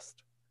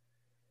discussed.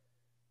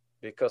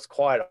 Because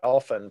quite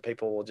often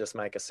people will just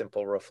make a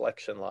simple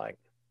reflection like,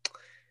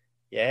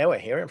 yeah, we're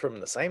hearing from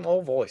the same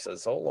old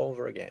voices all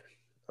over again.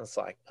 It's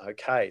like,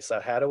 okay, so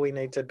how do we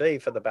need to be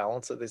for the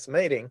balance of this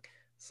meeting?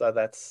 So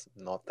that's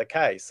not the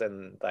case.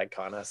 And they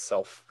kind of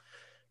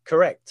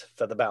self-correct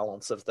for the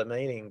balance of the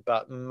meeting.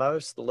 But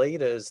most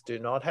leaders do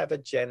not have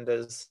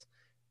agendas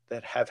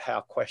that have how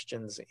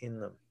questions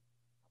in them.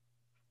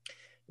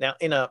 Now,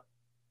 in a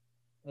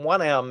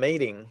 1 hour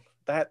meeting,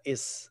 that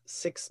is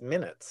 6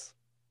 minutes,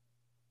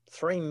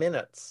 3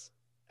 minutes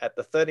at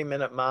the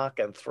 30-minute mark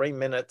and 3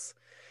 minutes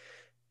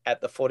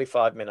at the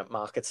 45-minute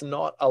mark. It's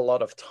not a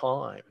lot of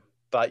time,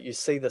 but you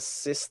see the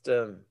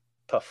system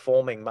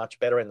performing much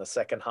better in the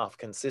second half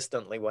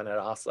consistently when it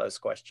asks those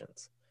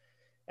questions.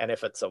 And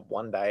if it's a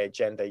 1-day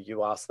agenda,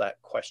 you ask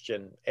that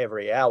question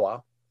every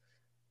hour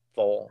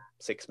for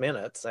 6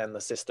 minutes, and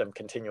the system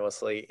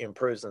continuously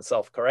improves and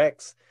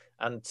self-corrects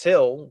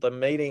until the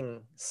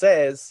meeting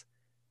says,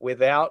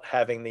 without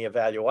having the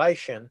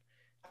evaluation,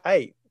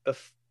 hey,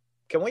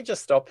 can we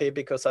just stop here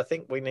because I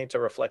think we need to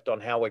reflect on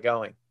how we're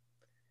going.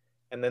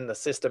 And then the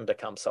system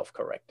becomes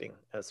self-correcting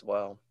as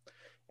well.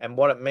 And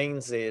what it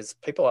means is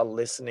people are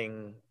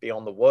listening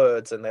beyond the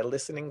words, and they're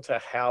listening to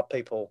how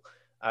people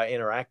are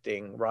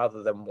interacting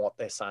rather than what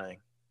they're saying.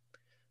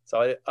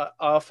 So I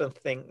often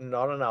think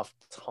not enough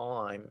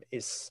time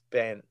is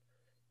spent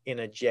in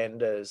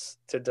agendas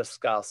to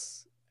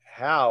discuss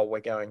how we're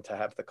going to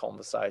have the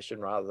conversation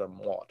rather than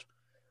what.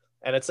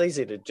 And it's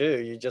easy to do.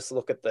 You just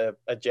look at the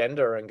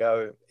agenda and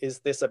go, is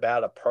this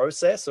about a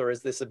process or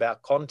is this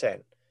about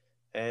content?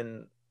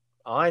 And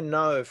I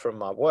know from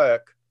my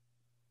work,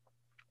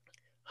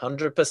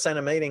 100%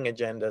 of meeting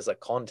agendas are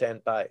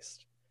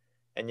content-based.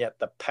 And yet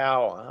the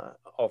power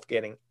of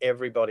getting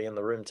everybody in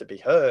the room to be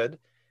heard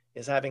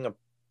is having a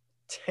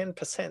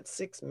 10%,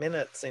 6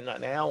 minutes in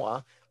an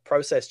hour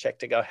process check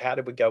to go, how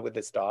did we go with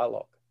this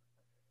dialogue?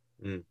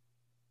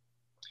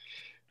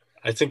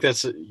 I think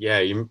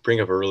you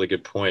bring up a really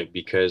good point,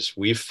 because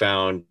we've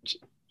found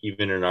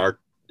even in our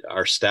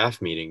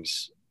staff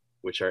meetings,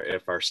 which are,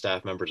 if our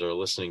staff members are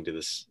listening to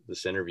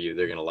this interview,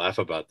 they're going to laugh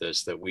about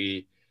this, that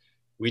we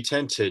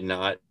tend to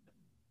not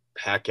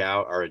pack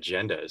out our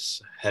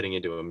agendas heading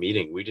into a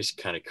meeting. We just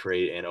kind of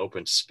create an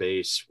open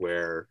space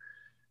where,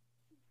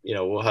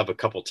 we'll have a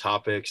couple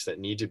topics that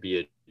need to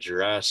be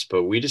addressed,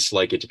 but we just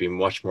like it to be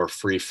much more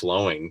free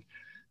flowing.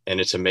 And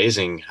it's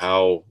amazing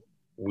how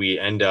we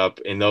end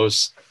up in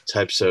those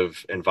types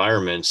of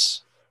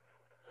environments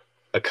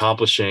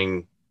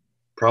accomplishing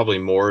probably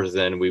more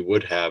than we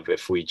would have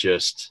if we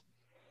just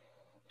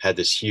had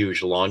this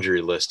huge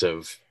laundry list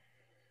of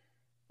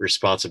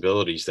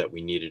responsibilities that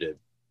we needed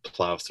to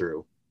plow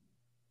through.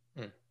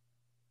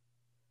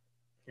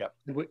 Yeah.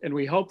 And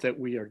we hope that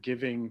we are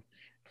giving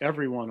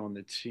everyone on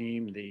the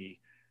team the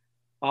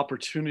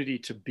opportunity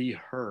to be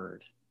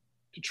heard,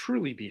 to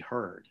truly be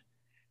heard,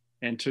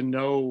 and to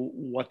know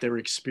what they're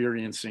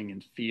experiencing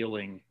and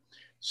feeling,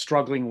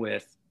 struggling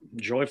with,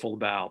 joyful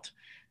about.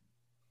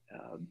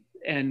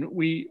 And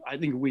I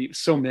think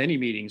so many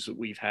meetings that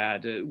we've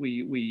had,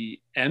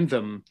 we end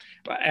them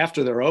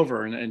after they're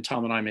over, and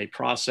Tom and I may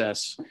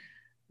process,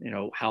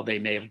 how they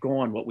may have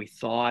gone, what we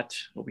thought,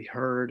 what we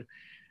heard.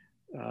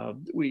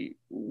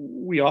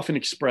 We often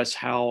express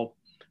how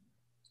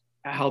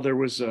there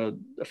was a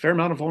fair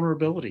amount of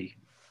vulnerability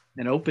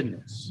and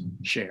openness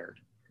shared.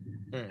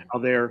 How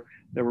there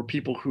were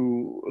people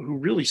who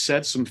really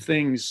said some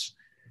things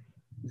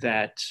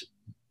that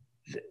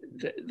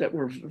that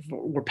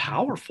we're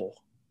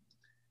powerful.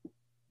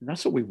 And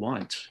that's what we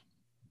want.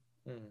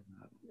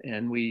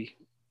 And we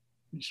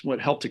just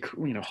hope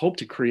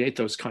to create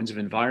those kinds of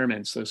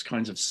environments, those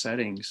kinds of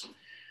settings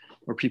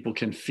where people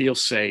can feel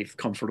safe,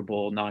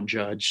 comfortable, not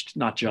judged,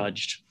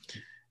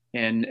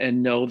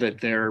 and know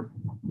that their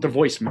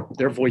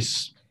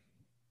voice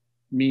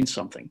means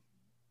something.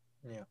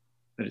 Yeah.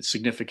 That it's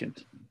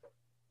significant.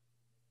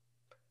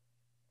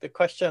 The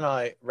question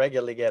I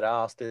regularly get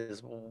asked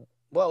is,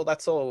 well,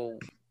 that's all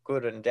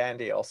good and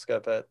dandy, Oscar,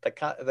 but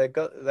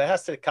there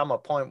has to come a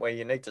point where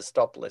you need to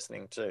stop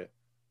listening too.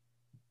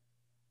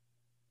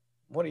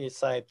 What do you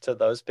say to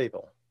those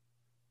people?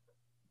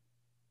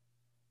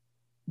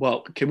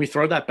 Well, can we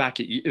throw that back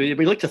at you?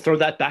 We like to throw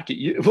that back at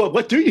you. Well,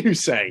 what do you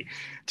say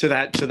to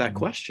that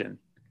question?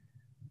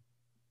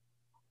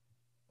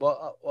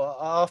 Well, I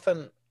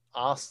often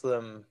ask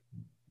them,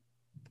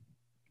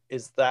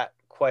 is that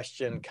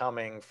question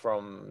coming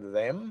from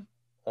them,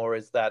 or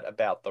is that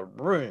about the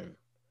room?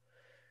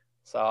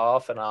 So I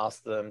often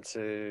ask them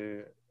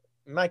to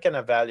make an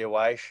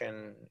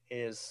evaluation.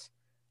 Is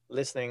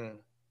listening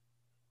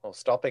or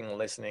stopping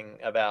listening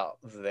about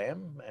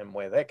them and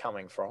where they're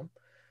coming from,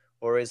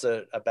 or is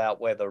it about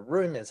where the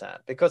room is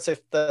at? Because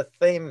if the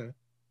theme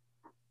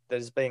that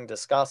is being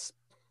discussed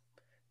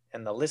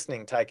and the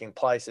listening taking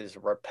place is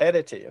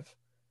repetitive,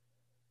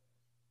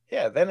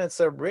 yeah, then it's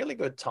a really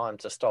good time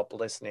to stop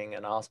listening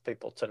and ask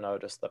people to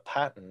notice the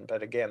pattern.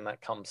 But again,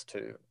 that comes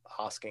to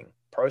asking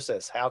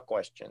process how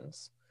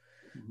questions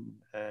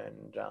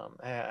and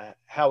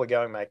how we're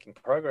going making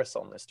progress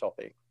on this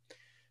topic.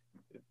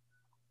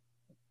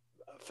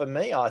 For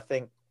me, I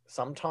think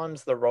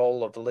sometimes the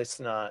role of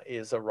listener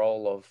is a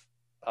role of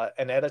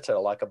an editor,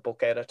 like a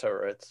book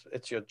editor.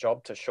 It's your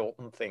job to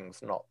shorten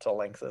things, not to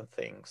lengthen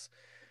things.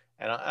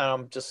 And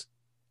I'm just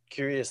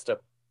curious to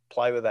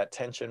play with that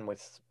tension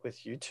with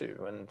you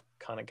two and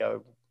kind of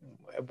go,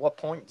 at what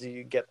point do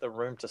you get the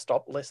room to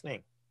stop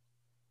listening?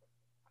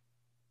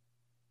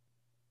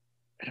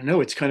 I don't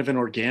know. It's kind of an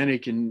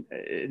organic and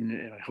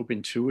I hope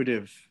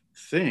intuitive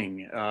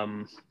thing.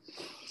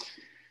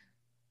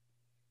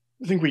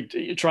 I think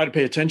we try to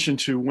pay attention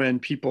to when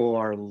people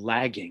are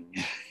lagging,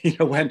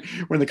 when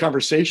the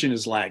conversation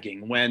is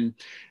lagging, when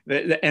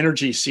the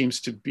energy seems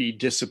to be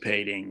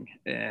dissipating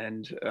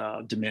and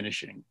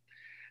diminishing.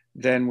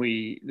 Then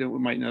we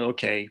might know,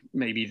 okay,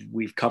 maybe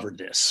we've covered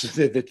this,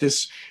 that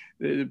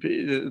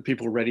the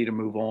people are ready to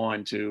move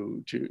on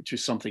to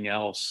something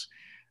else,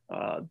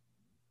 to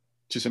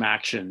some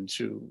action,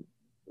 to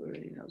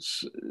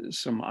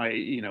some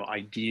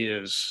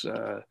ideas.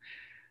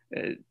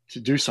 To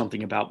do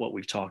something about what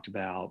we've talked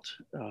about.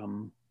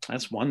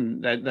 That's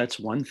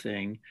one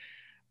thing.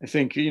 I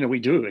think, we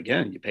do,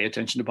 again, you pay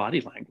attention to body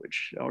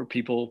language. Are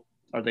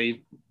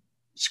they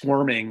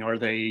squirming? Are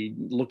they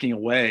looking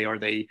away? Are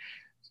they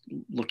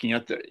looking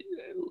at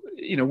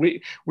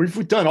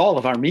we've done all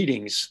of our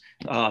meetings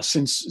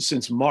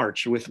since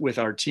March with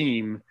our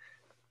team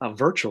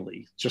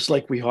virtually, just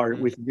like we are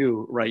with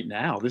you right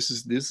now. This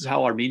is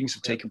how our meetings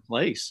have taken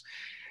place.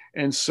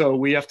 And so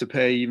we have to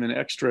pay even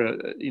extra,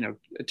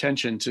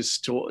 attention to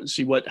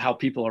see how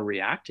people are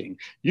reacting.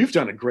 You've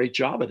done a great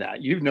job of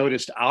that. You've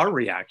noticed our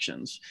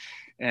reactions.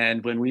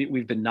 And when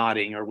we've been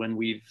nodding, or when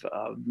we've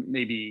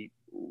maybe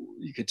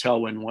you could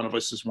tell when one of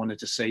us has wanted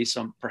to say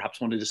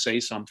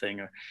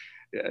something. Or,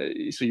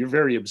 so you're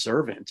very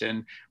observant.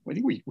 And I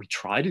think we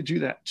try to do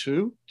that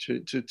too,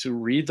 to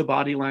read the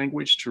body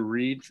language, to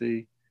read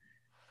to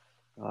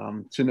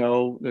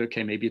know that,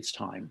 okay, maybe it's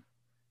time.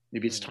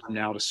 Maybe it's time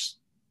now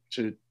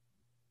to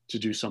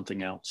do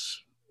something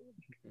else.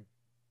 I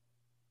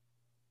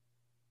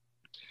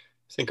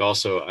think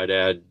also I'd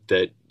add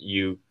that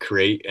you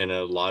create an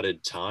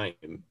allotted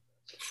time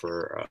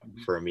for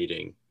a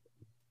meeting,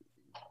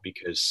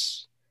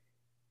 because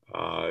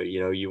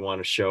you want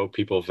to show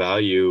people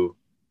value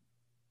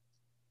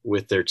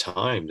with their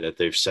time that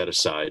they've set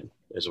aside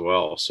as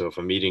well. So if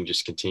a meeting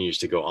just continues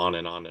to go on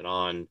and on and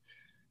on,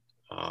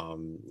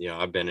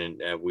 I've been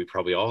we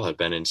probably all have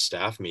been in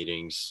staff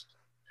meetings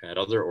at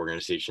other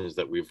organizations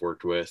that we've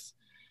worked with,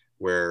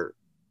 where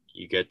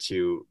you get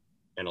to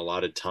an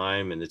allotted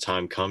time and the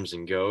time comes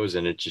and goes,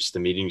 and the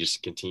meeting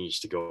just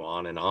continues to go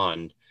on,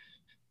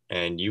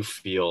 and you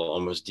feel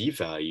almost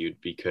devalued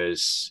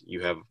because you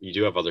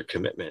do have other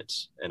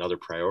commitments and other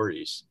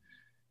priorities.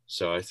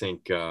 So I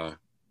think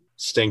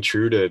staying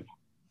true to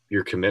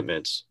your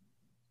commitments.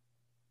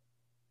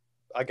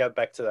 I go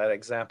back to that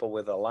example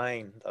with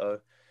Elaine, though.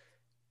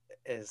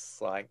 Is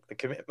like the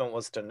commitment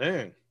was to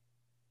noon,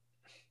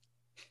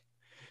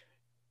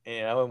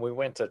 and we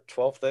went to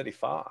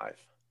 12:35,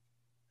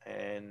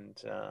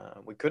 and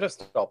we could have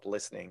stopped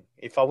listening.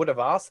 If I would have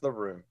asked the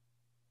room,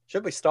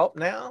 should we stop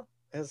now?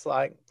 It's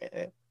like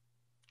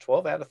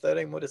 12 out of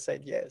 13 would have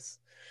said yes.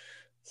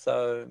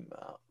 So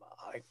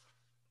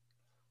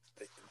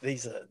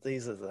these are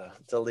the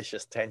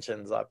delicious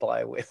tensions I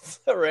play with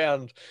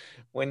around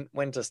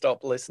when to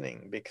stop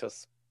listening,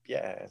 because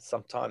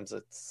sometimes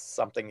it's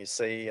something you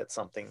see, it's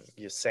something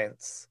you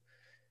sense,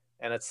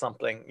 And it's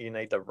something you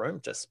need the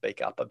room to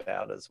speak up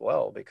about as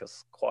well,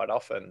 because quite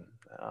often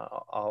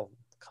I'll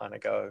kind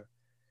of go,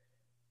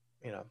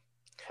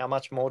 how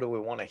much more do we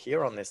want to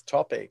hear on this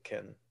topic?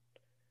 And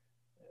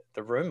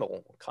the room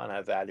will kind of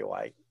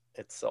evaluate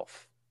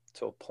itself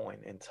to a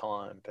point in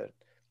time. But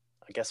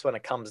I guess when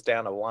it comes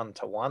down to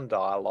one-to-one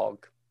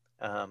dialogue,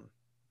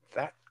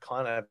 that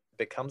kind of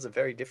becomes a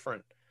very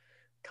different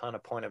kind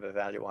of point of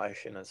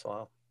evaluation as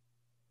well.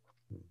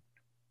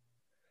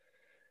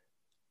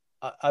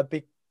 I'd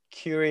be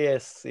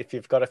curious if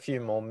you've got a few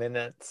more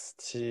minutes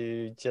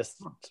to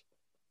just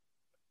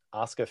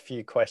ask a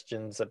few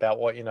questions about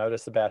what you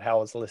noticed about how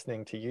I was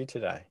listening to you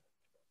today.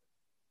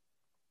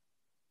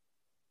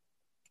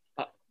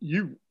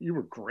 You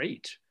were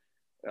great.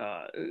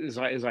 As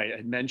I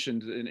had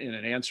mentioned in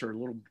an answer a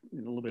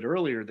little bit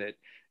earlier, that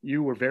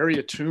you were very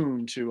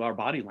attuned to our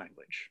body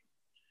language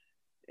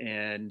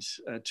and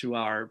to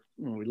our,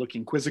 when we're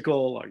looking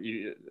quizzical,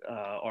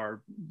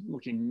 are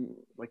looking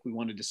like we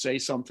wanted to say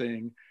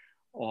something,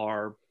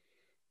 or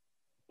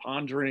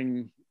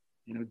pondering,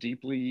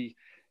 deeply.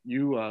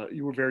 You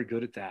were very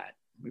good at that.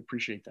 We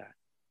appreciate that.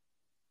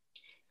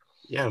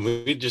 Yeah,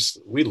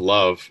 we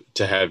love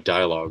to have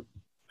dialogue.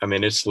 I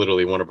mean, it's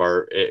literally one of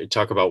our,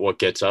 talk about what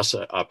gets us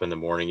up in the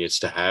morning. It's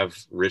to have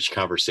rich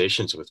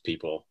conversations with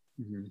people.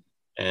 Mm-hmm.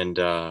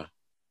 And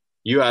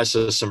you asked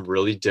us some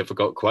really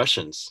difficult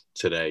questions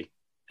today,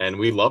 and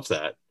we love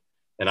that.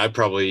 And I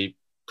probably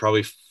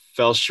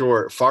fell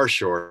far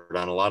short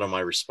on a lot of my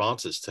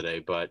responses today,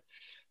 but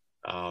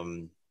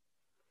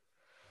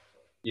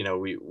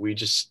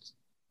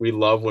we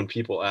love when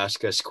people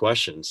ask us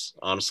questions.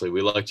 Honestly,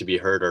 we like to be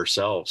heard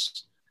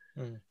ourselves.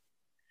 Mm.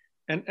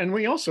 And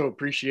we also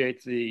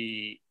appreciate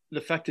the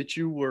fact that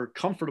you were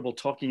comfortable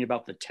talking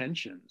about the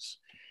tensions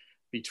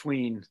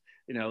between,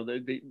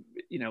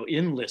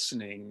 in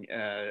listening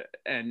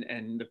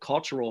and the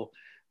cultural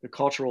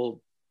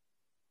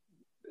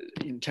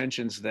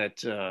intentions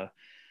that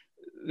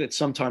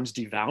sometimes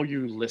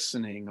devalue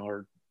listening,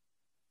 or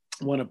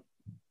want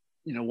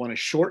to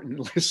shorten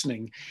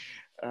listening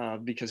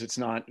because it's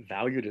not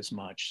valued as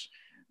much.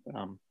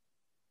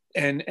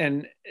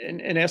 And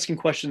asking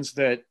questions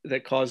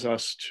that cause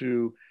us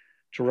to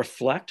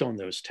reflect on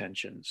those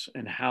tensions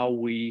and how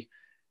we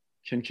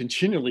can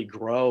continually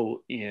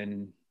grow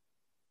in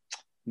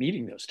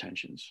meeting those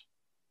tensions.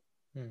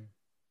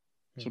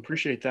 So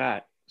appreciate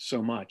that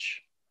so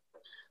much.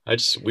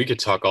 We could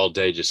talk all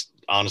day just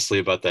honestly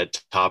about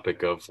that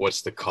topic of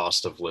what's the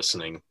cost of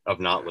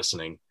not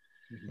listening.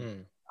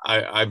 Mm-hmm.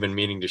 I've been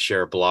meaning to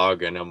share a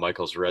blog. I know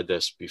Michael's read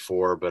this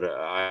before, but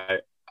I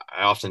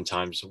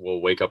oftentimes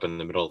will wake up in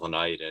the middle of the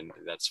night, and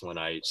that's when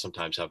I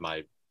sometimes have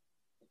my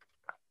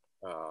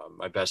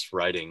best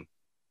writing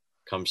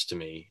comes to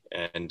me.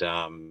 And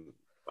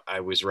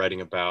I was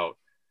writing about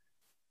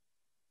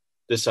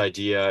this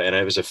idea, and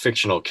it was a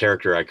fictional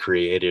character I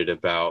created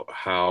about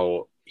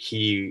how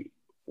he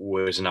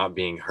was not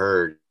being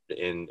heard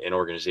in an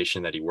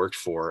organization that he worked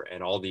for,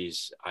 and all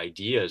these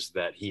ideas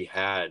that he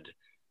had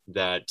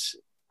that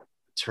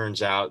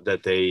turns out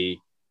that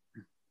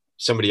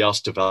somebody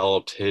else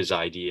developed his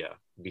idea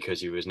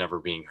because he was never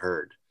being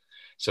heard.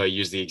 So I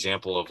use the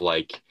example of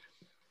like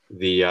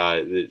the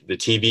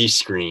TV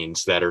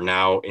screens that are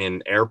now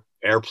in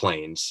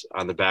airplanes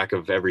on the back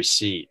of every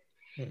seat.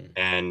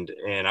 And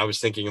I was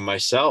thinking of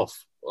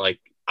myself, like,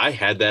 I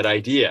had that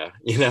idea.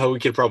 We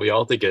could probably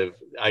all think of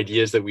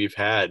ideas that we've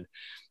had.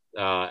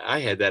 I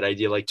had that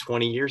idea like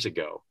 20 years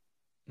ago,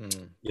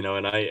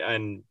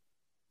 and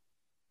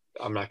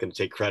I'm not going to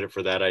take credit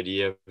for that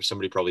idea.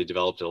 Somebody probably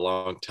developed it a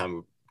long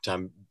time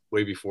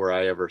way before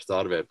I ever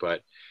thought of it.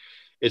 But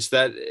it's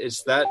that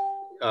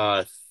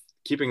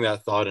keeping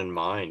that thought in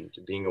mind,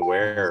 being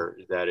aware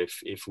that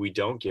if we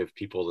don't give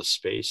people the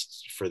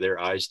space for their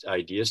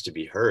ideas to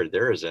be heard,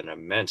 there is an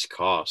immense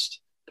cost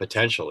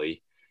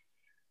potentially.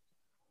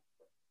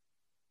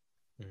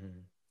 Mm-hmm.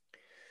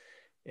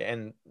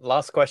 And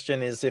last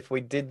question is, if we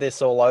did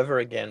this all over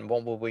again,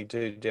 what would we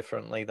do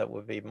differently that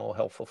would be more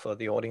helpful for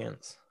the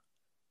audience?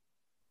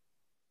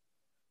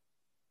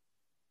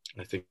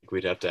 I think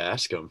we'd have to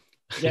ask them.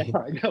 Yeah,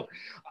 I know.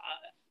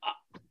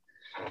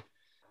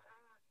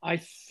 I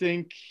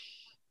think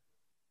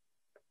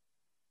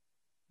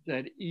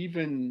that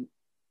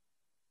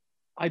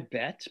I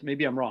bet,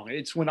 maybe I'm wrong,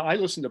 it's when I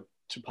listen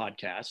to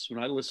podcasts,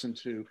 when I listen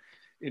to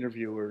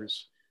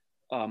interviewers,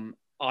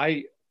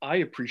 I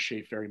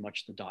appreciate very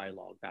much the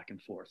dialogue back and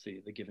forth,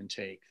 the give and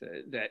take,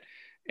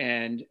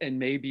 and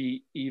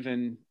maybe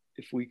even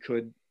if we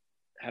could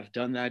have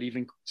done that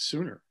even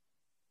sooner.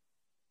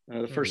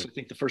 I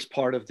think the first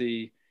part of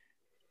this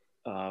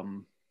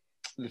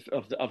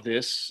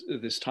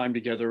time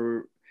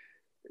together,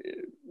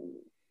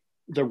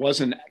 there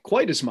wasn't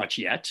quite as much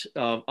yet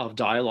of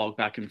dialogue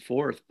back and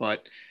forth,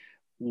 but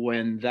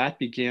when that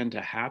began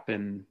to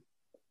happen,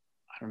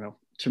 I don't know,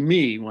 to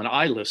me, when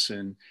I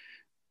listen,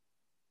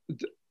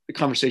 the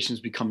conversations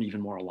become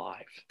even more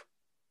alive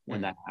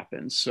when that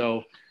happens.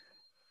 So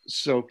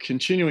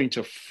continuing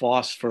to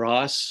foster for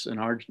us and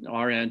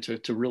our end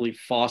to really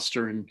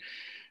foster and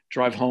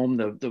drive home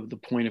the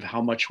point of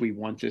how much we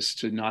want this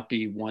to not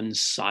be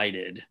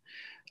one-sided,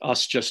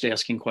 us just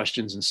asking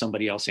questions and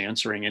somebody else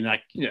answering, and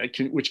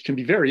which can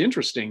be very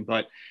interesting,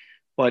 but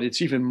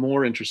it's even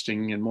more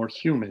interesting and more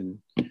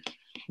human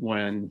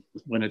when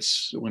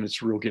it's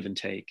real give and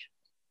take.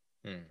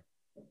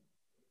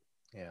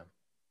 Yeah.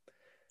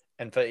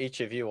 And for each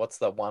of you, what's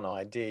the one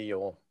idea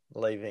you're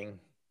leaving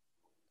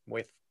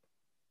with?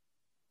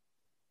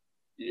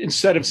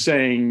 Instead of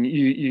saying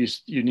you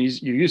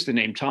use the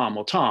name Tom.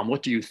 Well, Tom,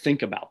 what do you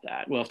think about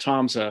that? Well, if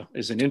Tom's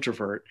is an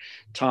introvert,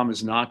 Tom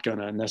is not going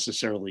to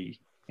necessarily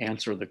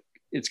answer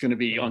it's going to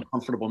be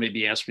uncomfortable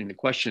maybe asking the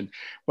question,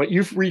 but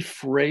you've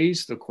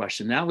rephrased the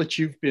question. Now that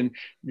you've been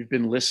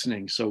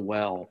listening so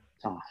well,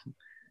 Tom,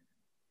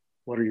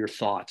 what are your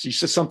thoughts? You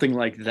said something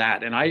like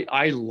that, and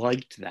I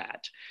liked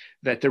that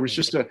there was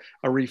just a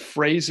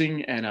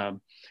rephrasing and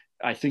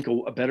I think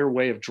a better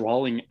way of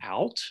drawing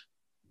out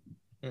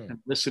and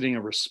eliciting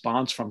a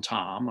response from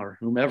Tom or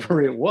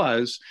whomever it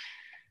was.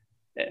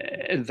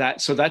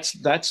 That's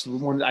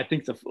one. I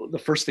think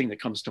the first thing that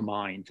comes to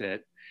mind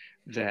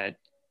that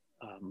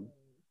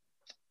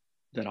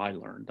I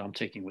learned, I'm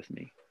taking with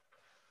me.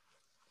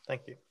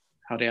 Thank you.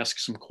 How to ask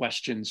some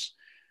questions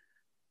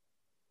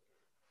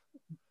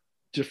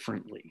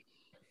differently.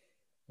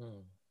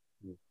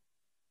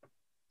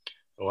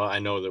 Well, I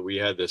know that we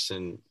had this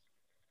in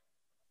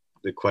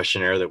the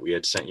questionnaire that we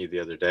had sent you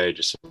the other day,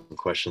 just some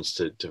questions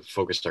to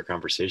focus our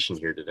conversation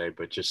here today,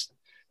 but just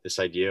this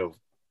idea of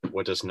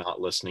what does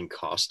not listening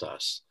cost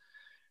us?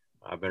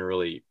 I've been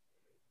really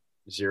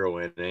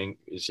zeroing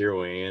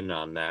in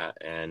on that.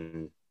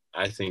 And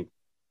I think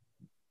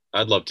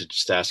I'd love to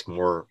just ask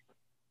more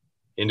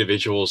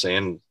individuals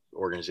and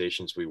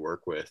organizations we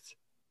work with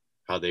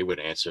how they would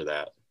answer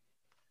that.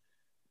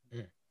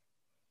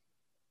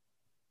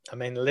 I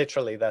mean,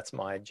 literally, that's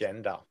my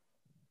agenda.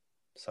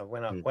 So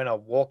when I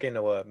walk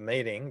into a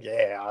meeting,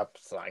 I'm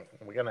like,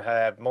 we're going to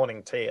have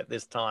morning tea at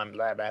this time,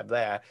 blah, blah,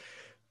 blah.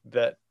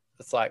 But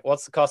it's like,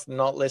 what's the cost of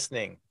not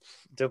listening?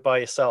 Do it by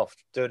yourself.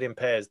 Do it in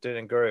pairs. Do it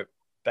in group.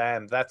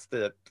 Bam. That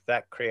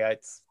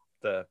creates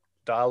the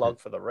dialogue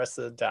for the rest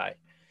of the day.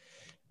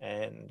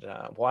 And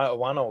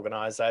one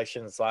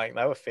organization's like,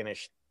 they were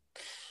finished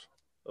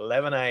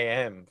 11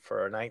 a.m.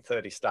 for an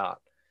 8:30 start.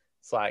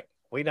 It's like,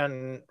 we got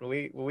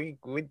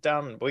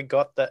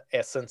the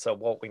essence of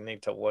what we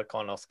need to work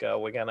on, Oscar.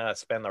 We're going to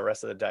spend the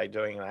rest of the day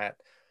doing that.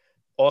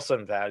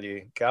 Awesome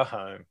value. Go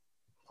home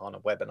on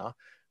a webinar.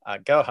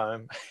 Go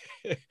home.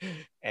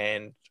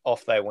 And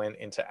off they went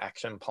into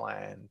action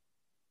plan.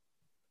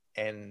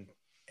 And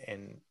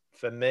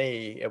for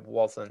me, it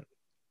wasn't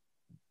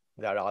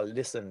that I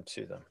listened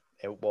to them.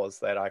 It was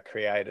that I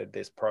created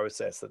this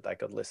process that they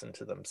could listen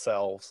to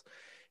themselves.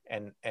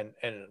 And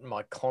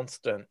my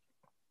constant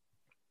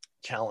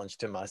challenge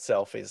to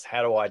myself is,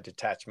 how do I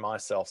detach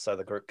myself so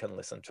the group can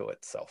listen to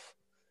itself,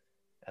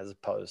 as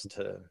opposed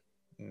to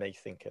me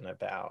thinking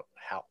about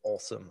how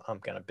awesome I'm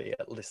going to be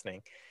at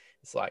listening.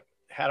 It's like,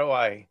 how do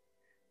I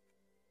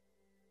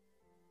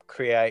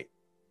create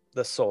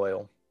the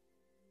soil?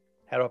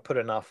 How do I put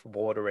enough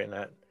water in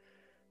it?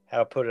 How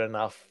do I put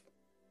enough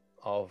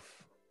of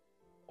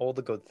all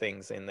the good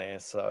things in there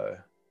so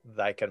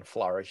they can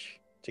flourish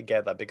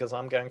together? Because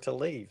I'm going to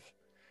leave.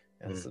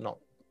 And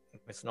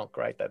it's not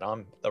great that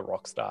I'm the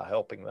rock star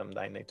helping them.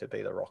 They need to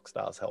be the rock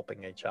stars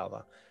helping each other.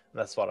 And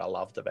that's what I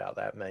loved about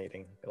that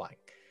meeting. Like,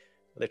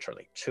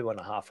 literally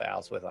 2.5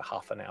 hours with a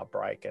half an hour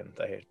break, and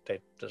they're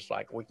just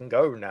like, we can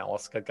go now,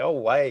 Oscar, go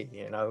away.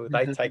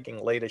 They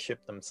taking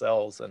leadership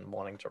themselves and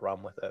wanting to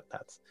run with it.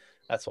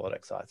 That's what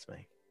excites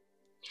me.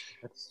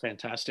 That's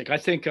fantastic. I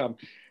think I've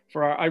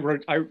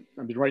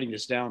been writing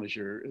this down as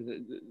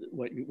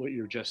what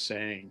you're just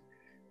saying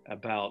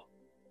about,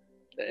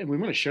 and we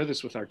want to share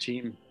this with our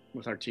team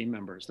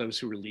members, those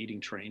who are leading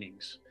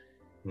trainings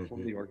for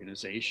the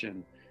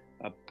organization,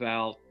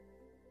 about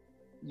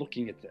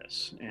looking at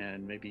this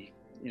and maybe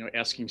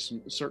asking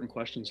some certain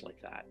questions like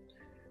that.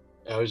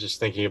 I was just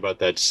thinking about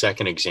that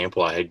second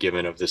example I had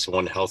given of this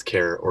one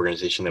healthcare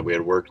organization that we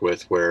had worked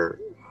with, where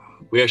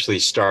we actually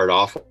start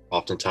off,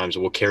 oftentimes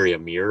we'll carry a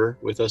mirror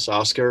with us,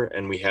 Oscar,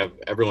 and we have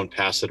everyone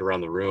pass it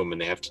around the room,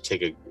 and they have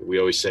to we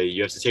always say,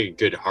 you have to take a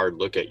good hard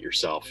look at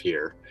yourself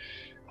here.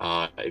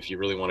 If you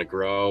really want to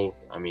grow,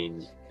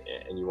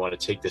 and you want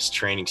to take this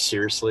training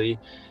seriously,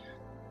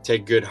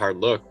 take a good hard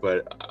look.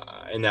 But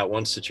in that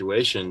one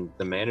situation,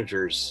 the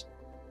managers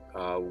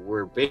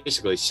were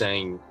basically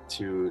saying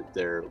to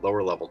their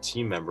lower level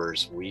team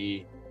members,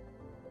 we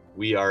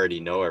already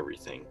know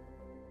everything,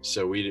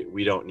 so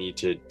we don't need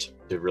to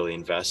really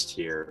invest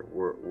here.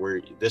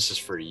 This is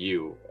for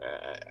you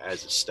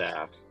as a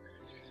staff.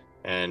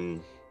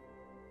 And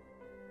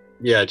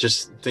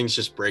things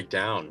just break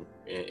down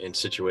in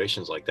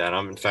situations like that.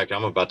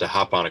 I'm about to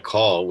hop on a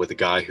call with a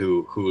guy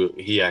who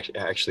he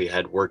actually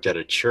had worked at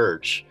a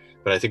church,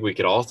 but I think we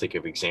could all think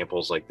of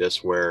examples like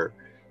this where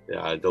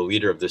the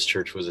leader of this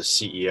church was a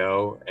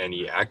CEO, and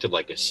he acted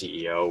like a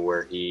CEO,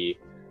 where he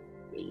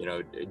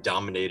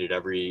dominated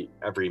every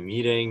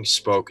meeting,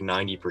 spoke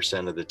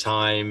 90% of the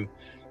time,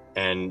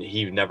 and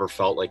he never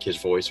felt like his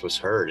voice was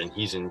heard. And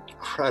he's an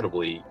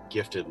incredibly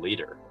gifted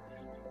leader.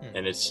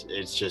 And it's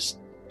just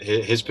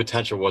his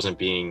potential wasn't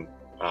being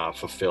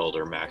fulfilled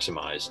or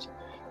maximized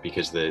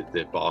because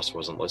the boss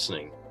wasn't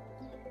listening.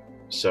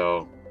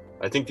 So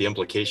I think the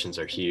implications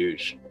are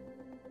huge.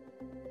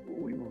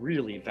 We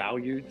really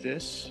valued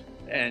this,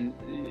 and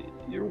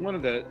you're one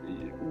of the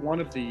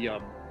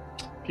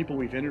people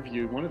we've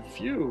interviewed, one of the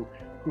few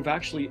who've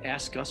actually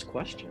asked us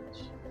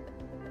questions.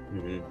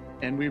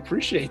 And we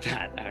appreciate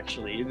that.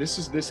 Actually, we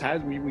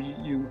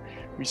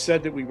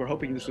said that we were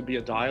hoping this would be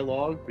a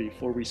dialogue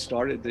before we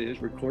started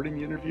recording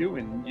the interview,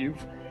 and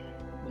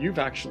you've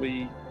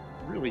actually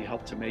really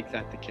helped to make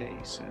that the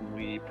case, and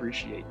we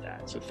appreciate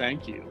that. So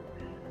thank you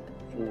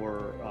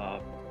for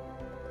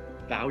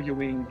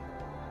valuing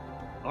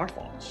our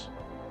thoughts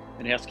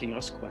and asking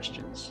us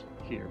questions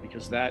here,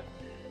 because that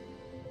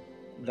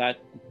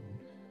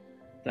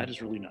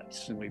is really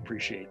nice, and we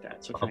appreciate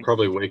that. So I'll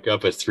probably wake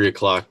up at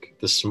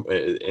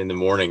 3:00 in the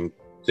morning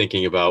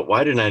thinking about,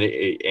 why didn't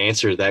I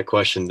answer that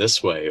question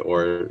this way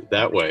or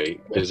that way?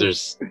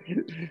 Because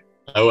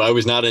I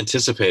was not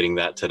anticipating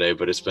that today,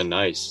 but it's been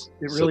nice.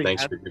 So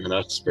thanks for giving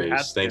us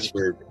space. Thanks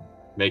for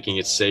making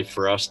it safe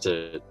for us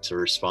to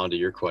respond to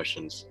your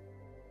questions.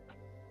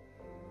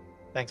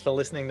 Thanks for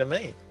listening to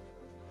me.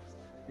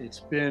 It's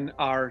been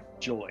our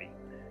joy,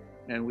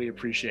 and we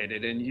appreciate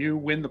it. And you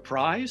win the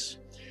prize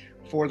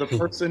for the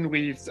person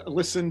we've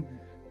listened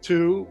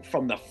to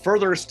from the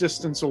furthest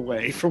distance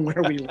away from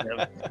where we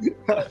live.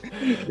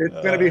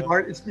 It's going to be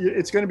hard.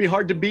 It's going to be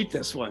hard to beat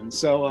this one.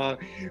 So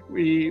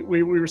we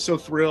were so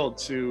thrilled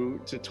to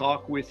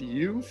talk with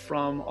you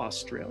from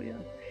Australia,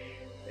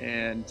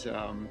 and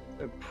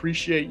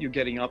appreciate you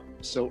getting up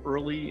so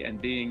early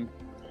and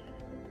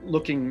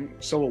looking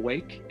so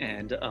awake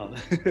and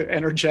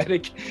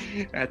energetic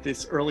at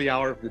this early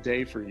hour of the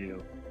day for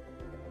you.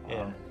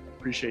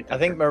 Appreciate that. I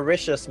think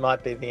Mauritius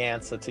might be the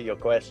answer to your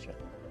question.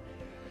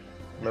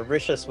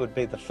 Mauritius would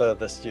be the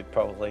furthest you'd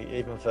probably,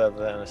 even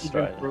further than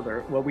Australia. Even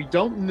further. Well, we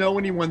don't know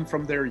anyone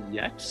from there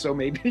yet, so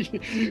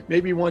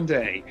maybe one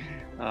day.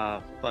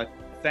 But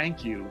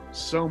thank you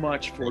so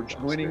much for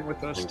joining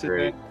with us today.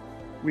 Great.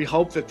 We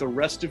hope that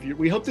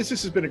we hope this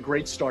has been a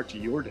great start to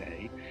your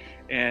day,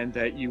 and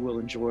that you will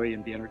enjoy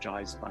and be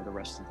energized by the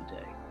rest of the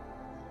day.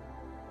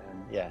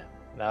 Yeah,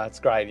 no, it's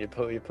great. You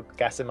put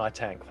gas in my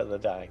tank for the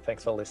day.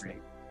 Thanks for listening.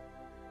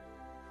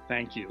 Great.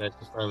 Thank you. Nice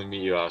to finally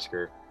meet you,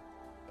 Oscar.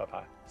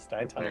 Bye-bye.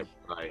 Stay in touch.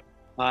 Bye.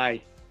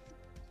 Bye.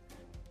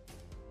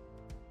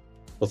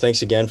 Well,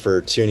 thanks again for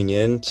tuning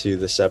in to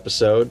this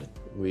episode.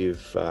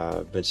 We've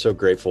been so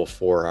grateful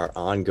for our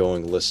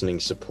ongoing listening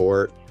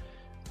support.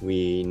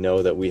 We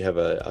know that we have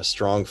a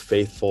strong,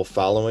 faithful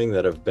following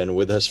that have been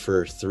with us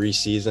for 3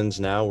 seasons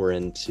now. We're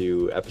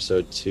into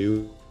episode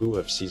 2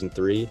 of season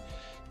 3.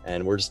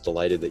 And we're just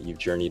delighted that you've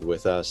journeyed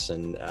with us,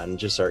 and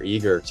just are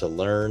eager to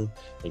learn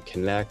and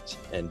connect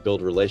and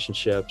build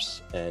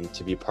relationships and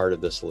to be part of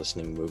this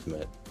listening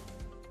movement.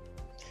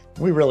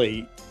 We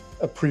really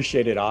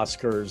appreciated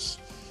Oscar's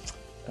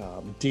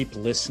deep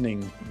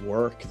listening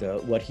work,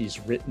 what he's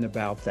written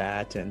about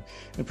that, and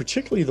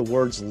particularly the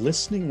words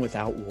listening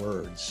without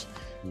words.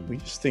 We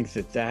just think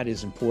that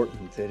is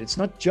important, that it's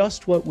not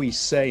just what we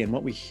say and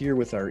what we hear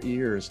with our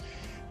ears,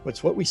 but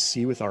it's what we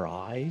see with our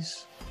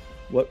eyes,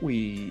 what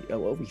we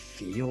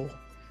feel,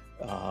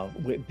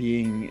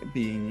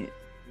 being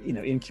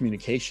in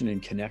communication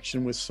and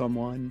connection with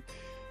someone.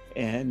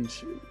 And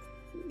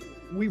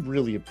we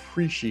really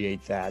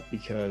appreciate that,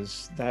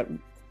 because that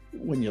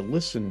when you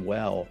listen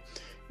well,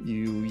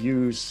 you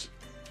use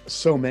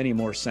so many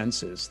more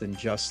senses than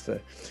just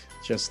the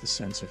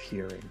sense of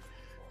hearing.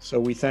 So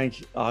we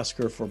thank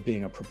Oscar for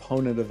being a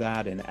proponent of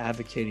that and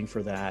advocating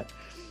for that,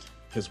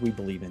 because we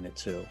believe in it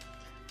too.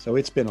 So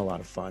it's been a lot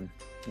of fun,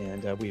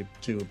 and we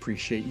do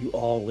appreciate you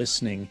all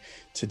listening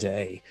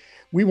today.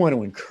 We want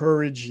to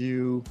encourage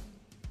you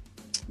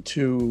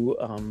to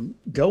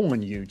go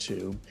on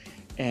YouTube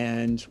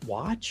and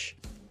watch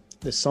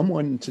the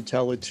Someone to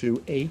Tell It To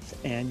 8th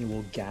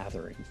Annual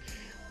Gathering,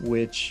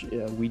 which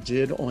we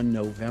did on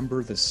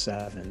November the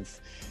 7th.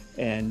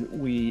 And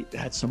we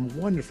had some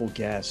wonderful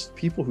guests,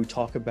 people who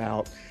talk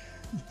about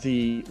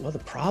the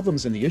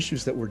problems and the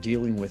issues that we're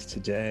dealing with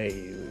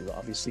today.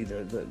 Obviously,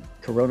 the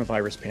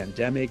coronavirus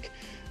pandemic,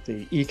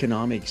 the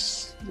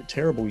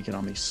terrible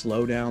economic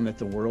slowdown that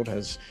the world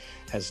has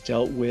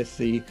dealt with,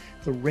 the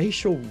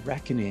racial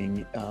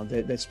reckoning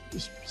that's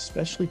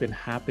especially been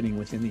happening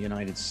within the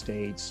United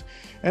States,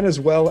 and as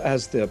well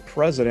as the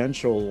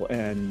presidential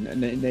and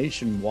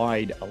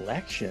nationwide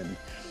election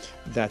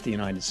that the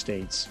United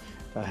States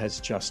has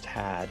just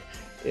had.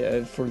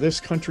 For this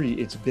country,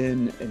 it's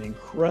been an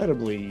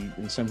incredibly,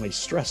 in some ways,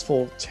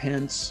 stressful,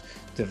 tense,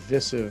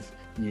 divisive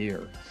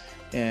year.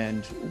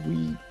 And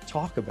we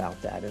talk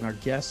about that, and our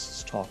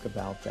guests talk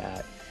about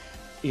that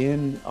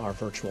in our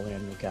virtual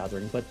annual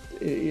gathering. But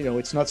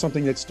it's not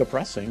something that's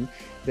depressing.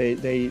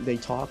 They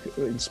talk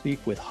and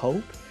speak with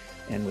hope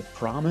and with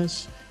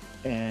promise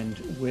and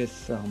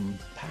with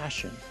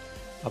passion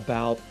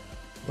about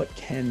what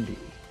can be.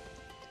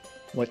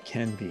 what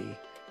can be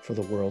for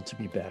the world to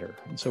be better.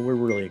 And so we're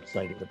really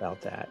excited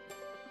about that.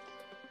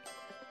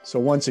 So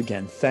once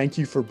again, thank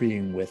you for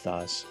being with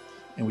us,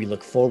 and we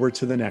look forward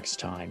to the next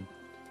time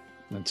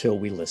until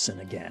we listen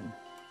again.